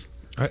holes.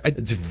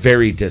 It's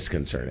very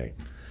disconcerting.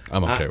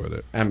 I'm okay with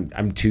it.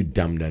 I'm too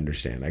dumb to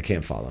understand. I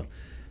can't follow.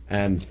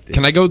 And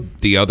Can I go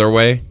the other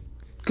way?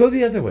 Go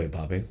the other way,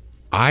 Bobby.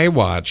 I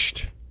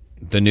watched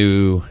the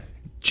new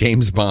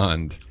James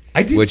Bond,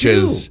 I did which too.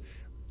 is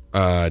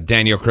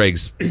Daniel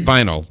Craig's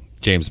final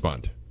James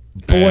Bond.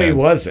 Boy, And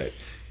was it.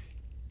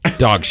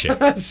 dog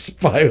shit.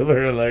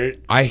 Spoiler alert.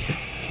 I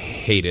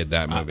hated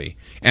that movie.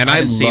 And I I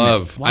haven't seen it.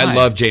 love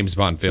Why? James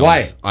Bond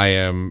films.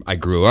 Why? I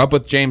grew up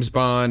with James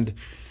Bond.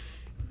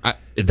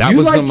 That You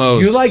was like, the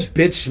most. You like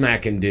bitch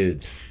smacking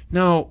dudes.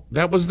 No,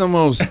 that was the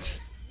most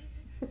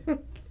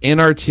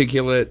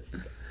inarticulate,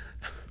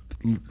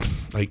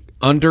 like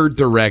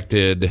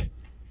under-directed,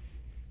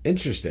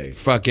 Interesting.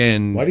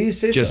 fucking. Why do you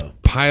say just so?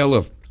 pile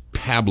of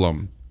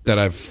pablum that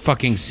I've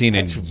fucking seen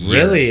It's in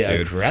really years,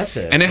 dude.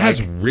 aggressive. And it has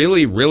Like-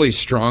 really, really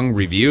strong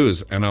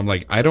reviews. And I'm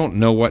like, I don't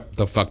know what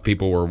the fuck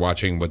people were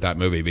watching with that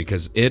movie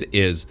because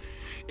it's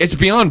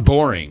beyond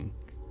boring.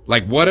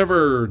 Like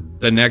whatever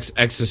the next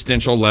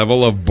existential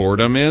level of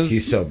boredom is,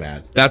 He's so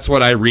bad. that's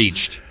what I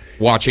reached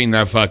watching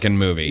that fucking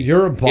movie.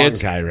 You're a Bond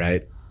It's guy,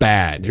 right?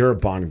 bad. You're a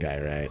Bond guy,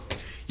 right?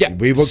 Yeah,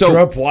 We so- grew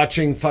up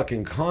watching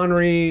fucking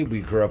Connery.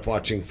 We grew up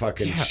watching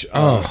fucking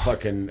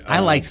I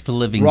liked The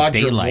Living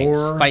Roger Daylights.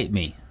 Moore. Fight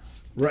me.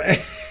 Right.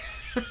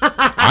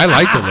 I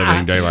like The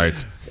Living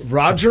Daylights.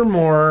 Roger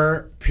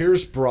Moore,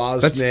 Pierce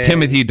Brosnan. That's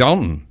Timothy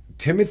Dalton.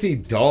 Timothy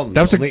Dalton.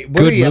 That was a What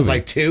good do you have, movie.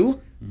 like 2?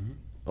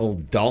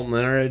 Old Dalton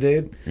era,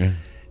 dude. Yeah.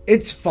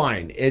 It's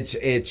fine. It's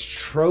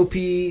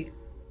tropey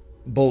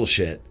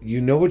bullshit.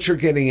 You know what you're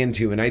getting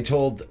into. And I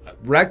told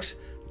Rex,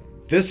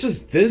 this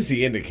is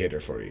the indicator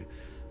for you.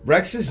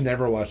 Rex has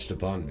never watched a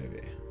Bond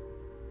movie.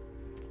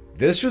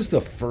 This was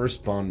the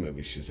first Bond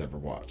movie she's ever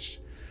watched.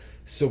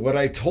 So what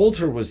I told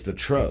her was the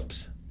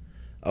tropes.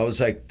 I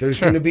was like, there's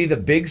going to be the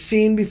big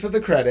scene before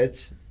the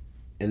credits,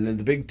 and then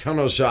the big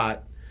tunnel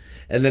shot,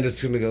 and then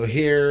it's going to go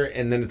here,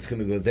 and then it's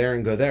going to go there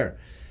and go there.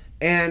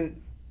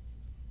 And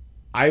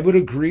I would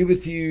agree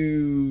with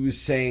you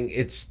saying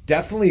it's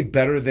definitely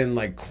better than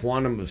like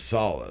Quantum of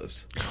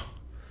Solace,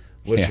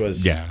 which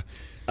was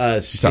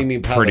a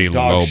steaming pile pretty of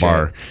dog low shit.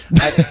 bar.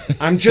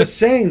 I'm just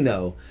saying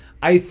though,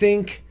 I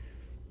think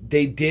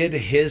they did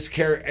his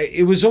character.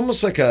 It was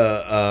almost like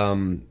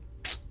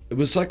it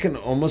was like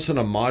almost an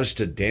homage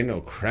to Daniel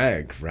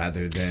Craig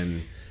rather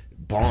than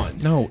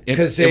Bond. No, it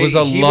was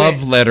a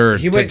love letter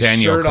to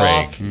Daniel shirt Craig.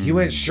 Off. He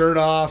went shirt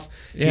off.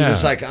 Yeah. He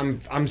was like,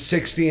 I'm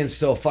 60 and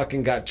still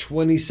fucking got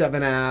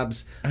 27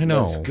 abs. I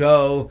know. Let's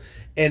go.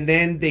 And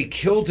then they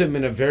killed him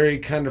in a very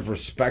kind of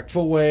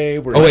respectful way.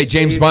 Where Oh, he wait,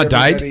 James saved Bond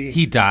died? everybody.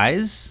 He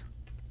dies?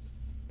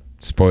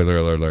 Spoiler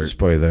alert.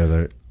 Spoiler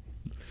alert.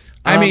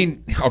 I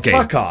mean, okay.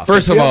 Fuck off.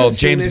 First If of you all, haven't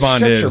seen James it, Bond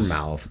shut is your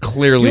mouth.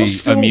 clearly You'll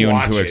still immune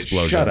watch to it.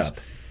 explosions. Shut up.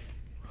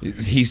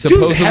 He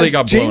supposedly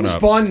got blown James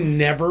up. Bond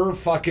never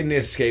fucking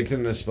escaped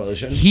an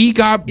explosion. He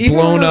got Even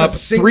blown on a up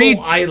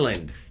single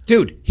island.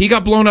 Dude, he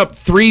got blown up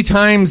 3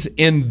 times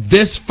in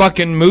this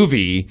fucking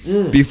movie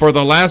before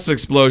the last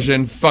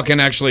explosion fucking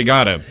actually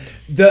got him.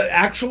 The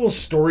actual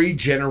story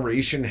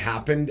generation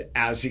happened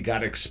as he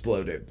got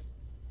exploded.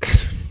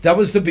 That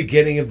was the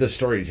beginning of the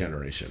story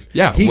generation.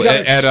 Yeah, he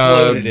got at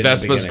exploded in the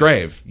Vespa's beginning.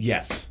 grave.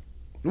 Yes,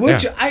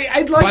 Which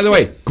I'd like. By the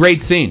way,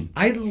 great scene.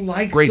 I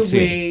like great the scene.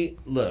 way.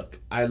 Look,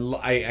 I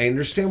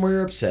understand why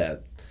you're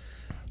upset.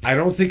 I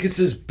don't think it's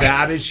as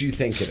bad as you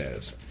think it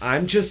is.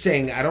 I'm just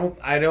saying I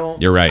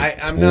don't. You're right.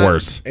 It's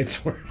worse.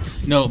 It's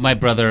worse. No, my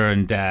brother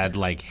and dad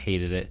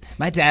hated it.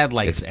 My dad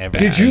likes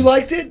everything. Did you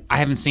liked it? I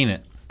haven't seen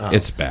it.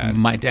 It's bad.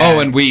 My dad. Oh,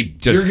 and we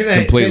just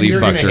completely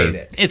fucked her.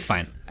 It. It's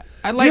fine.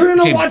 I like. You're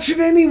gonna watch it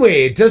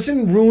anyway. It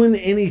doesn't ruin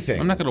anything.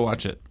 I'm not gonna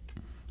watch it.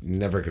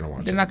 Never gonna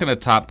watch it. They're not gonna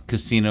top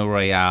Casino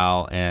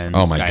Royale and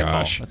oh my Skyfall.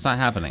 gosh, that's not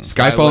happening.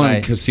 Skyfall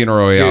and Casino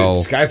Royale.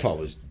 Dude, Skyfall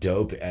was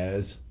dope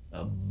as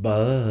a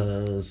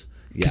buzz.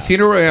 Yeah,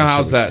 Casino Royale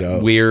has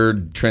that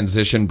weird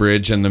transition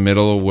bridge in the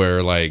middle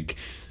where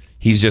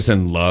he's just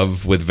in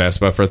love with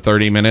Vespa for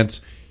 30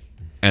 minutes,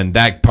 and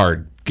that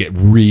part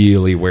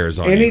really wears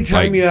on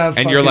anytime you have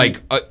and you're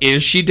like,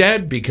 is she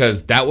dead?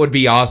 Because that would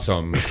be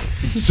awesome.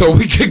 So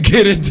we could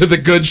get into the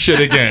good shit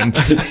again.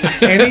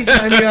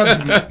 Anytime you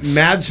have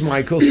Mads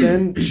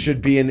Mikkelsen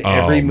should be in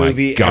every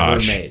movie ever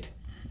made.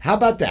 How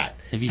about that?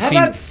 Have you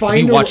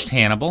watched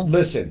Hannibal?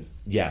 Listen,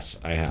 yes,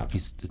 I have.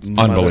 It's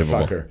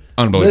unbelievable.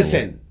 Unbelievable.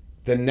 Listen,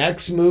 the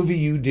next movie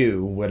you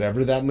do,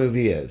 whatever that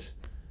movie is,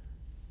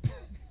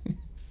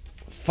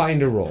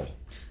 find a role.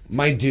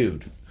 My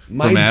dude.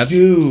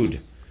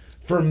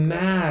 For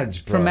Mads,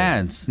 bro. For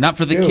Mads, not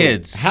for the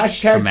kids.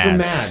 Hashtag for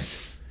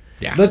Mads.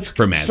 Yeah, let's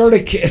for Mads.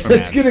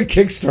 Let's get a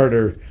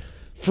Kickstarter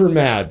for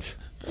Mads.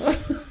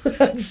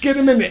 Let's get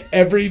him in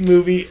every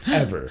movie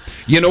ever.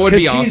 You know what would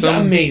be awesome? He's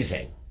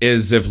amazing.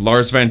 Is if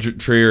Lars Van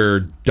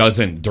Trier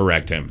doesn't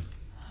direct him.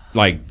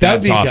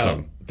 That's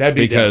awesome. That'd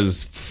be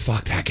because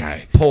fuck that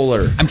guy.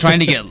 Polar. I'm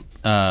trying to get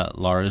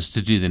Lars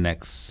to do the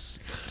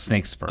next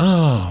Snakes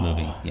First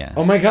movie. Yeah.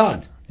 Oh my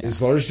God. Is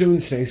Lars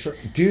doing Snakes for?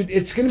 Dude,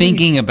 it's going to be...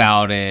 Thinking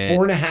about it.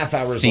 4.5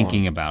 hours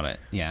Thinking long. about it,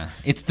 yeah.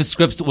 The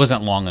script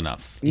wasn't long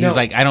enough. He was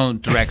like, I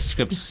don't direct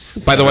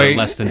scripts by the way,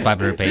 less than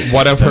 500 pages.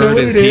 What I've heard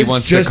is he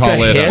wants to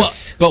call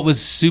it... But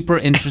was super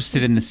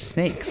interested in the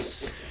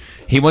snakes.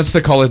 He wants to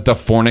call it the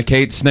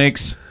Fornicate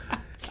Snakes.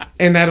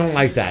 And I don't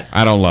like that.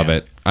 I don't love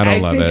it. I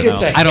don't love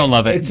it. I don't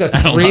love it. It's a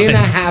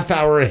 3.5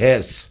 hour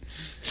hiss.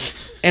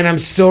 And I'm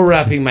still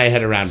wrapping my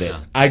head around it.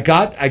 I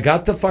got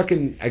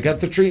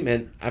the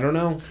treatment. I don't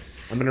know.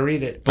 I'm going to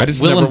read it. But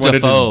Willem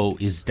Dafoe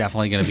is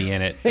definitely going to be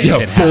in it.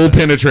 Yeah, full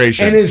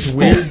penetration. And his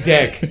weird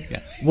dick.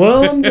 Yeah.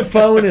 Willem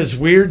Dafoe and his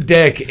weird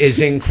dick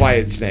is in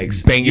Quiet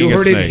Snakes. Banging you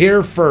heard it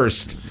here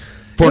first.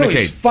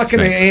 He's fucking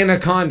an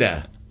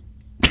anaconda.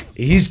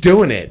 He's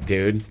doing it,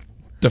 dude.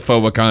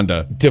 Dafoe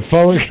Wakanda.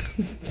 Dafoe.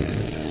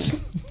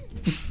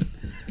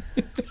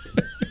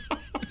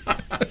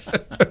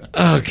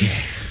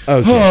 Okay.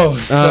 Oh,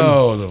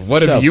 so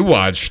what have you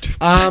watched?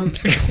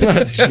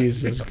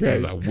 Jesus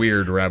Christ, it's a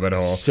weird rabbit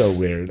hole. So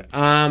weird.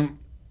 I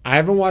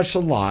haven't watched a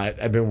lot.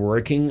 I've been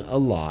working a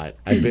lot.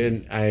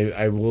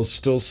 I will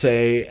still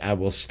say I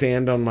will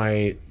stand on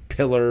my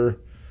pillar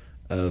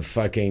of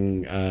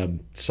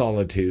fucking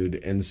solitude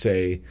and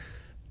say,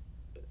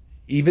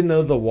 even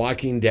though The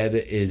Walking Dead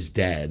is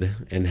dead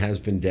and has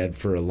been dead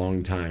for a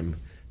long time,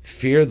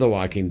 Fear the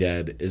Walking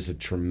Dead is a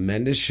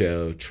tremendous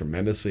show,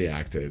 tremendously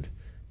acted.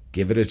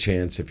 Give it a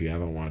chance if you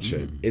haven't watched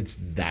it. It's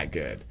that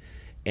good.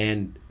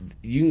 And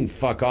you can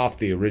fuck off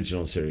the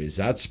original series.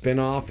 That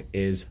spinoff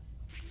is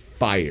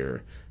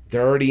fire.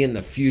 They're already in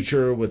the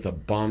future with a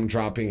bomb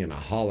dropping and a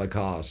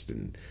Holocaust,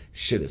 and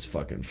shit is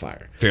fucking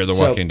fire. Fear the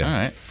Walking Dead. All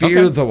right.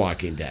 Fear the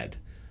Walking Dead.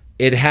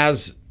 It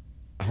has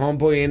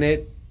Homeboy in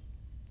it.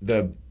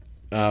 The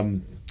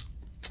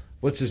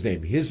what's his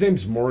name? His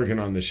name's Morgan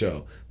on the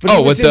show. But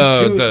he was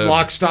in the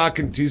Lock, Stock,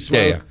 and Two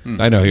Smoke. Yeah.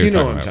 I know who you're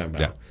talking about. What I'm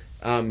talking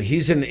about. Yeah.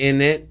 He's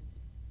in it.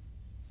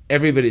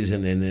 Everybody's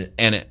in it.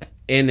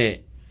 In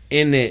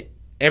it.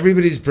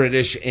 Everybody's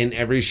British in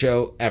every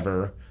show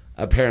ever,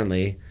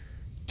 apparently.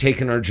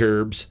 Taking our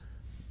gerbs.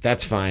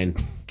 That's fine.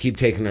 Keep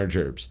taking our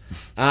gerbs.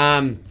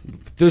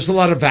 There's a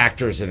lot of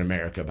actors in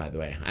America, by the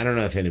way. I don't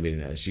know if anybody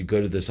knows. You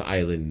go to this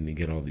island and you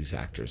get all these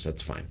actors.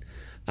 That's fine.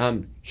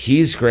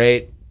 He's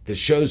great. The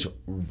show's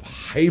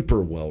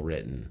hyper well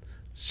written.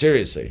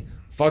 Seriously.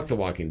 Fuck The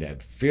Walking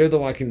Dead. Fear the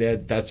Walking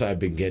Dead. That's what I've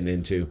been getting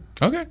into.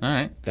 Okay. All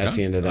right. That's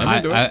the end of that.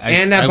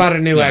 I bought a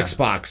new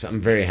Xbox.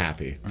 I'm very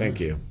happy. Thank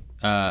you.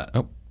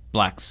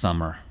 Black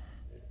Summer.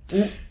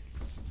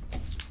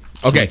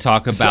 Okay.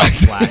 Talk about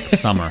Black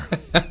Summer.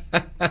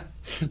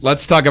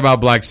 Let's talk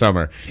about Black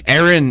Summer.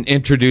 Aaron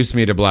introduced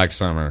me to Black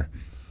Summer,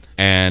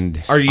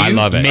 and I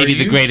love it. Maybe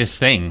the greatest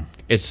thing.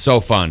 It's so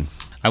fun.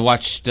 I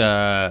watched...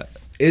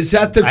 Is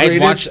that the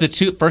greatest? I watched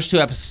the first two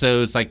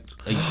episodes like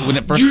when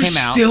it first came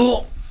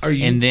out.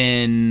 And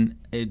then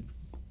it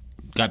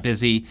got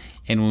busy,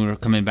 and when we were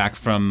coming back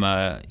from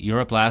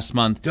Europe last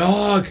month,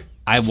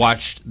 I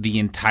watched the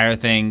entire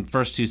thing,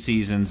 first 2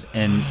 seasons,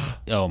 and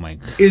oh my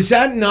God. Is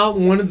that not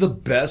one of the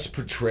best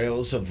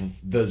portrayals of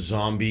the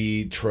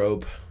zombie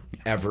trope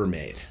ever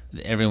made?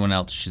 Everyone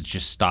else should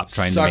just stop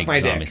trying to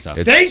make zombie stuff.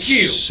 Thank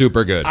you.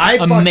 Super good.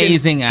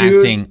 Amazing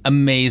acting.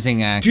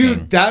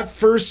 Dude, that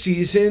first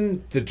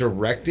season, the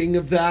directing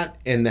of that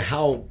and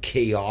how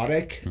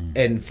chaotic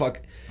and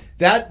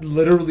That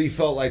literally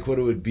felt like what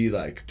it would be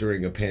like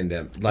during a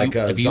pandemic, like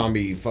a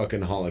zombie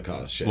fucking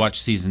Holocaust shit.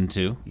 Watch season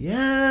 2.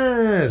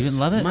 Yes, you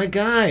didn't love it, my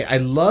guy. I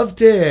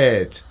loved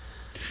it.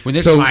 When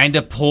they're trying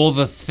to pull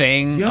the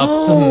thing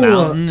up the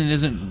mountain and it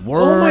doesn't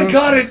work. Oh my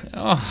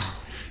god!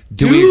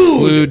 Do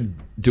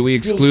we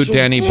exclude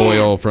Danny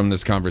Boyle from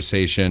this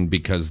conversation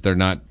because they're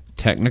not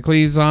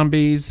technically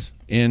zombies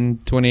in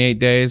 28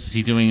 days? Is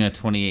he doing a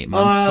 28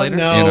 months later?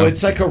 No,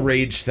 it's like a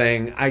rage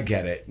thing. I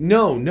get it.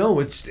 No,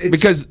 it's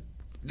because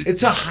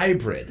it's a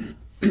hybrid.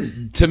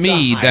 To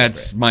me,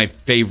 that's my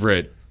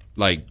favorite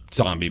like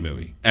zombie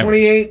movie ever.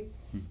 28.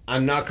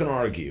 I'm not going to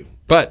argue.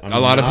 But a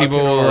lot of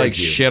people like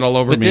shit all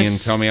over me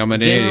and tell me I'm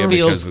an idiot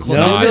because it's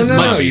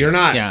no, you're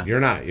not. Yeah. You're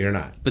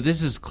not. But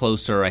this is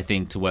closer, I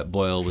think, to what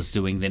Boyle was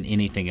doing than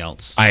anything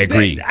else. I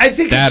agree. I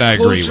think that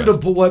it's closer to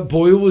what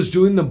Boyle was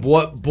doing than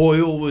what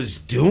Boyle was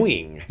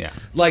doing. Yeah.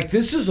 Like,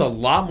 this is a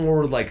lot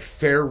more like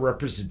fair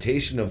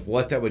representation of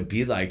what that would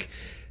be like.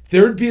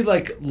 There would be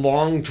like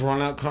long,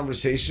 drawn out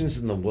conversations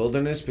in the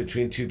wilderness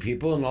between two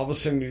people, and all of a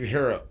sudden you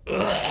hear a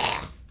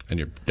ugh, and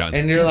you're done.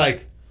 And you're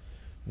like,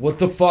 what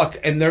the fuck?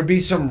 And there'd be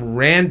some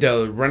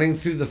rando running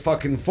through the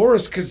fucking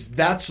forest because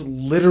that's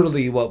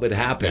literally what would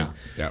happen.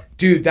 Yeah.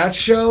 Dude, that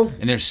show.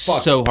 And they're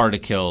so hard to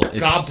kill.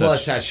 God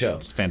bless that show.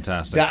 It's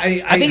fantastic.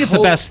 I think it's the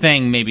best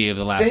thing maybe of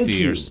the last few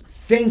years.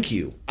 Thank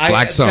you.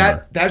 Black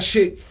Summer. That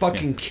shit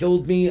fucking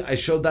killed me. I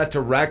showed that to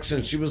Rex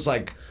and she was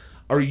like,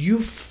 are you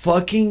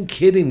fucking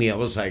kidding me? I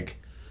was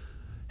like,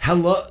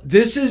 hello.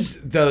 This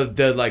is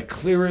the like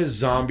clearest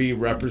zombie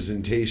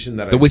representation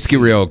that the Whiskey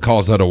Reel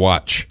calls it a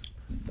watch.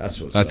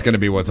 That's going to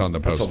be what's on the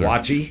poster.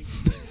 That's a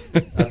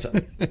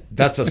watchy.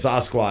 That's a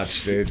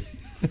Sasquatch, dude.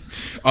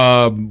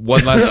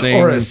 One last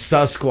thing. Or a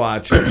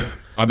Sasquatch.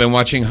 I've been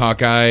watching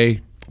Hawkeye.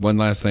 One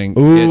last thing.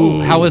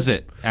 Ooh. How is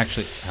it?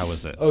 Actually, how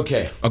is it?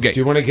 Okay. Do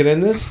you want to get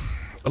in this?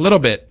 A little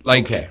bit.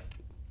 Like, okay.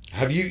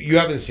 Have you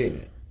haven't seen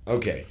it?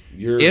 Okay.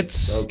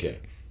 It's okay.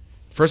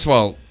 First of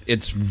all,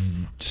 it's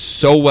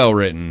so well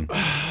written.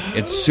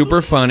 It's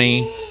super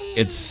funny.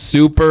 It's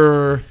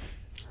super.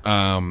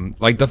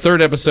 Like the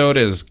third episode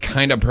is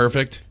kind of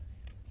perfect.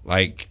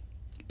 Like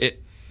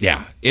it,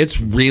 yeah, it's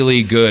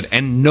really good,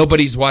 and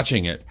nobody's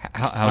watching it.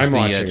 How's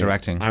the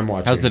directing? I'm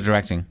watching. How's the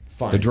directing?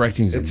 Fine. The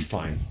directing's it's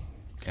fine.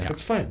 Yeah.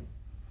 It's fine.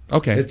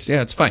 Okay.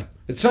 It's fine.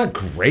 It's not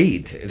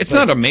great. It's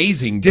like, not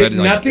amazing, but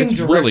like, nothing it's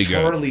really good.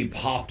 Directorially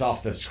popped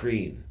off the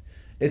screen.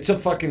 It's a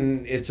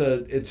fucking. It's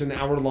an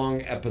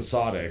hour-long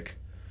episodic.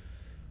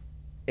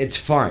 It's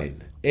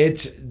fine.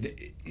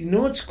 You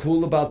know what's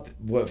cool about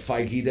what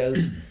Feige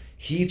does?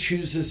 He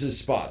chooses his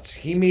spots.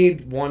 He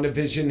made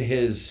WandaVision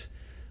his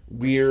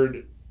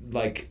weird,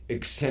 like,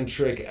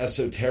 eccentric,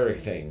 esoteric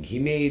thing. He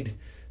made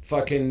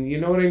fucking, you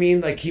know what I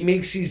mean? Like, he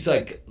makes these,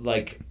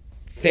 like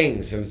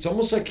things. And it's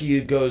almost like he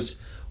goes,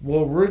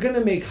 well, we're going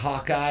to make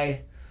Hawkeye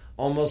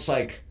almost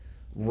like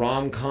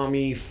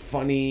rom-com-y,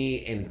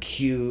 funny, and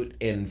cute.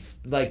 And,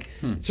 like,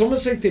 it's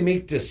almost like they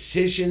make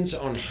decisions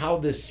on how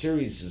this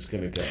series is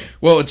going to go.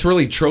 Well, it's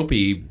really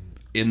tropey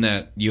in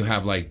that you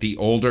have, like, the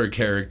older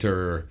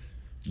character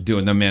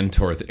doing the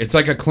mentor thing. It's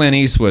like a Clint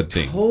Eastwood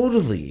thing.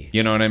 Totally.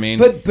 You know what I mean?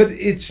 But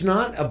it's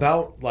not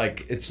about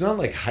like it's not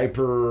like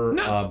hyper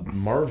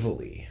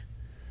Marvel-y.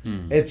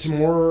 It's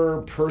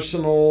more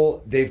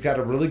personal. They've got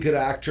a really good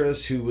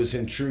actress who was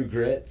in True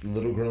Grit. The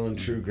little girl in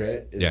True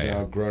Grit is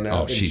now grown up.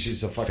 Oh, and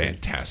she's a fucking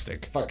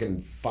fantastic.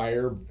 Fucking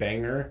fire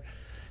banger.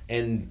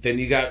 And then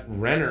you got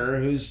Renner,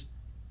 who's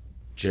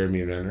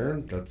Jeremy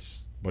Renner.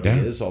 That's what he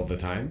is all the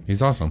time.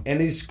 He's awesome.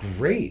 And he's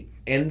great.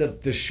 And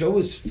the show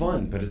is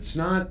fun, but it's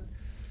not.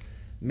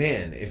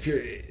 Man, if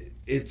you're,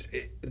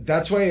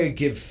 that's why I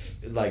give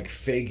like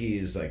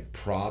Feige like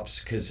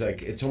props because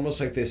like it's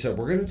almost like they said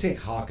we're gonna take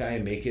Hawkeye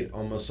and make it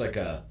almost like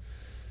a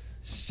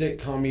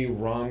sitcom-y,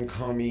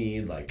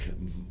 rom-com-y,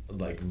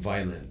 like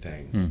violent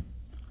thing.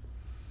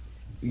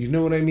 You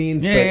know what I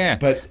mean? Yeah,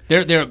 But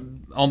they're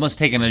almost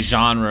taking a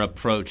genre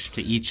approach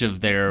to each of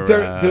their.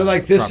 They're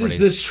like this properties. is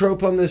this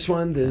trope on this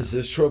one. There's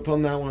this trope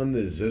on that one.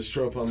 There's this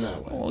trope on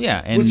that one. Well,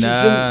 yeah, and which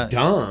isn't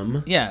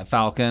dumb. Yeah,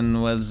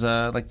 Falcon was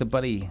like the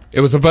buddy.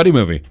 It was a buddy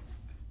movie.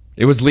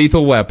 It was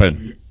Lethal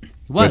Weapon. It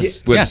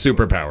was with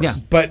superpowers. Yeah,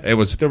 but there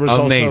was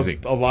amazing.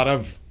 Also a lot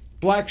of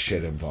black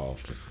shit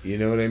involved. You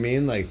know what I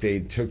mean? Like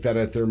they took that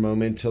at their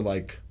moment to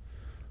like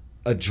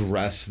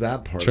address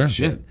that part of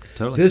shit. Yeah,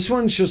 totally. This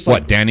one's just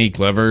like what Danny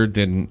Glover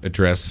didn't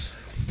address.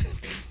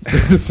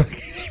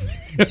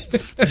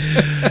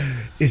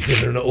 Is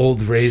it an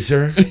old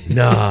razor?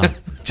 Nah,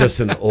 just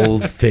an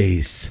old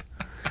face.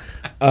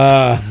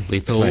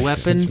 Lethal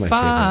Weapon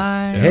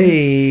 5.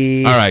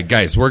 Hey. All right,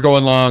 guys, we're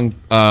going long.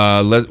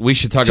 We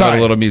should talk about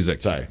a little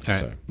music. Sorry.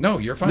 No,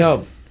 you're fine.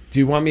 No. Do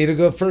you want me to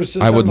go first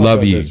this I time? would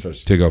love you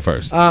to go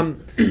first.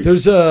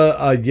 There's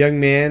a young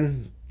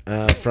man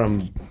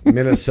from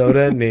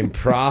Minnesota named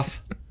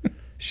Prof,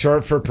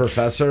 short for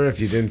professor,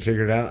 if you didn't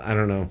figure it out. I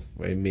don't know.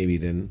 Maybe you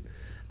didn't.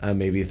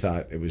 Maybe you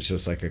thought it was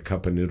just like a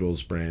Cup of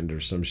Noodles brand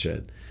or some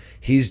shit.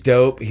 He's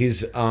dope.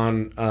 He's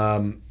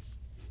on...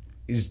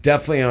 he's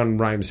definitely on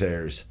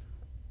Rhymesayers.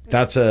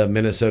 That's a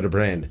Minnesota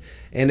brand.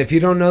 And if you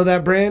don't know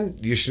that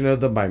brand, you should know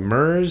them by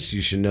Murs. You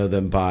should know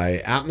them by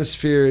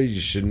Atmosphere. You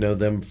should know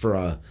them for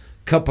a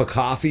cup of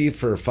coffee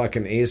for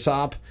fucking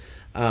Aesop.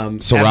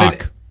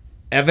 Ciroc.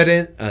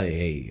 Evident.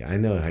 Hey, I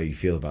know how you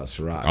feel about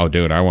Ciroc. Oh,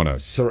 dude, I want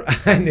to.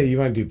 I know you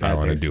want to do bad I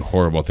want to things. do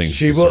horrible things.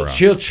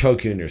 She'll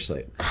choke you in your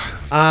sleep.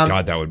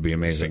 God, that would be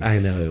amazing. I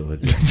know it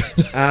would.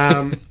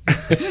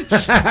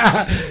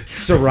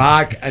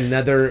 Ciroc,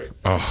 another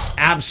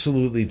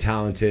absolutely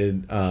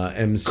talented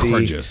MC.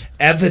 Gorgeous.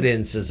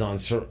 Evidence is on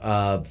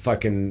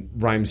fucking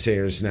Rhyme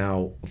Sayers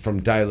now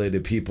from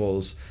Dilated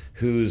Peoples,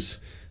 who's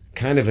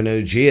kind of an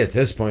OG at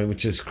this point,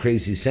 which is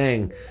crazy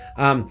saying.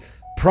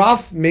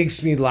 Prof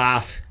makes me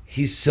laugh.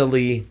 He's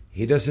silly.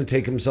 He doesn't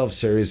take himself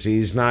seriously.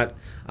 He's not,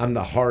 I'm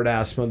the hard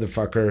ass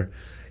motherfucker.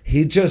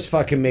 He just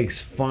fucking makes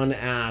fun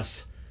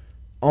ass,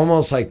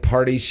 almost like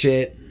party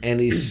shit. And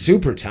he's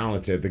super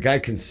talented. The guy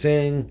can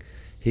sing.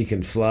 He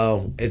can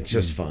flow. It's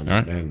just fun. All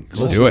right. Man.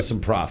 Let's Listen do to it. some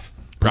Prof.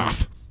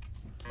 Prof.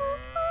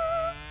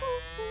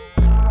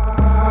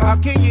 How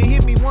can you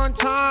hit me one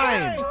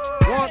time?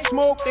 Want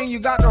smoke, then you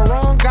got the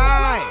wrong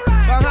guy.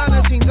 Behind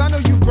the scenes, I know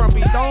you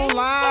grumpy, don't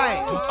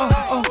lie.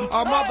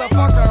 A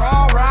motherfucker,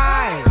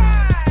 alright.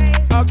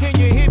 Can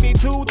you hit me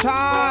 2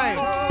 times?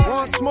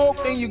 Want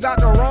smoke, then you got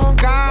the wrong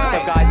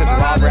guy.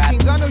 Behind the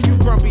scenes, I know you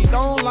grumpy,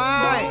 don't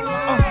lie.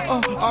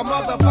 A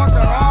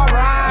motherfucker,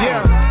 alright.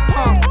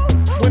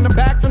 Yeah. When I'm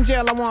back from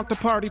jail, I want the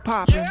party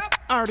poppin'.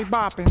 Already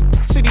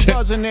bopping. City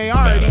buzzing, they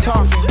already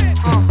talking.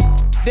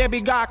 They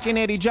be gawking,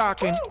 Eddie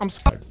jocking.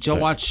 Did y'all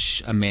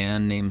watch A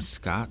Man Named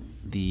Scott,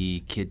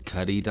 the Kid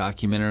Cudi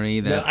documentary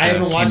that No, I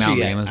haven't watched came out it on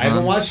yet. Amazon? I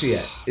haven't watched it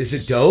yet. Is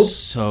it dope?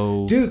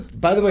 So,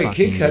 dude, by the way,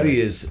 Kid fucking Cudi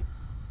good. is.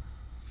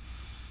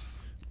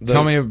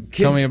 Tell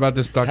me about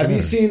this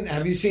documentary.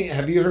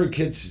 Have you heard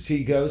Kids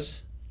See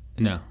Ghosts?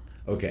 No.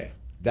 Okay.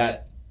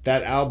 That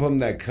album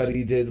that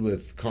Cudi did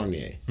with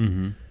Kanye.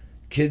 Mm-hmm.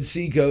 Kids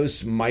See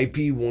Ghosts might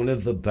be one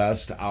of the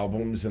best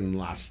albums in the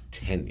last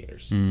 10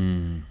 years.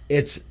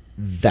 It's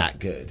that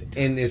good.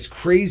 And as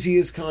crazy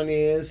as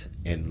Kanye is,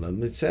 and let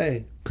me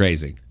say,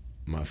 Crazy.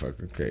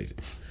 motherfucker crazy.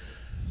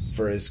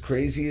 For as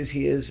crazy as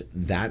he is,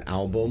 that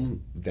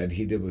album that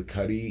he did with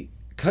Cudi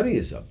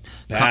is a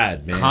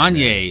bad man.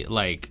 Kanye,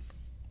 like,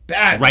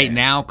 bad right man.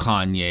 now,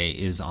 Kanye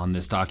is on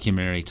this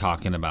documentary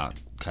talking about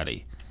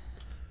Cudi.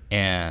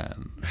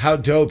 And how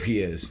dope he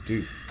is.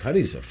 Dude,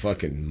 Cudi's a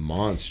fucking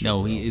monster.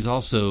 no, bro. he's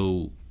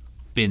also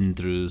been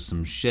through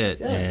some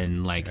shit,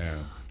 and like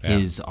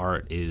his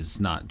art is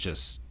not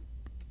just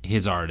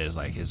his art is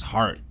like his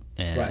heart,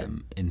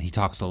 and and he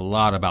talks a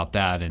lot about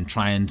that and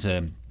trying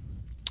to.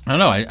 I don't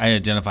know. I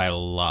identify a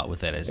lot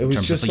with it. It was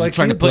terms just of like you're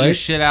trying you, to put your Blake.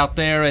 shit out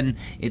there, and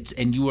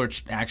you are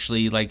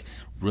actually like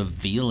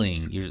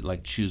revealing. You're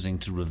like choosing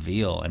to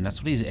reveal, and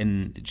that's what he's.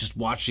 And just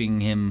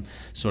watching him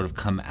sort of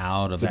come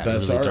out of that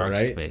really dark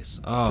space.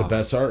 Oh, It's the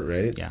best art,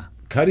 right? Yeah.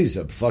 Cudi's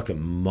a fucking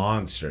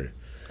monster.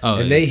 Oh,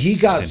 and he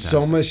got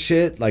so fantastic. much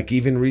shit. Like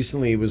even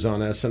recently, he was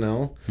on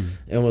SNL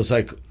and was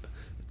like,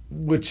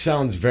 which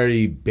sounds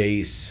very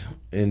base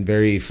and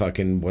very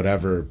fucking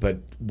whatever, but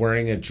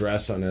wearing a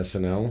dress on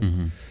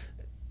SNL,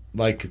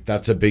 like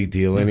that's a big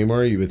deal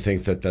anymore. You would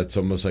think that that's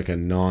almost like a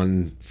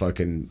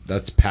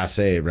that's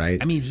passe,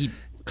 right? I mean, he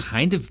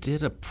kind of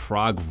did a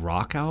prog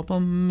rock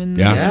album in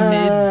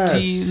Yeah. the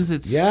mid-teens.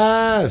 It's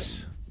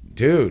yes.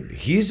 Dude,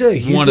 he's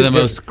one of the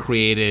most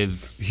creative.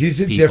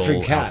 He's a people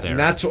different out cat, there.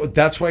 and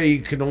that's why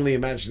you can only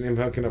imagine him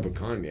hooking up with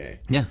Kanye.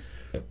 Yeah.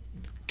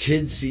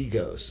 Kids See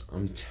Ghosts,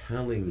 I'm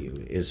telling you,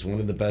 is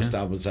one of the best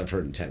albums I've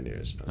heard in 10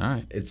 years. Man. All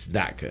right. It's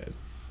that good.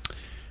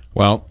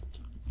 Well,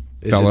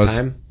 Is fellas,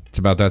 it time? it's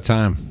about that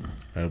time.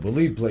 All right, we'll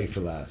leave Blake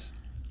for last.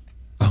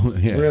 Oh,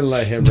 yeah. We're going to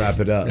let him wrap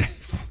it up.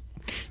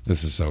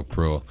 This is so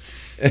cruel.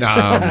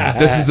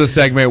 This is a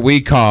segment we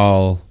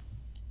call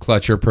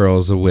Clutch Your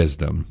Pearls of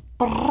Wisdom.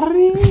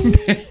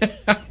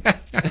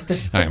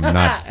 I am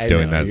not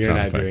doing that You're sound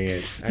not effect. doing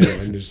it. I don't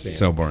understand.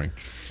 So boring.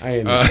 I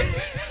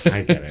understand.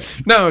 I get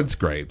it. No, it's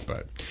great,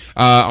 but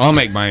I'll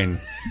make mine.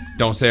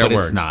 Don't say But a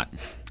word. it's not.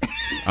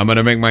 I'm going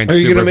to make mine Are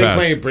you super going to make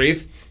fast. mine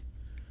brief?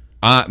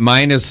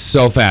 Mine is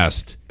so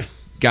fast.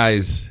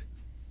 Guys,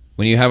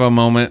 when you have a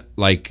moment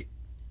like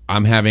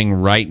I'm having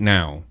right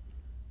now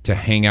to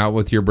hang out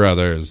with your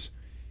brothers,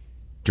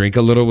 drink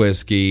a little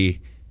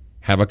whiskey,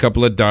 have a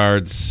couple of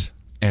darts,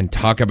 and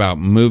talk about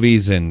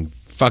movies and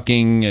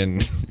fucking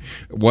and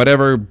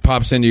whatever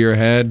pops into your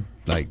head,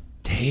 like,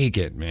 take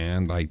it,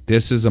 man. Like,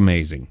 this is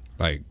amazing.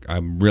 Like,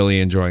 I'm really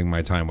enjoying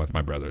my time with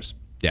my brothers.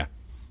 Yeah.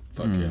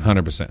 Fuck yeah.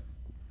 100%.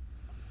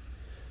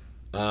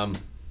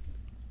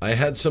 I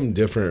had something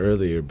different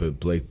earlier, but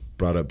Blake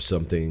brought up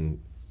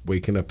something,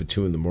 waking up at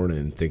 2 a.m.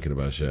 and thinking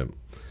about shit.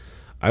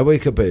 I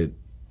wake up at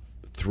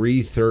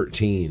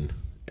 3:13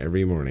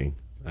 every morning.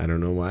 I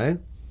don't know why.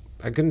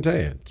 I couldn't tell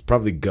you. It's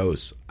probably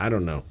ghosts. I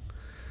don't know.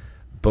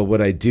 But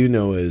what I do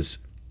know is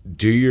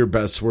do your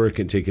best work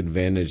and take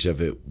advantage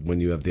of it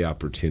when you have the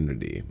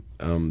opportunity.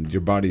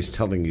 Your body's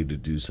telling you to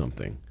do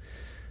something.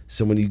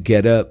 So when you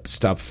get up,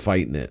 stop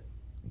fighting it.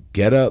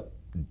 Get up,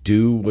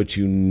 do what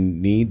you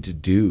need to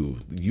do.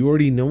 You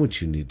already know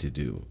what you need to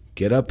do.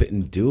 Get up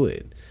and do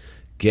it.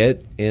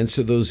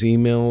 Answer those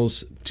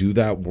emails, do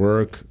that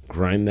work,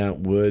 grind that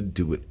wood,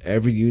 do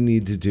whatever you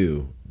need to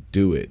do.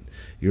 Do it.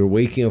 You're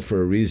waking up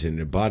for a reason.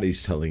 Your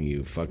body's telling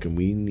you, fucking,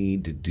 we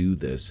need to do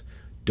this.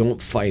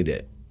 Don't fight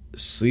it.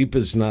 Sleep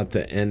is not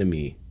the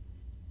enemy.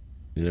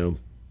 You know,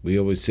 we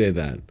always say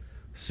that.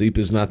 Sleep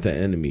is not the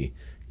enemy.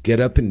 Get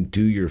up and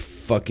do your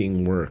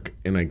fucking work.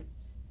 And I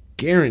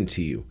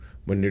guarantee you,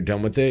 when you're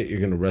done with it, you're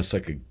going to rest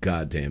like a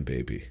goddamn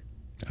baby.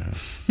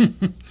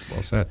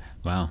 Well said.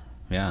 Wow.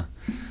 Yeah.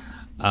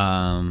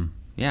 I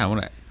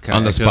want to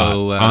on the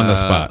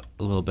spot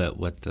a little bit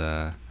what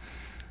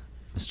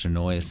Mr.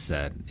 Noyes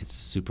said. It's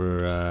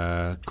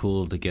super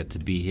cool to get to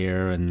be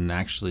here and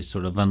actually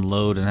sort of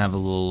unload and have a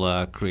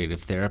little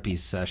creative therapy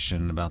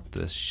session about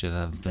this shit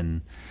I've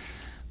been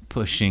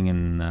pushing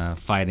and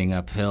fighting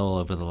uphill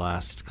over the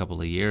last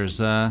couple of years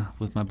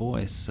with my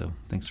boys. So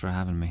thanks for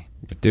having me.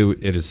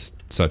 Dude, it is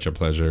such a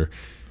pleasure.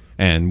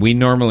 And we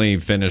normally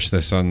finish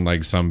this on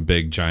like some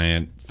big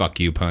giant fuck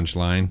you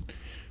punchline.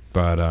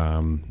 But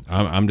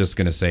I'm just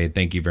going to say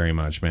thank you very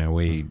much, man.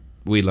 We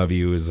love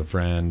you as a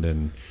friend,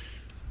 and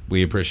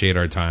we appreciate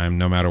our time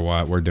no matter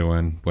what we're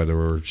doing, whether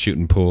we're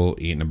shooting pool,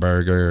 eating a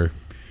burger,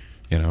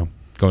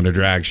 going to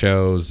drag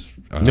shows.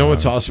 You know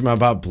what's awesome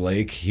about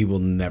Blake? He will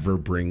never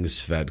bring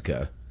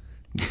Svedka.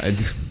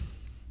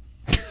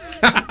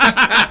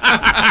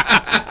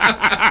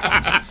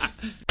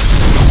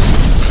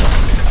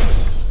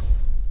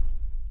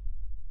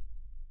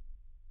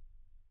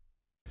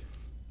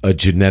 A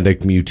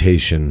genetic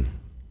mutation.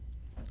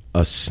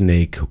 A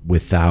snake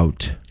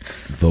without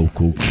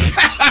vocal.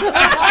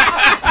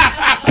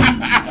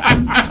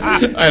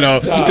 I know.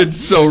 It's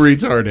so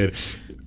retarded.